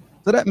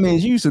 So that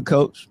means you used to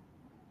coach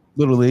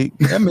little league.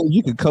 That means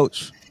you could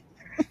coach.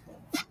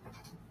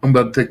 I'm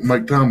about to take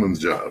Mike Tomlin's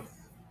job.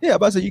 Yeah,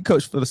 but I said you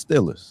coach for the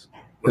Steelers.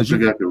 I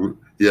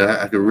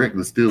could wreck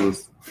the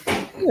Steelers.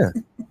 Yeah.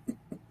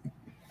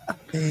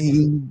 I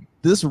mean,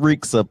 this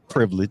reeks of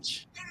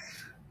privilege.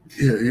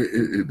 Yeah,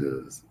 it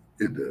does.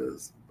 It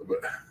does. But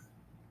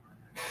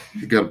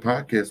he got a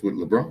podcast with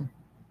LeBron.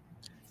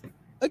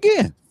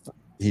 Again,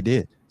 he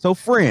did. So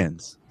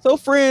friends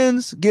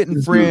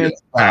getting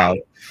friends out.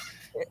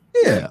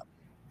 Yeah.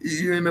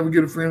 You ain't never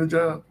get a friend a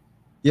job?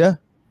 Yeah.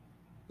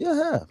 Yeah, I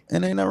have.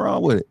 And ain't nothing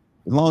wrong with it.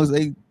 As long as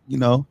they,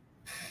 do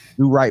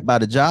right by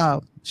the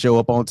job, show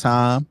up on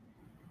time.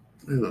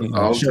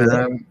 All the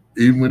time,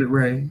 even when it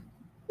rains.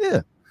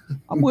 Yeah.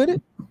 I'm with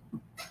it.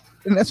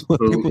 And that's what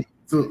people.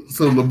 So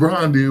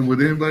LeBron did what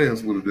anybody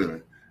else would have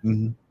done.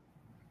 Mm-hmm.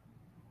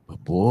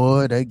 But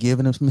boy, they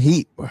giving him some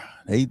heat. Bro.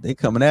 They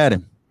coming at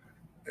him.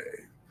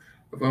 Hey,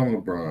 if I'm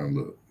LeBron,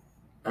 look,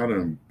 I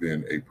done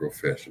been a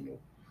professional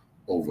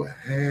over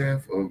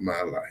half of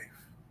my life.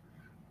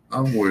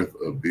 I'm worth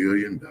 $1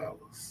 billion.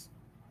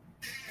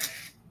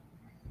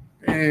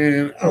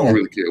 And I don't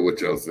really care what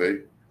y'all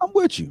say. I'm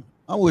with you.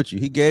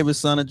 He gave his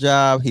son a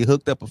job. He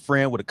hooked up a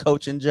friend with a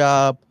coaching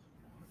job.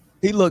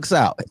 He looks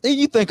out. And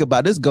you think about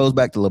it, this goes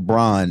back to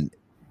LeBron,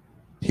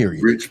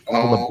 period. Rich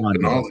Paul,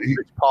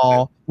 Rich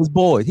Paul, his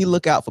boys. He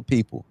look out for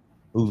people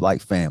who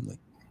like family.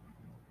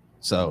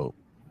 So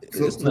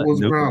what's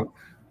the problem?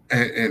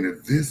 And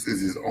if this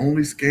is his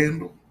only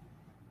scandal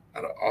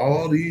out of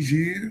all these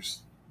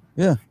years,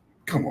 yeah,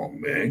 come on,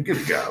 man, give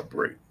a guy a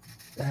break.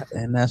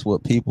 And that's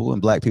what people,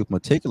 and black people in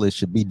particular,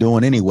 should be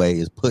doing anyway,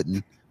 is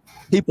putting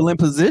people in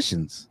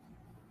positions.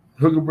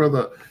 Hook a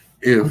brother up.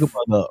 Hook a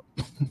brother up.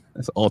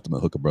 That's the ultimate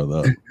hook a brother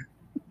up.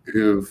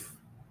 If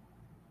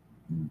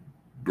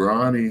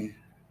Bronny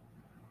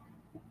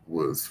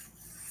was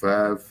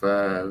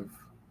 5'5",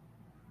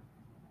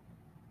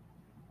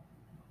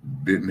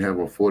 didn't have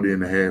a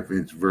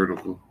 40.5-inch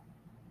vertical,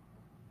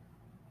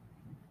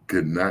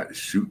 could not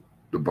shoot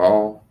the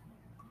ball,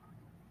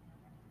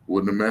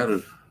 wouldn't have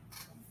mattered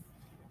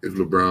if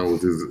LeBron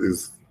was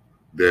his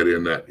daddy or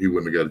not. He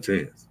wouldn't have got a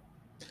chance.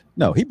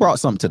 No, he brought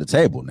something to the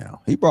table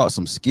now. He brought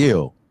some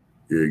skill.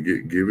 Yeah,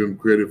 give him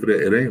credit for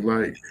that. It ain't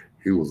like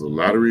he was a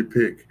lottery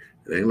pick.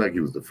 It ain't like he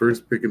was the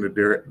first pick in the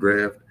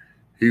draft.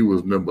 He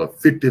was number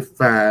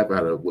 55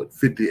 out of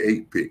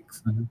 58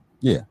 picks. Mm-hmm.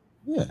 Yeah.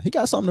 He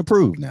got something to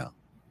prove now.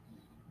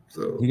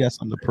 So he got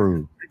something to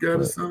prove. He got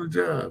his son a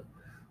job.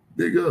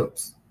 Big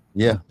ups.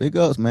 Yeah, big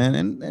ups, man.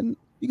 And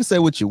you can say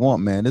what you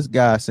want, man. This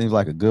guy seems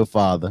like a good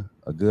father,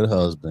 a good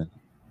husband,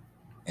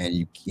 and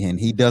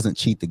he doesn't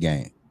cheat the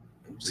game.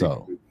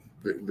 So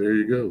there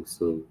you go.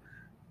 So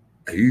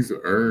he's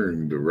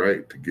earned the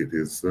right to get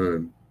his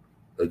son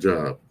a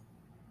job.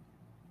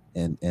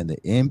 And the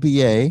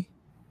NBA,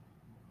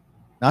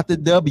 not the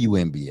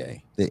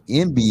WNBA, the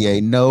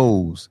NBA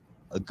knows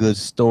a good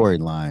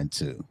storyline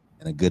too,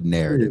 and a good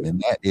narrative, and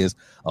that is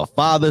a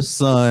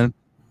father-son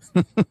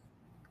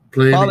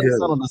playing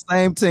together on the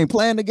same team,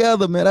 playing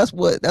together, man. That's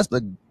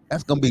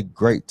gonna be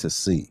great to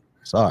see.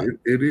 Sorry,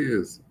 it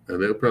is,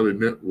 and they'll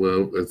probably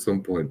at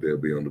some point they'll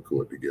be on the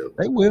court together.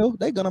 They will.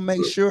 They're gonna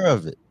make sure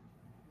of it.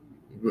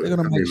 They're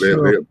gonna make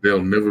sure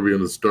they'll never be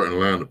in the starting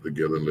lineup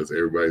together unless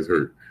everybody's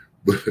hurt.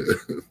 But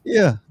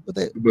yeah, but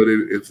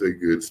it's a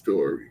good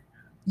story.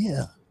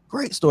 Yeah,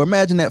 great story.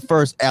 Imagine that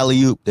first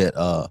alley-oop that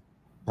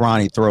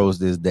Bronny throws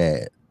to his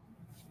dad.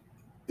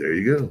 There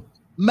you go.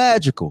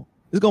 Magical.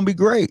 It's gonna be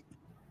great.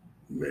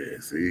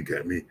 Man, see, you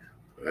got me.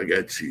 I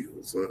got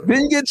chills.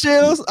 Didn't you get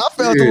chills? I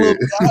felt a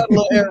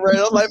little air raid.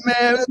 I was like,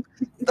 man,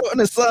 throwing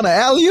his son an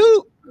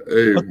alley-oop.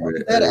 Hey,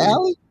 man. That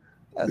alley?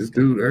 This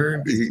dude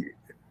earned it.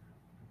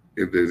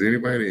 If there's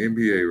anybody in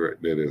the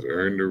NBA that has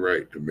earned the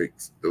right to make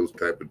those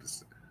type of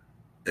decisions,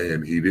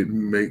 and he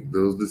didn't make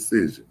those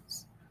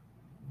decisions,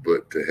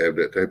 but to have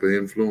that type of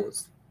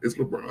influence, it's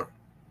LeBron.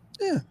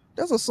 Yeah,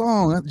 that's a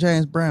song that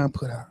James Brown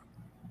put out.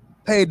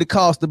 Paid the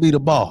cost to be the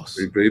boss.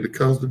 He paid the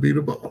cost to be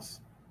the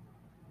boss.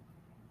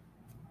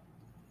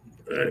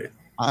 Hey.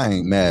 I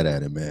ain't mad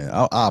at it, man.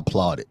 I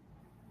applaud it.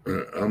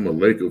 I'm a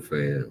Laker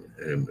fan,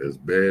 and as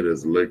bad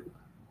as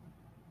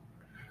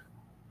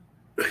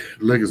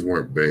Lakers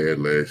weren't bad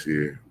last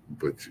year,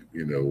 but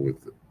you know,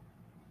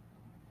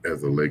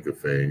 as a Laker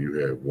fan, you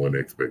have one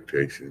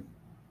expectation: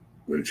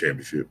 win a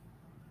championship.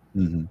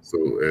 Mm-hmm.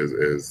 So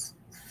as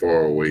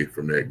far away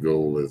from that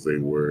goal as they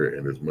were,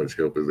 and as much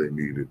help as they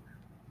needed,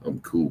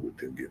 I'm cool with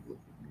them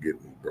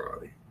getting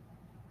Bronny.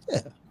 Yeah,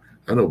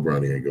 I know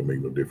Bronny ain't gonna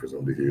make no difference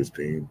on this year's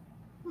team,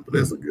 but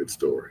that's a good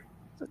story.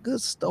 It's a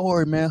good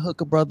story, man.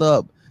 Hook a brother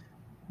up.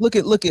 Look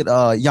at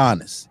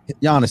Giannis.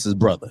 Giannis's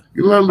brother.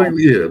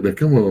 Yeah, but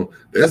come on,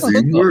 that's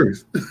even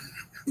worse.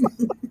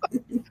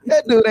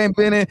 That dude ain't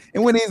been in,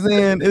 and when he's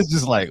in, it's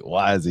just like,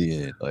 why is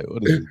he in? Like,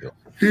 what is he doing?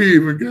 He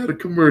even got a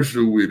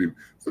commercial with him.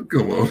 So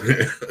come on,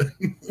 man.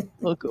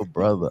 Hook a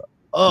brother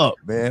up,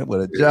 man,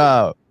 with a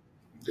job.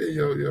 Yeah,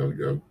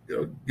 yo,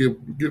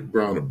 give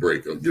Brown a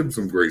break. Give him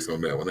some grace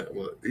on that one.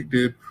 What he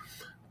did.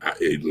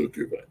 Hey, look,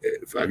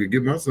 if I could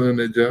give my son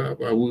that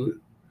job, I would.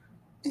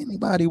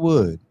 Anybody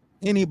would.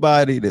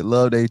 Anybody that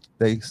love they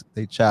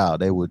child,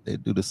 they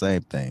do the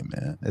same thing,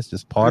 man. That's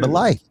just part of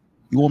life.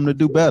 You want them to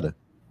do better.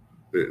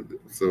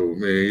 So,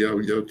 man,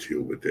 y'all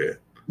chill with that.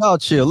 Y'all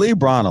chill. Leave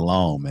Bron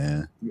alone,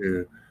 man.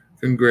 Yeah.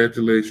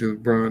 Congratulations,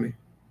 Bronny.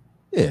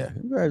 Yeah,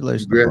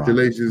 congratulations.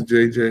 Congratulations,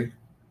 JJ.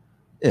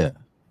 Yeah.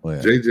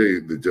 Well,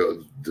 JJ,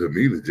 to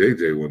me, the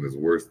JJ one is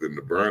worse than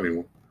the Bronny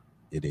one.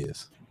 It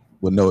is.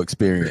 With no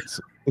experience.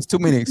 There's too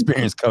many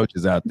experienced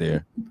coaches out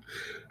there.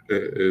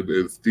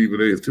 And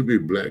Stephen A. is too many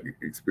black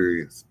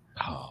experienced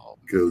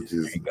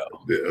coaches,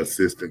 the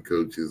assistant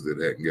coaches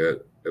that hadn't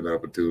got an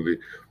opportunity.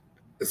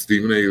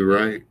 Stephen A. is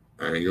right.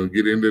 I ain't gonna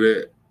get into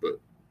that, but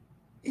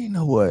you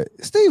know what?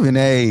 Stephen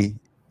A.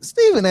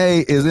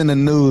 is in the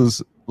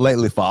news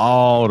lately for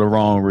all the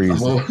wrong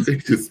reasons. Oh, they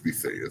just be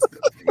saying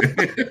stuff.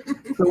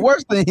 The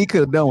worst thing he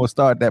could have done was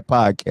start that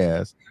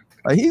podcast.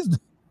 Like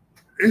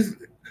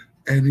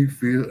and he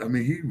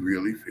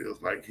really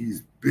feels like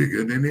he's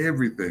bigger than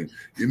everything.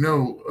 You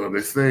know, they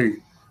say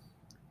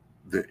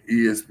the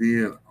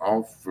ESPN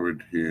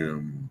offered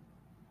him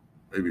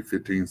maybe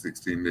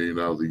 $15-16 million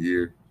a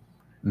year.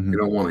 Mm-hmm. He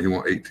don't want it. He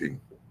want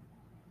 18.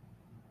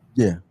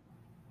 Yeah.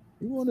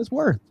 He want his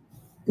worth.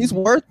 He's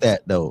worth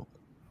that, though.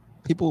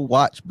 People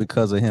watch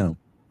because of him.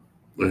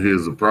 But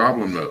here's the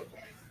problem, though.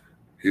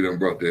 He done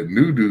brought that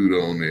new dude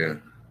on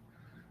there.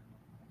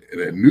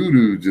 And that new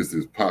dude just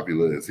as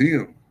popular as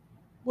him.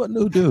 What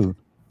new dude?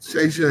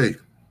 Shay.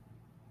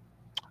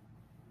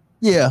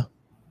 Yeah.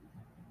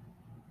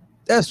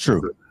 That's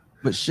true.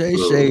 But Shay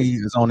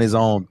is on his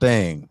own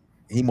thing.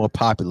 He more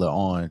popular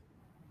on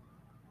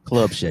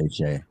Club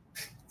Shay.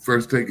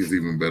 First Take is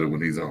even better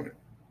when he's on it.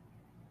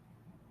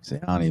 See,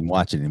 I don't even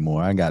watch it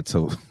anymore. I got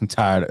so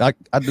tired.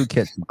 I do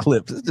catch some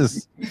clips. It's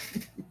just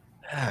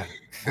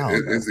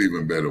it's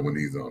even better when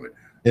he's on it.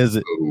 Is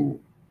it? So,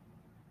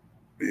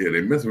 yeah,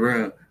 they mess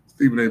around.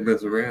 Stephen A.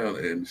 mess around,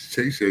 and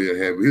Shay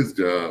have his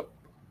job.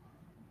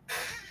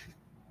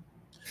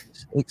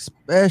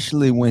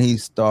 Especially when he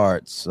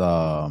starts,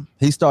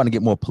 he's starting to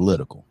get more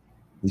political.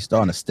 He's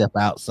starting to step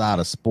outside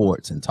of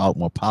sports and talk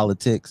more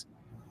politics.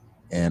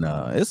 And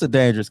it's a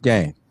dangerous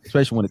game,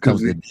 especially when it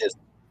comes to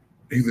Disney.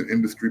 He's an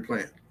industry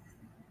plant.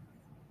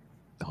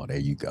 Oh, there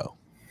you go.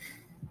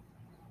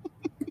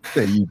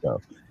 There you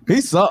go.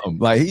 He's something.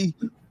 Like he's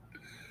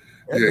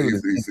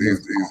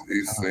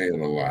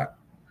saying a lot.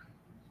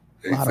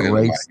 He's lot saying of a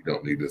lot race. he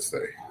don't need to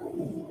say.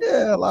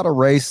 Yeah, a lot of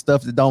race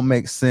stuff that don't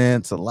make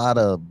sense. A lot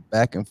of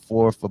back and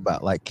forth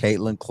about like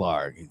Caitlin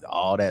Clark.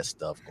 All that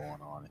stuff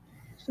going on.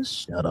 Just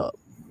shut up.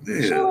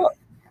 Yeah. Shut up.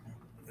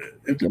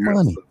 If the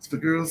girl sucks, the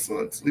girl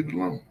sucks. Leave it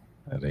alone.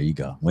 Oh, there you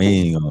go. We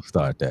ain't gonna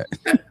start that.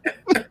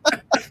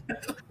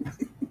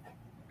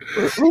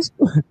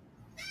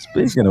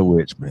 Speaking of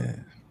which,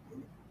 man,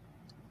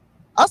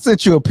 I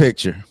sent you a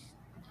picture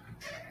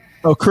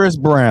of Chris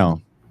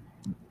Brown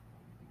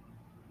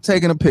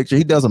taking a picture.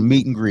 He does a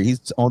meet and greet.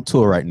 He's on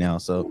tour right now,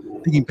 so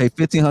you can pay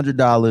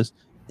 $1,500 and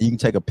you can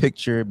take a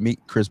picture, meet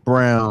Chris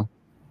Brown.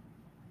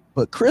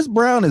 But Chris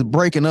Brown is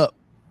breaking up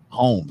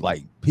homes.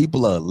 Like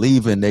people are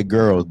leaving their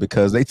girls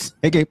because they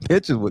taking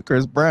pictures with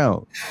Chris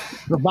Brown.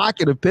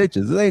 Provocative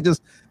pictures. It ain't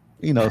just,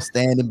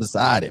 standing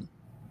beside him.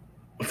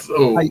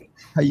 So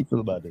how you feel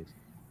about this?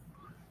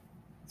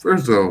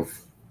 First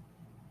off,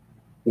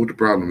 what the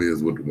problem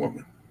is with the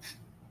woman.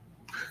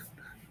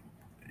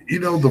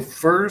 The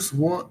first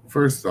one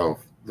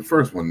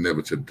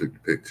never should have took the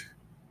picture.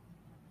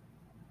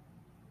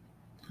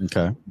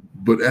 Okay.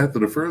 But after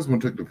the first one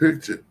took the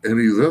picture and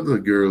these other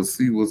girls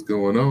see what's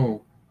going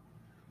on,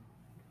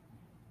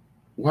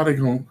 why?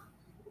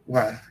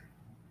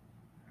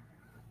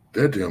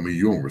 That tell me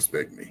you don't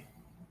respect me.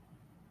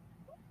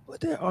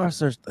 But there are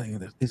such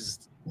things.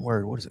 This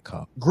word, what is it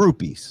called?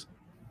 Groupies.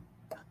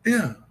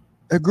 Yeah.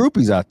 There are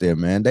groupies out there,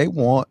 man. They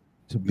want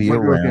to be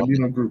around.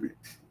 Groupie.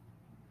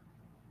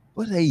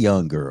 But they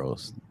young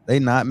girls. They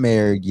not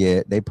married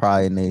yet. They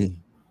probably in their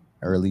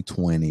early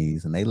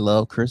 20s, and they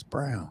love Chris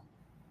Brown.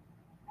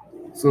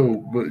 So,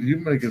 but you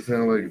make it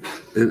sound like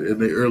in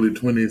their early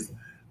 20s,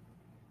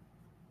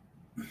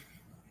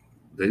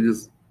 they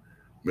just,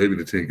 maybe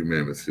the Ten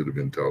Commandments should have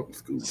been taught in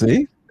school.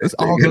 See? It's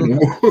all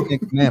the Ten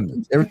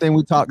Commandments. Everything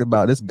we talked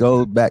about, this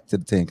goes back to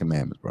the Ten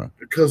Commandments, bro.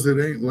 Because it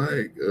ain't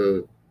like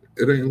you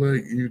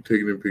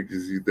taking the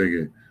pictures, you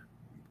thinking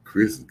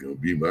Chris is gonna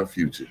be my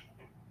future.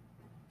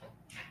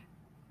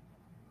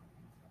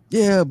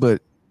 Yeah,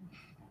 but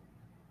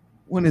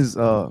when is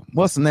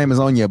what's the name is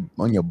on your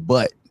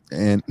butt,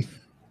 and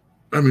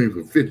I mean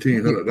for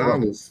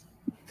 $1,500,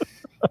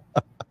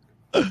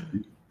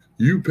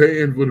 you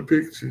paying for the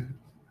picture?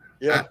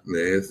 Yeah,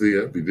 man. See,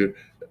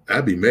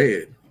 I'd be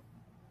mad.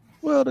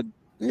 Well,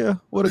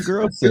 what a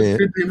girl said.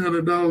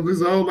 $1,500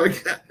 is all I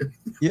got.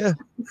 Yeah,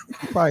 you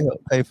probably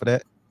help pay for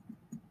that.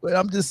 But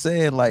I'm just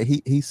saying, like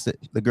he said,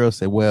 the girl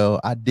said,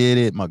 "Well, I did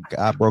it. My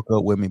guy broke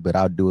up with me, but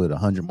I'll do it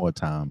 100 more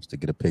times to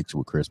get a picture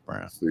with Chris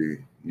Brown." See,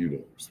 you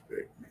don't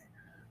respect me.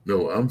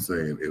 No, I'm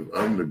saying if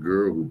I'm the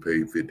girl who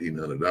paid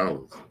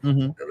 $1,500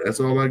 and that's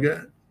all I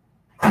got,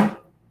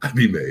 I'd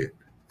be mad.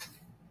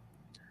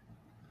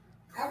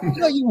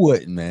 No, you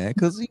wouldn't, man,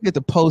 because you get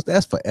to post.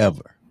 That's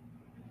forever.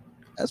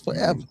 That's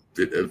forever.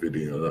 That's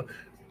 $1,500.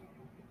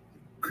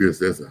 Chris,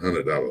 that's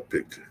 $100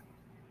 picture.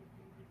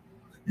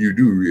 You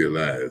do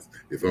realize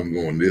if I'm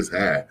going this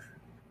high,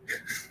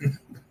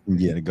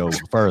 yeah, to go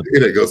further.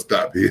 It ain't gonna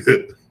stop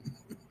here.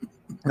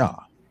 No,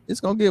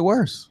 it's gonna get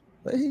worse.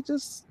 But he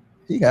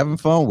having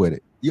fun with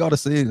it. You ought to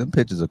see them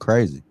pictures are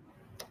crazy.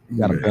 You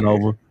got to bend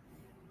over,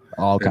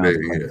 all kinds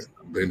of things.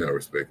 They're not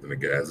respecting the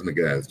guys, and the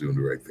guys doing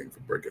the right thing for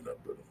breaking up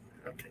with them.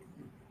 I can't.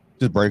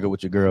 Just break up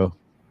with your girl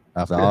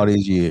after all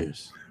these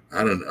years.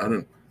 I done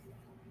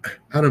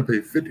pay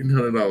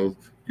 $1,500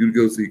 you to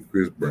go see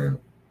Chris Brown.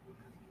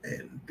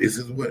 And this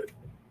is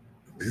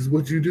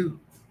what you do.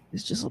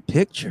 It's just a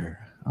picture.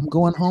 I'm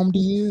going home to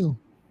you.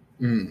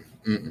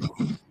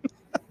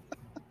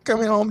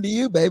 Coming home to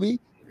you, baby.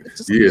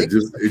 It's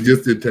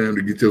just in time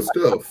to get your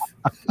stuff.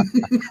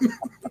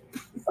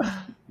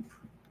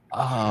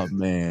 Oh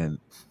man.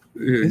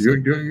 Yeah, you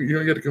ain't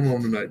got to come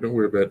home tonight. Don't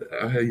worry about it.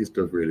 I'll have your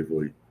stuff ready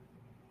for you.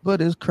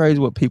 But it's crazy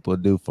what people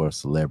do for a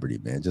celebrity,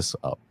 man. Just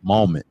a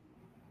moment.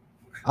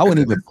 I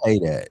wouldn't even pay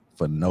that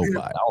for nobody.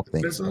 I don't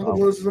think that's so. All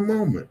it was a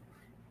moment.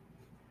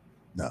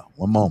 No,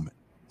 one moment.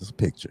 Just a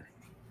picture.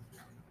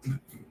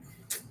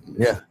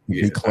 Yeah,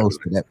 be close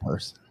to that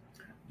person.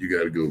 You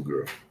got to go,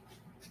 girl.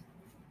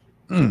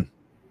 You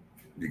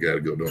got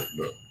to go. No.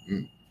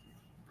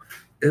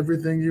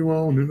 Everything you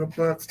own in a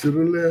box to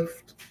the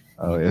left.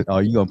 Oh,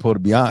 you gonna pull the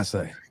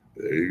Beyonce?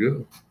 There you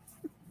go.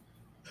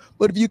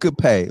 But if you could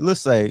pay,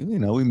 let's say,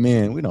 we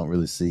men, we don't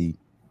really see.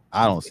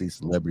 I don't see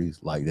celebrities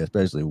like that,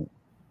 especially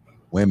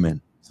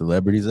women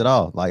celebrities at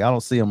all. Like I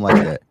don't see them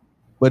like that.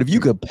 But if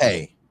you could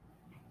pay,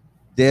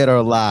 dead or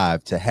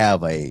alive, to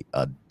have a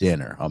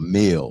dinner, a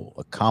meal,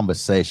 a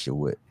conversation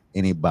with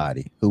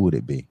anybody, who would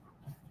it be?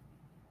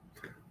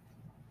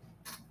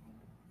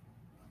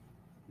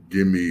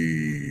 Give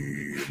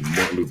me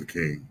Martin Luther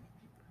King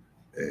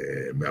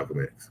and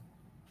Malcolm X.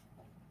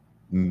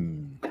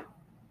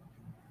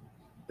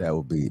 That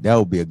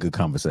would be a good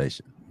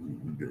conversation.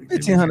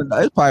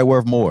 $1,500. It's probably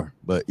worth more,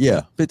 but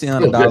yeah,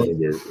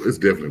 $1,500. It's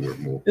definitely worth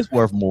more. It's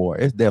worth more.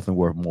 It's definitely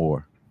worth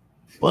more.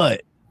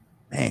 But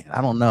man,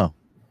 I don't know.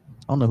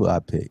 I don't know who I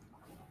pick.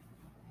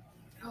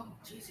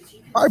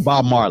 Probably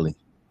Bob Marley.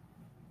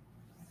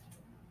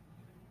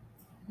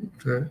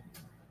 Okay.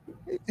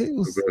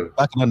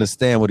 I can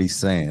understand what he's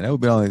saying. That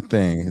would be the only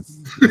thing.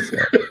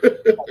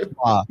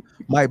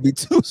 Might be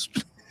too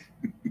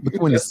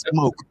between the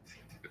smoke.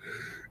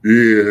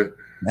 Yeah.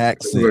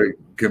 Accent. Like,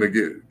 can I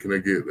get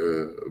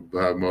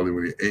Bob Marley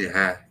when he ain't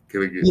high?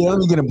 Can I get? Yeah, let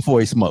me get him before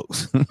he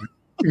smokes.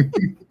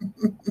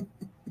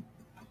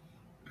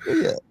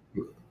 Yeah.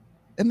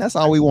 And that's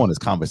all we want is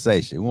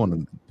conversation. We want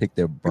to pick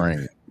their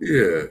brain.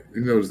 Yeah,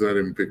 you notice I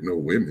didn't pick no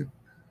women.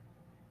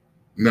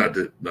 Not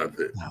that,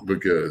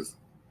 because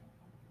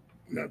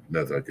not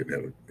that I couldn't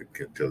have an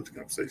intelligent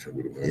conversation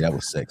with a woman. Yeah, that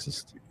was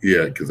sexist.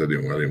 Yeah, because I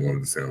didn't want it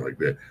to sound like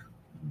that.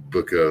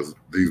 Because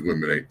these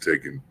women ain't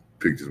taking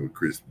pictures with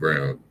Chris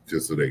Brown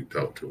just so they can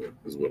talk to him,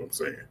 is what I'm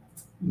saying.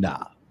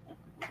 Nah,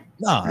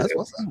 that's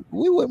what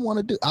we wouldn't want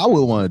to do. I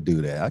would want to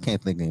do that. I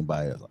can't think of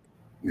anybody else.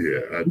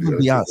 Yeah, I'd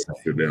Beyonce.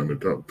 sit down and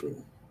talk to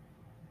him.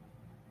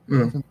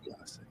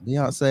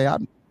 Beyonce,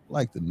 I'd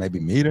like to maybe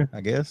meet her,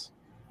 I guess.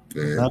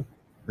 Yeah. No?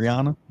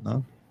 Rihanna?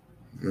 No.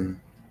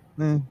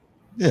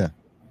 Yeah.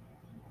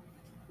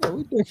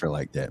 We different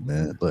like that,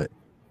 man. But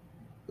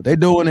they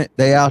doing it.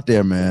 They out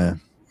there,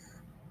 man.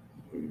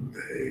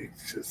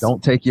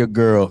 Don't take your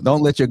girl.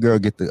 Don't let your girl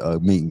get the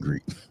meet and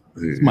greet.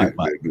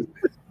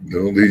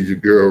 Don't leave your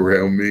girl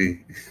around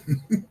me.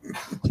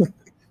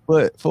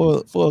 But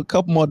for a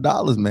couple more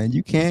dollars, man,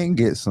 you can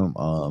get some.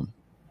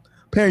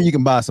 Apparently, you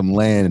can buy some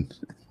land.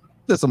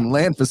 There's some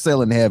land for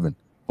sale in heaven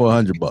for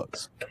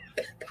 $100.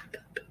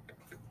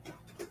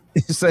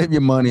 Save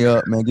your money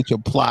up, man. Get your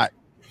plot.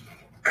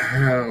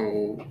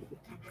 How?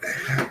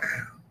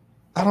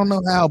 I don't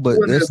know how, but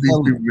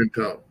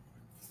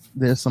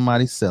there's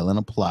somebody selling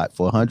a plot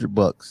for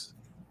 $100.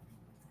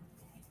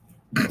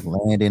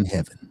 Land in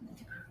heaven.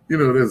 You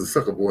know, there's a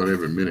sucker born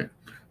every minute.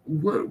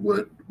 What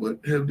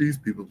have these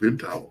people been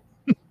taught?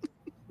 I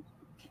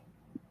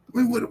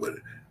mean, what?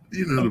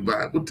 You know, the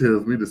Bible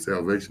tells me that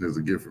salvation is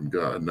a gift from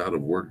God, not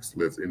of works,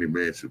 lest any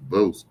man should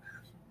boast.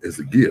 It's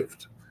a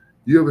gift.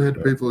 You ever had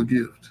to pay for a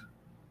gift?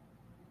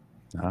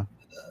 No,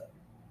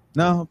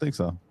 I don't think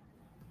so.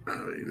 I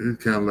mean,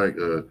 it's kind of like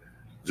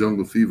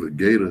Jungle Fever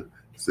Gator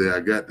say, "I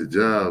got the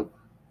job,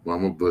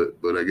 Mama, but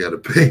I got to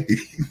pay."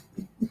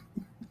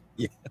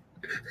 Yeah.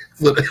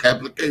 For the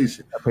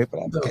application. I pay for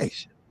the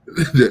application. No,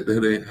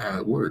 that ain't how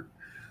it works.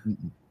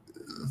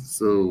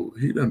 So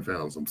he done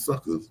found some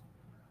suckers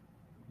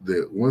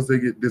that once they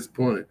get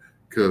disappointed,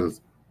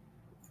 because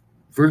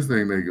first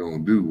thing they're gonna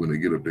do when they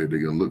get up there, they're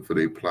gonna look for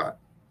their plot,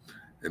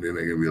 and then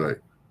they're gonna be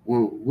like,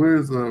 "Well,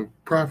 where's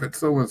Prophet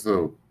so and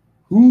so?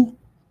 Who?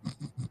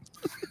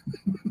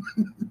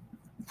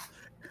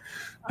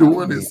 The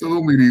one that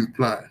sold me these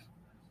plots.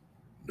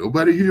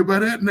 Nobody hear by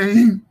that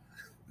name."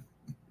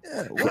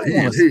 Yeah,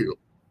 hell.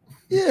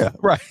 Yeah,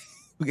 right.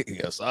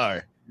 Yeah,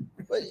 sorry.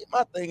 But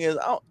my thing is,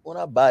 when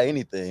I buy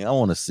anything, I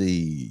want to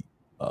see,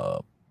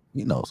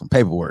 some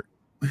paperwork,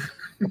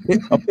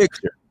 a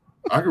picture.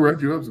 I can write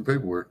you up some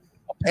paperwork.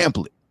 A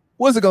pamphlet.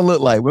 What's it gonna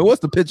look like? Well,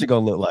 what's the picture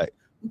gonna look like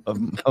of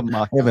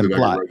my heaven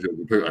plot? I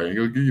ain't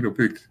gonna give you no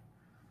picture.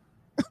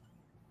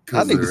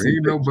 Because there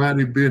ain't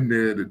nobody been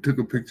there that took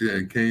a picture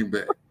and came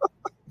back.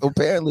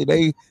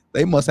 Apparently,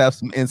 they must have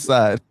some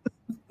inside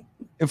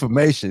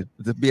information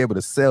to be able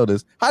to sell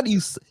this. How do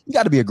you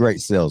got to be a great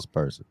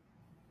salesperson?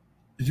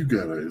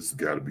 It's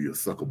gotta be a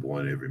sucker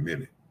born every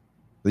minute.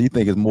 So you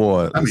think it's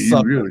more? I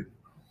mean, really,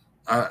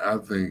 I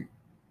think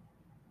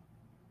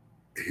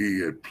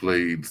he had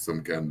played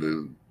some kind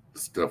of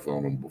stuff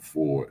on him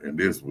before, and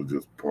this was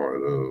just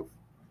part of.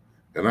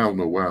 And I don't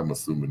know why I'm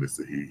assuming it's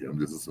a he. I'm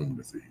just assuming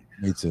it's a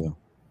he. Me too.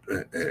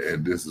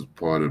 And this is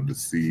part of the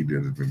seed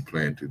that has been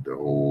planted the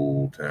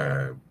whole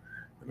time.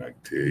 And I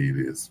can tell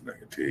you this, and I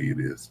can tell you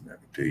this, and I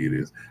can tell you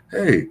this.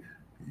 Hey,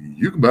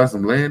 you can buy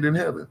some land in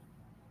heaven.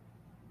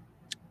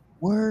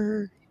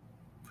 Word.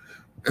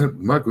 And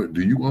Michael,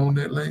 do you own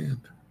that land?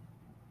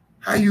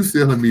 How you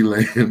selling me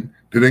land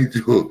that ain't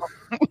yours?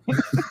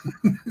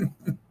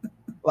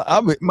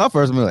 My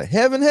first one like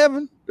heaven,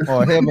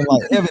 or heaven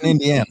like heaven,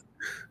 Indiana.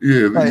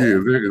 Yeah, like, yeah.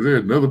 Is there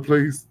another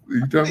place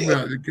you talking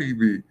about? It can't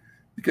be.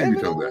 You can't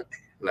be talking about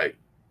like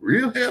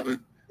real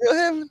heaven.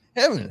 Real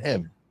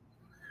heaven.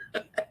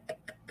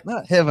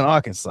 Not heaven,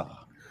 Arkansas.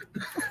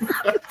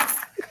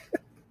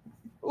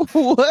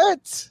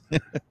 What?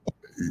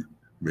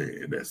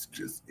 Man, that's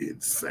just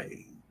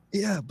insane.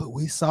 Yeah, but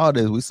we saw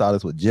this. We saw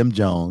this with Jim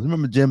Jones.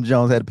 Remember Jim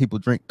Jones had people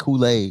drink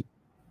Kool-Aid?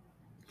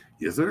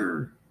 Yes,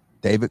 sir.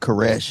 David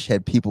Koresh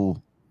had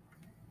people,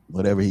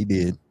 whatever he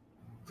did,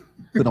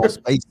 put on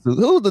space suits.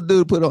 Who was the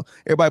dude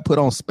everybody put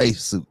on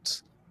space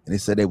suits? And they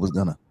said they was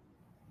gonna.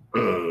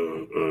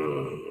 Who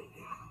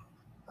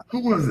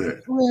was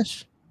that?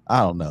 Koresh?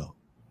 I don't know.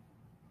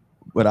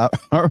 But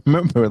I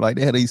remember like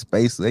they had these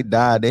space, they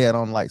died, they had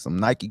on like some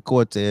Nike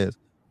Cortez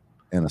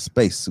and a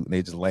space suit, and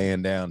they just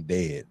laying down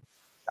dead.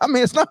 I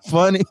mean, it's not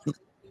funny.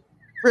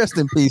 Rest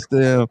in peace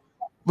to him.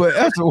 But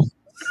after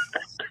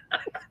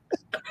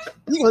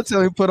you gonna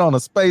tell me put on a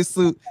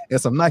spacesuit and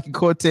some Nike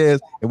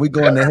Cortez and we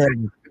going to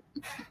heaven?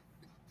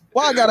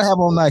 Why I gotta have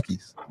on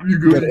Nikes? You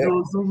good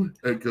to something?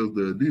 Because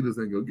the Adidas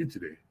ain't gonna get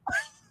you there.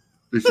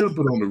 They should have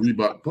put on the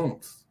Reebok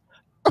pumps.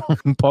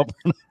 pump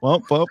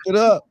it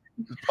up.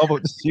 Pump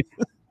up the shit.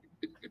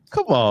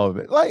 Come on,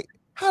 man. Like,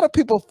 how do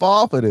people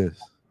fall for this?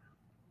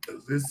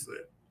 It's,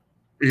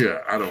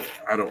 yeah, I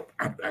don't.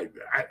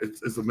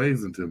 It's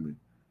amazing to me.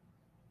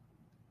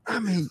 I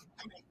mean,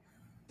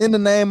 in the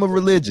name of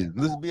religion,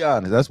 let's be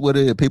honest. That's what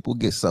it is. People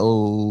get so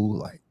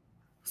like.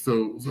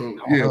 So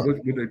yeah. What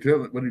he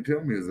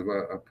tell me is if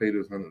I pay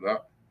this $100,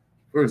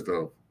 first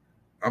off,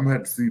 I'm gonna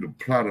have to see the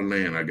plot of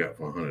land I got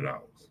for $100.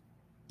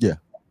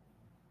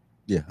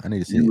 Yeah, I need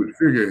to see. You would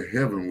figure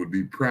heaven would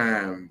be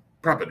prime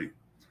property.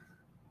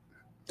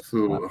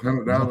 So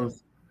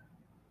 $100.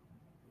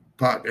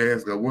 Pac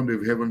asked, I wonder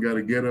if heaven got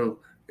a ghetto.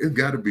 It's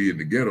got to be in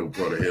the ghetto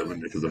part of heaven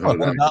because of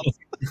 $100.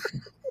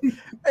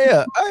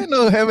 Yeah, I didn't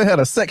know heaven had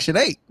a Section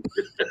 8.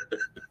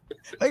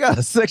 They got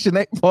a Section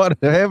 8 part of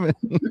heaven.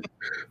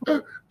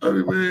 I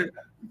mean, man,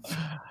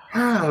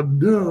 how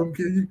dumb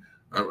can you?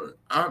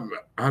 I'd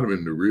have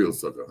been the real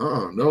sucker.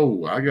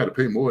 No, I got to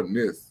pay more than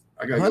this.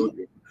 I got to go.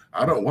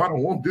 I don't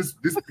want this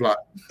plot.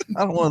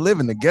 I don't want to live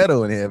in the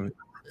ghetto in heaven.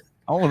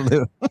 I want to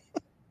live.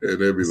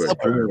 And they'd be like,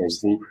 come on,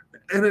 fool.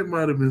 And it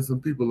might have been some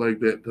people like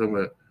that talking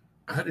about,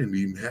 I didn't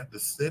even have to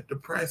set the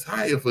price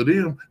higher for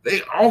them.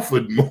 They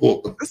offered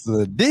more. This is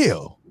a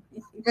deal.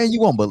 Man,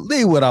 you won't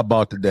believe what I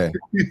bought today.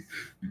 Man,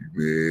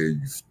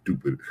 you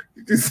stupid.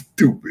 You're just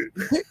stupid.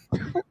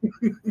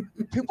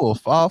 People will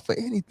fall for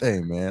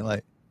anything, man.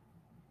 Like,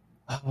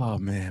 oh,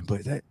 man.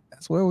 But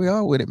that's where we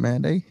are with it,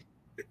 man. They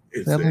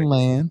selling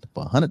land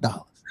for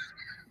 $100.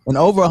 And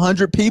over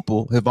 100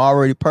 people have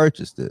already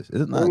purchased this.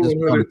 It's not just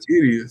 100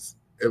 idiots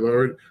have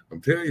already.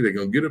 I'm telling you, they're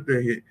going to get up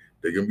there.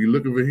 They're going to be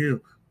looking for him.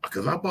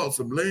 Because I bought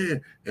some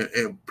land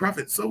and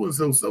Prophet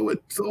so-and-so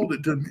sold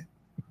it to me.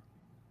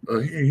 He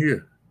ain't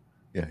here.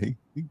 Yeah,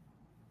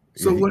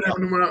 So what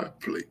happened to my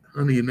plate?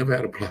 Honey, you never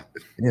had a plot.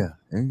 Yeah,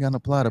 ain't got no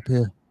plot up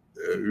here.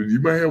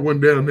 You might have one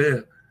down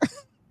there.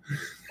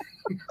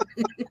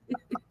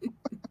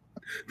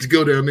 Just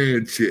go down there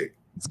and check.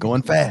 It's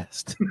going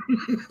fast.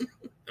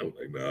 I'm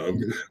like, nah, I'm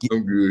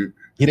good.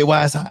 Get it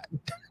while it's hot.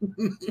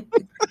 Because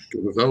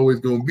it's always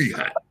going to be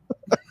hot.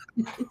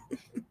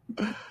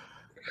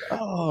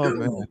 Oh,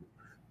 man.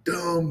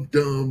 Dumb.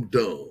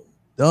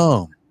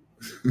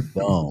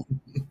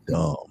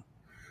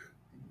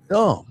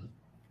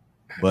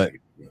 But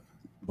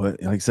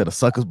like I said, a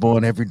sucker's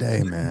born every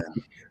day, man.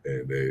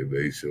 And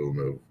they show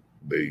them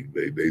they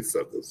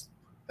suckers.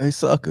 They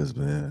suckers,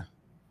 man.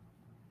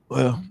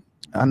 Well,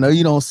 I know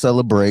you don't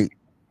celebrate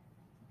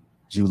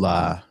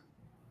July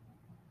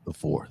the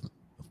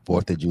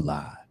 4th of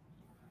July,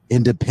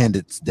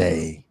 Independence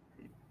Day,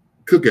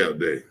 Cookout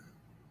Day.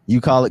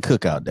 You call it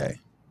Cookout Day.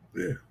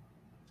 Yeah.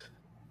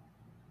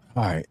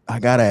 All right, I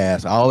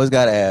always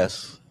gotta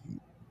ask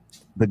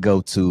the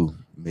go-to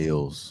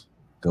meals,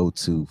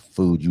 go-to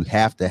food you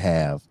have to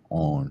have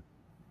on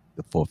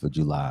the 4th of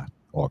July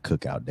or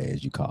Cookout Day,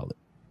 as you call it.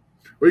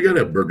 Well, you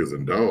gotta have burgers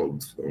and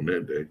dogs on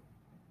that day.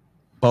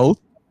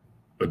 Both?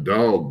 A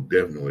dog,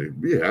 definitely.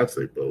 Yeah, I'd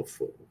say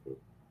both.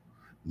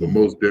 But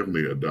most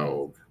definitely a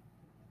dog.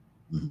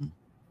 Mm-hmm.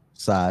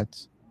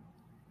 Sides?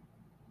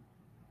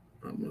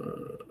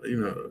 What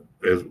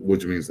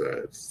you mean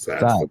sides?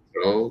 Sides for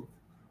the dog?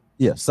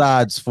 Yeah,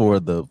 sides for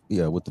with the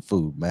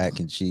food. Mac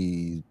and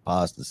cheese,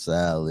 pasta,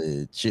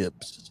 salad,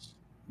 chips.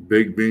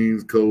 Baked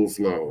beans,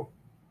 coleslaw.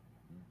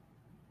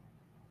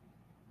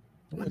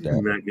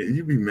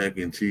 You be mac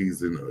and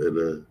cheese at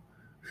a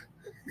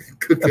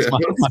cookout. That's my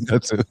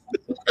go-to.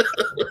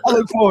 I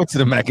look forward to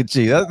the mac and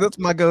cheese. That's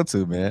my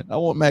go-to, man. I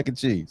want mac and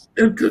cheese.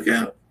 And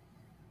cookout?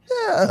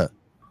 Yeah.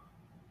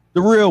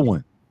 The real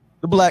one.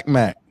 The black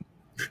mac.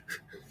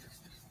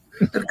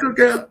 And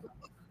cookout?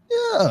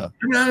 Yeah. I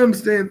mean, I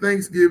understand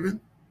Thanksgiving.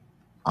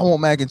 I want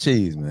mac and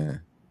cheese,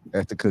 man,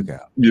 at the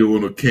cookout. You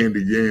want no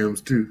candy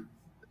yams, too?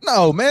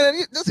 No,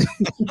 man.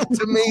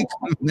 To me,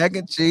 mac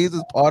and cheese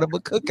is part of a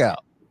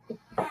cookout.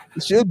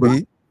 It should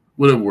be.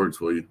 Whatever works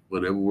for you.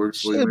 Whatever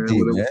works for you, man.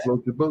 Whatever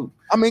floats your boat.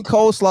 I mean,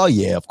 coleslaw,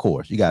 yeah, of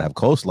course. You gotta have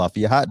coleslaw for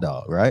your hot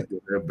dog, right?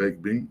 You gotta have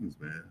baked beans,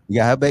 man. You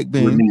gotta have baked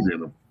beans.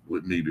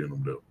 With meat in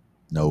them, though.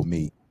 No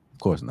meat. Of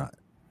course not.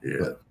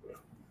 Yeah.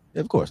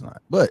 Of course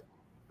not. But,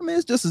 I mean,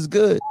 it's just as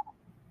good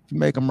if you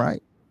make them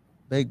right.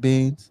 Baked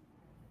beans.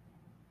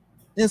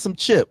 And some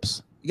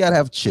chips. You gotta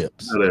have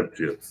chips. Gotta have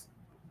chips.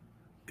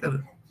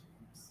 Gotta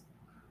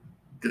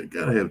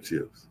have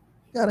chips.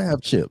 Gotta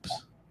have chips.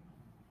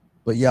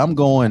 But yeah, I'm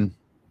going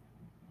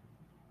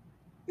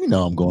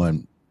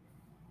a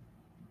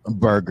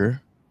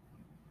burger.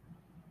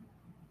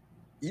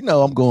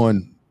 I'm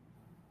going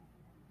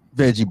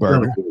veggie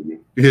burger.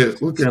 Yeah,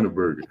 what kind of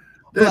burger?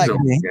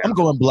 I'm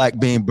going black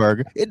bean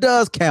burger. It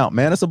does count,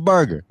 man. It's a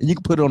burger. And you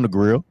can put it on the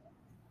grill.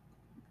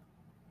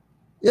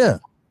 Yeah.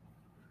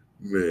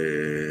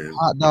 Man.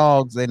 Hot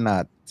dogs, they're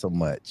not so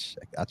much.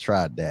 I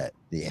tried that.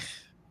 Yeah.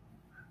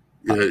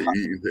 Yeah,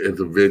 it's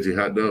a veggie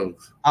hot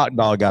dogs. Hot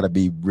dog got to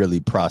be really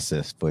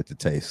processed for it to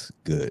taste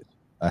good.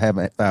 I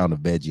haven't found a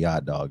veggie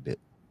hot dog that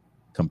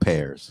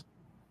compares.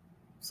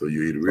 So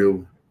you eat a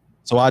real?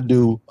 So I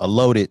do a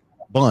loaded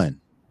bun.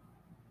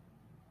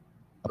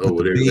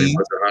 With everything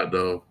but the hot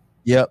dog.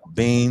 Yep,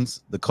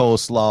 beans, the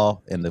coleslaw,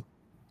 and the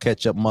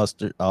ketchup,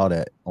 mustard, all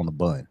that on the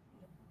bun.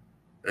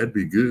 That'd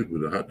be good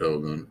with a hot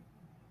dog on it.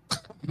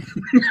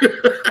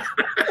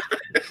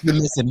 You're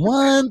missing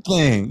one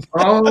thing.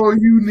 All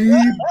you need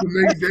to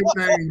make that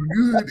thing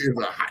good is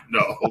a hot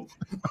dog.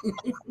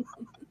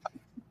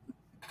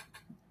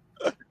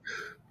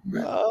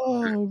 Man.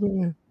 Oh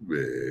man.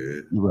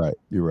 Man.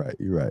 You're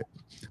right.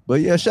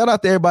 But yeah, shout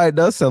out to everybody that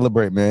does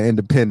celebrate, man,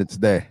 Independence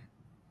Day.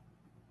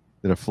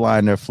 That are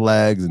flying their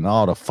flags and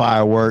all the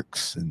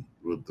fireworks and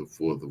with the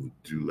 4th of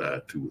July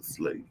to a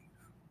slave.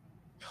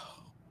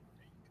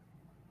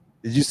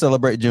 Did you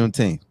celebrate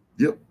Juneteenth?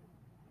 Yep.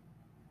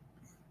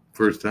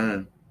 First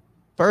time,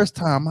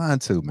 mine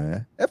too,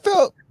 man. It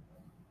felt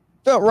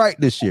right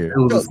this year. It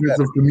was a sense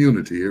of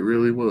community. It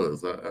really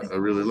was. I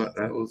really liked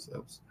that.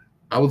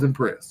 I was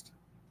impressed.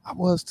 I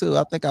was too.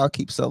 I think I'll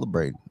keep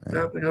celebrating.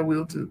 Man. I think I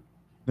will too.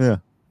 Yeah,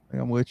 I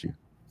think I'm with you.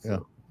 Yeah,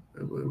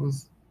 so it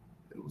was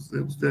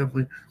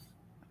definitely.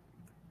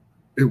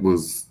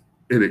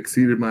 It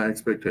exceeded my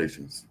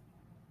expectations.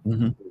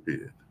 Mm-hmm. It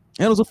did.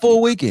 And it was a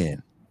full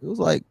weekend. It was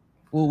like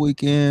full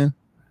weekend.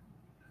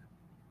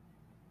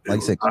 Like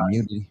I said,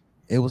 community.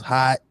 It was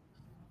hot.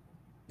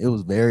 It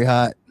was very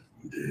hot.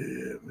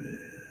 Yeah,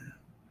 man.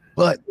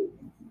 But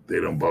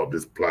they done bought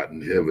this plot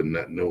in heaven,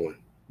 not knowing.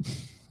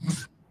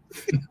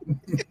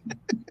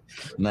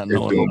 Not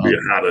knowing. It's gonna be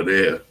hotter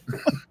there.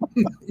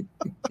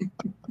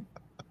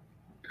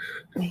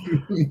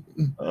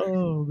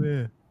 Oh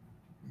man.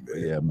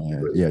 Yeah,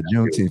 man. Yeah,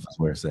 Juneteenth is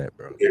where it's at,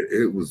 bro.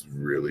 It was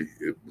really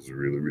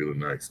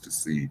nice to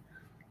see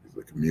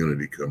the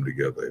community come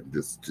together and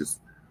just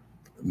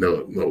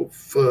no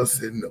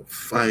fussing, no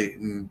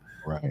fighting,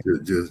 right?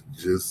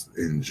 Just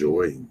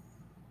enjoying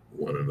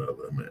one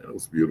another, man. It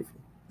was beautiful.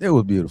 It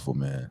was beautiful,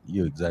 man.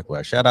 You're exactly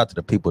right. Shout out to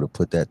the people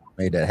that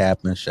made that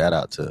happen. Shout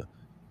out to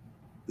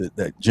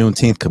the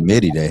Juneteenth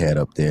committee they had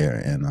up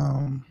there,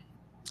 and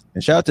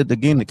shout out to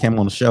Degene that came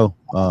on the show.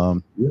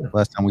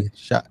 Last time we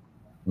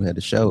had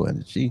the show,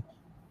 and she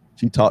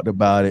talked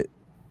about it,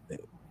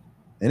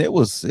 and it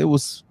was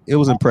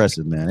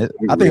impressive, man.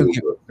 I think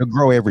it'll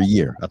grow every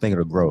year. I think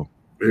it'll grow.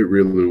 It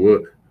really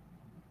would.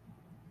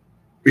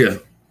 Yeah.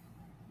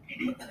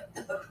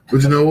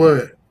 But you know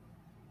what?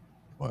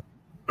 What?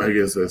 I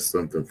guess that's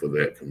something for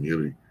that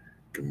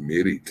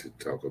committee to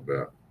talk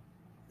about.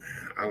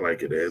 Man, I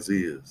like it as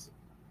is.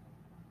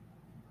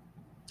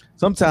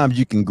 Sometimes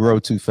you can grow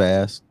too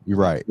fast. You're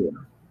right. Yeah.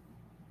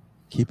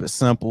 Keep it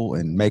simple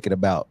and make it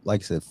about,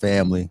 like I said,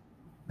 family.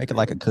 Make it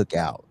like a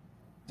cookout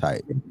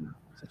type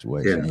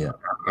situation. Yeah.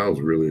 I was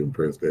really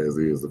impressed as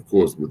is. Of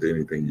course, with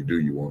anything you do,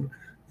 you want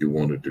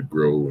it to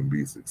grow and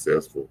be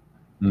successful.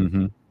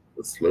 Mm-hmm.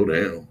 But slow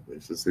down.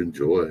 Let's just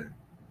enjoy.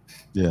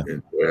 Yeah.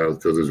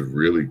 Because it's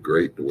really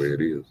great the way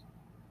it is.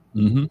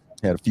 Mm-hmm.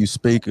 Had a few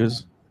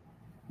speakers.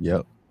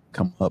 Yep.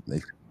 Come up.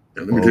 And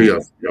let me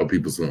tell y'all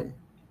people something.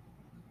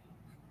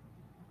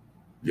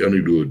 Y'all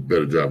need to do a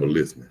better job of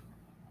listening.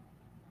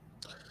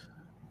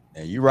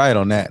 And you're right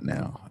on that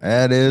now.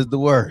 That is the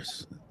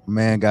worst.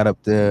 Man got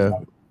up there.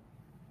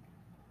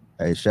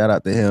 Hey, shout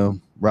out to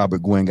him.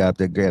 Robert Gwynn got up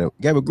there,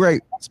 gave a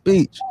great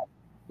speech.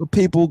 But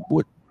people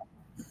would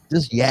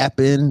just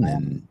yapping,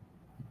 and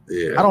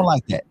I don't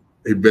like that.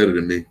 He better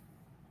than me.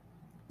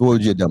 What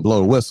would you have done?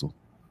 Blow the whistle?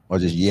 Or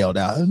just yelled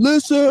out,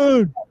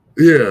 listen.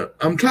 Yeah,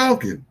 I'm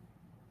talking.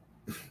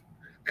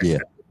 Yeah.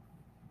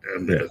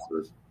 And that's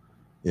just,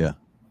 yeah.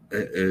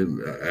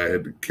 And I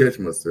had to catch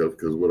myself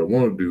because what I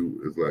want to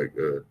do is like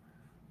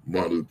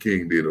Martin Luther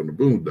King did on the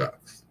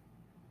Boondocks.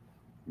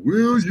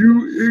 Will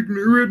you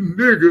ignorant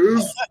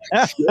niggas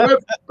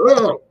shut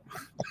up?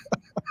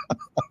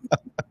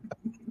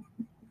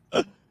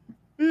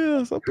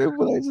 Yeah, some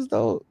people they just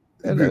don't.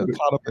 And they're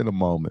caught up in the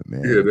moment,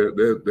 man. Yeah,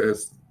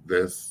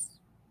 that's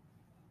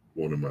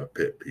one of my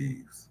pet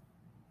peeves.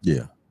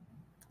 Yeah.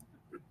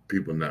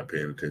 People not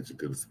paying attention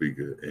to the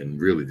speaker, and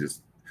really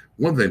just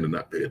one thing to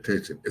not pay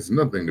attention. It's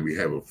another thing to be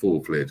having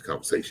full-fledged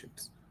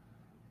conversations.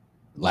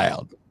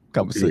 Loud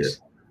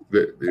conversations.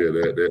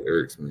 That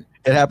irks me.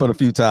 It happened a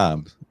few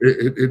times.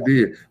 It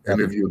did. And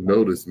if you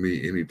notice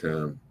me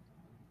anytime,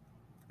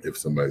 if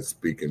somebody's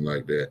speaking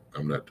like that,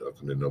 I'm not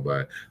talking to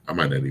nobody. I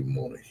might not even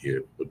want to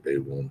hear what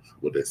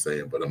they're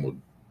saying, but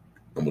I'm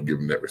gonna give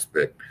them that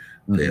respect,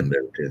 pay them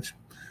that attention.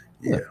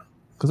 Yeah.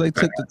 Because they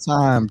took the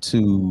time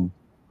to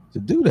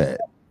do that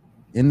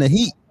in the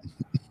heat.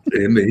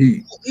 In the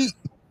heat.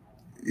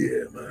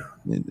 Yeah, man.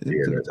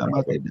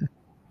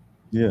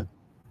 Yeah.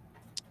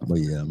 But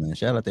yeah, man.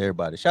 Shout out to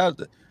everybody. Shout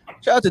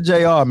out to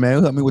JR, man,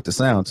 who helped me with the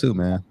sound too,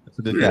 man. That's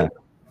a good guy.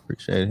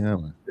 Appreciate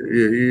him. Man.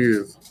 Yeah, he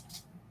is.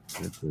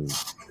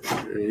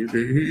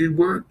 He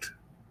worked.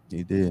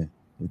 He did,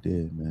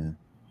 man.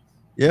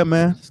 Yeah,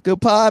 man. It's a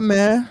good pod,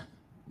 man.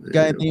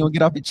 Got anything you want to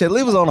get off your chest?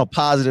 Leave us on a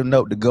positive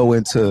note to go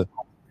into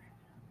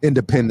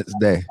Independence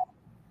Day.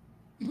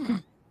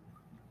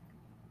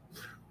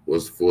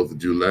 What's the 4th of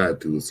July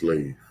to a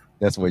slave?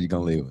 That's where you're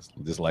going to leave us.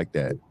 Just like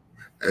that.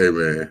 Hey,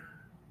 man.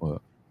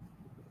 What?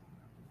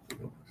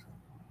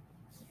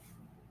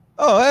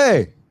 Oh,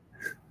 hey.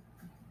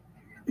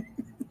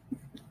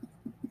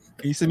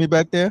 Can you see me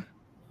back there?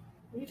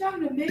 Are you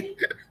talking to me?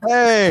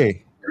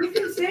 Hey. You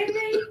can see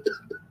me?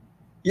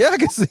 Yeah, I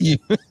can see you.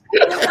 Oh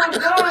my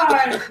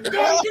God.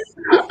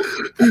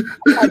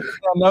 I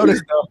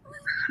noticed though.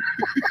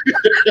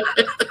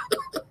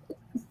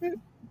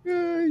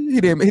 He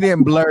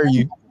didn't blur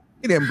you.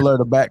 He didn't blur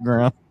the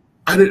background.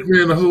 I didn't,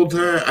 man, the whole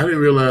time. I didn't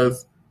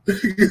realize.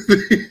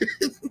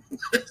 It's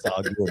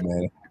all good,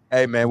 man.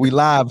 Hey, man, we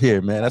live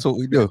here, man. That's what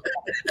we do.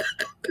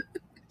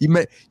 You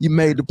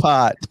made the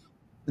pod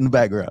in the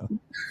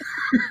background.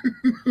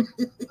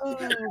 Oh,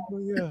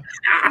 yeah.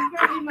 I'm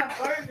gonna eat my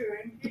burger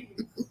and cheese.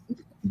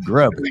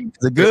 Grub it.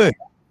 Is it good?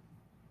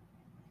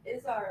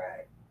 It's all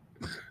right.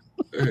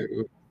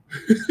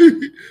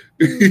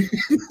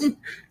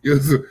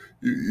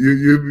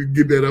 You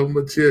get that off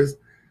my chest.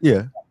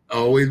 Yeah.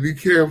 Always be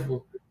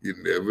careful. You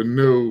never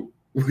know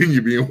when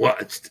you're being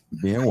watched.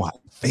 Being what?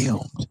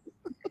 Filmed.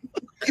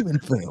 Even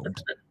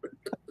filmed.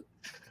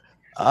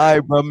 All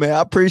right, bro, man.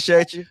 I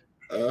appreciate you.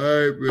 All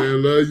right,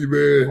 man. Love you,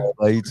 man.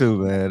 Love you too,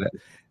 man.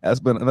 That's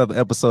been another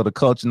episode of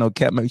Culture No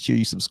Cap. Make sure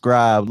you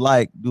subscribe,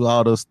 like, do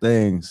all those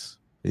things.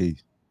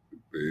 Peace.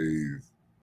 Peace.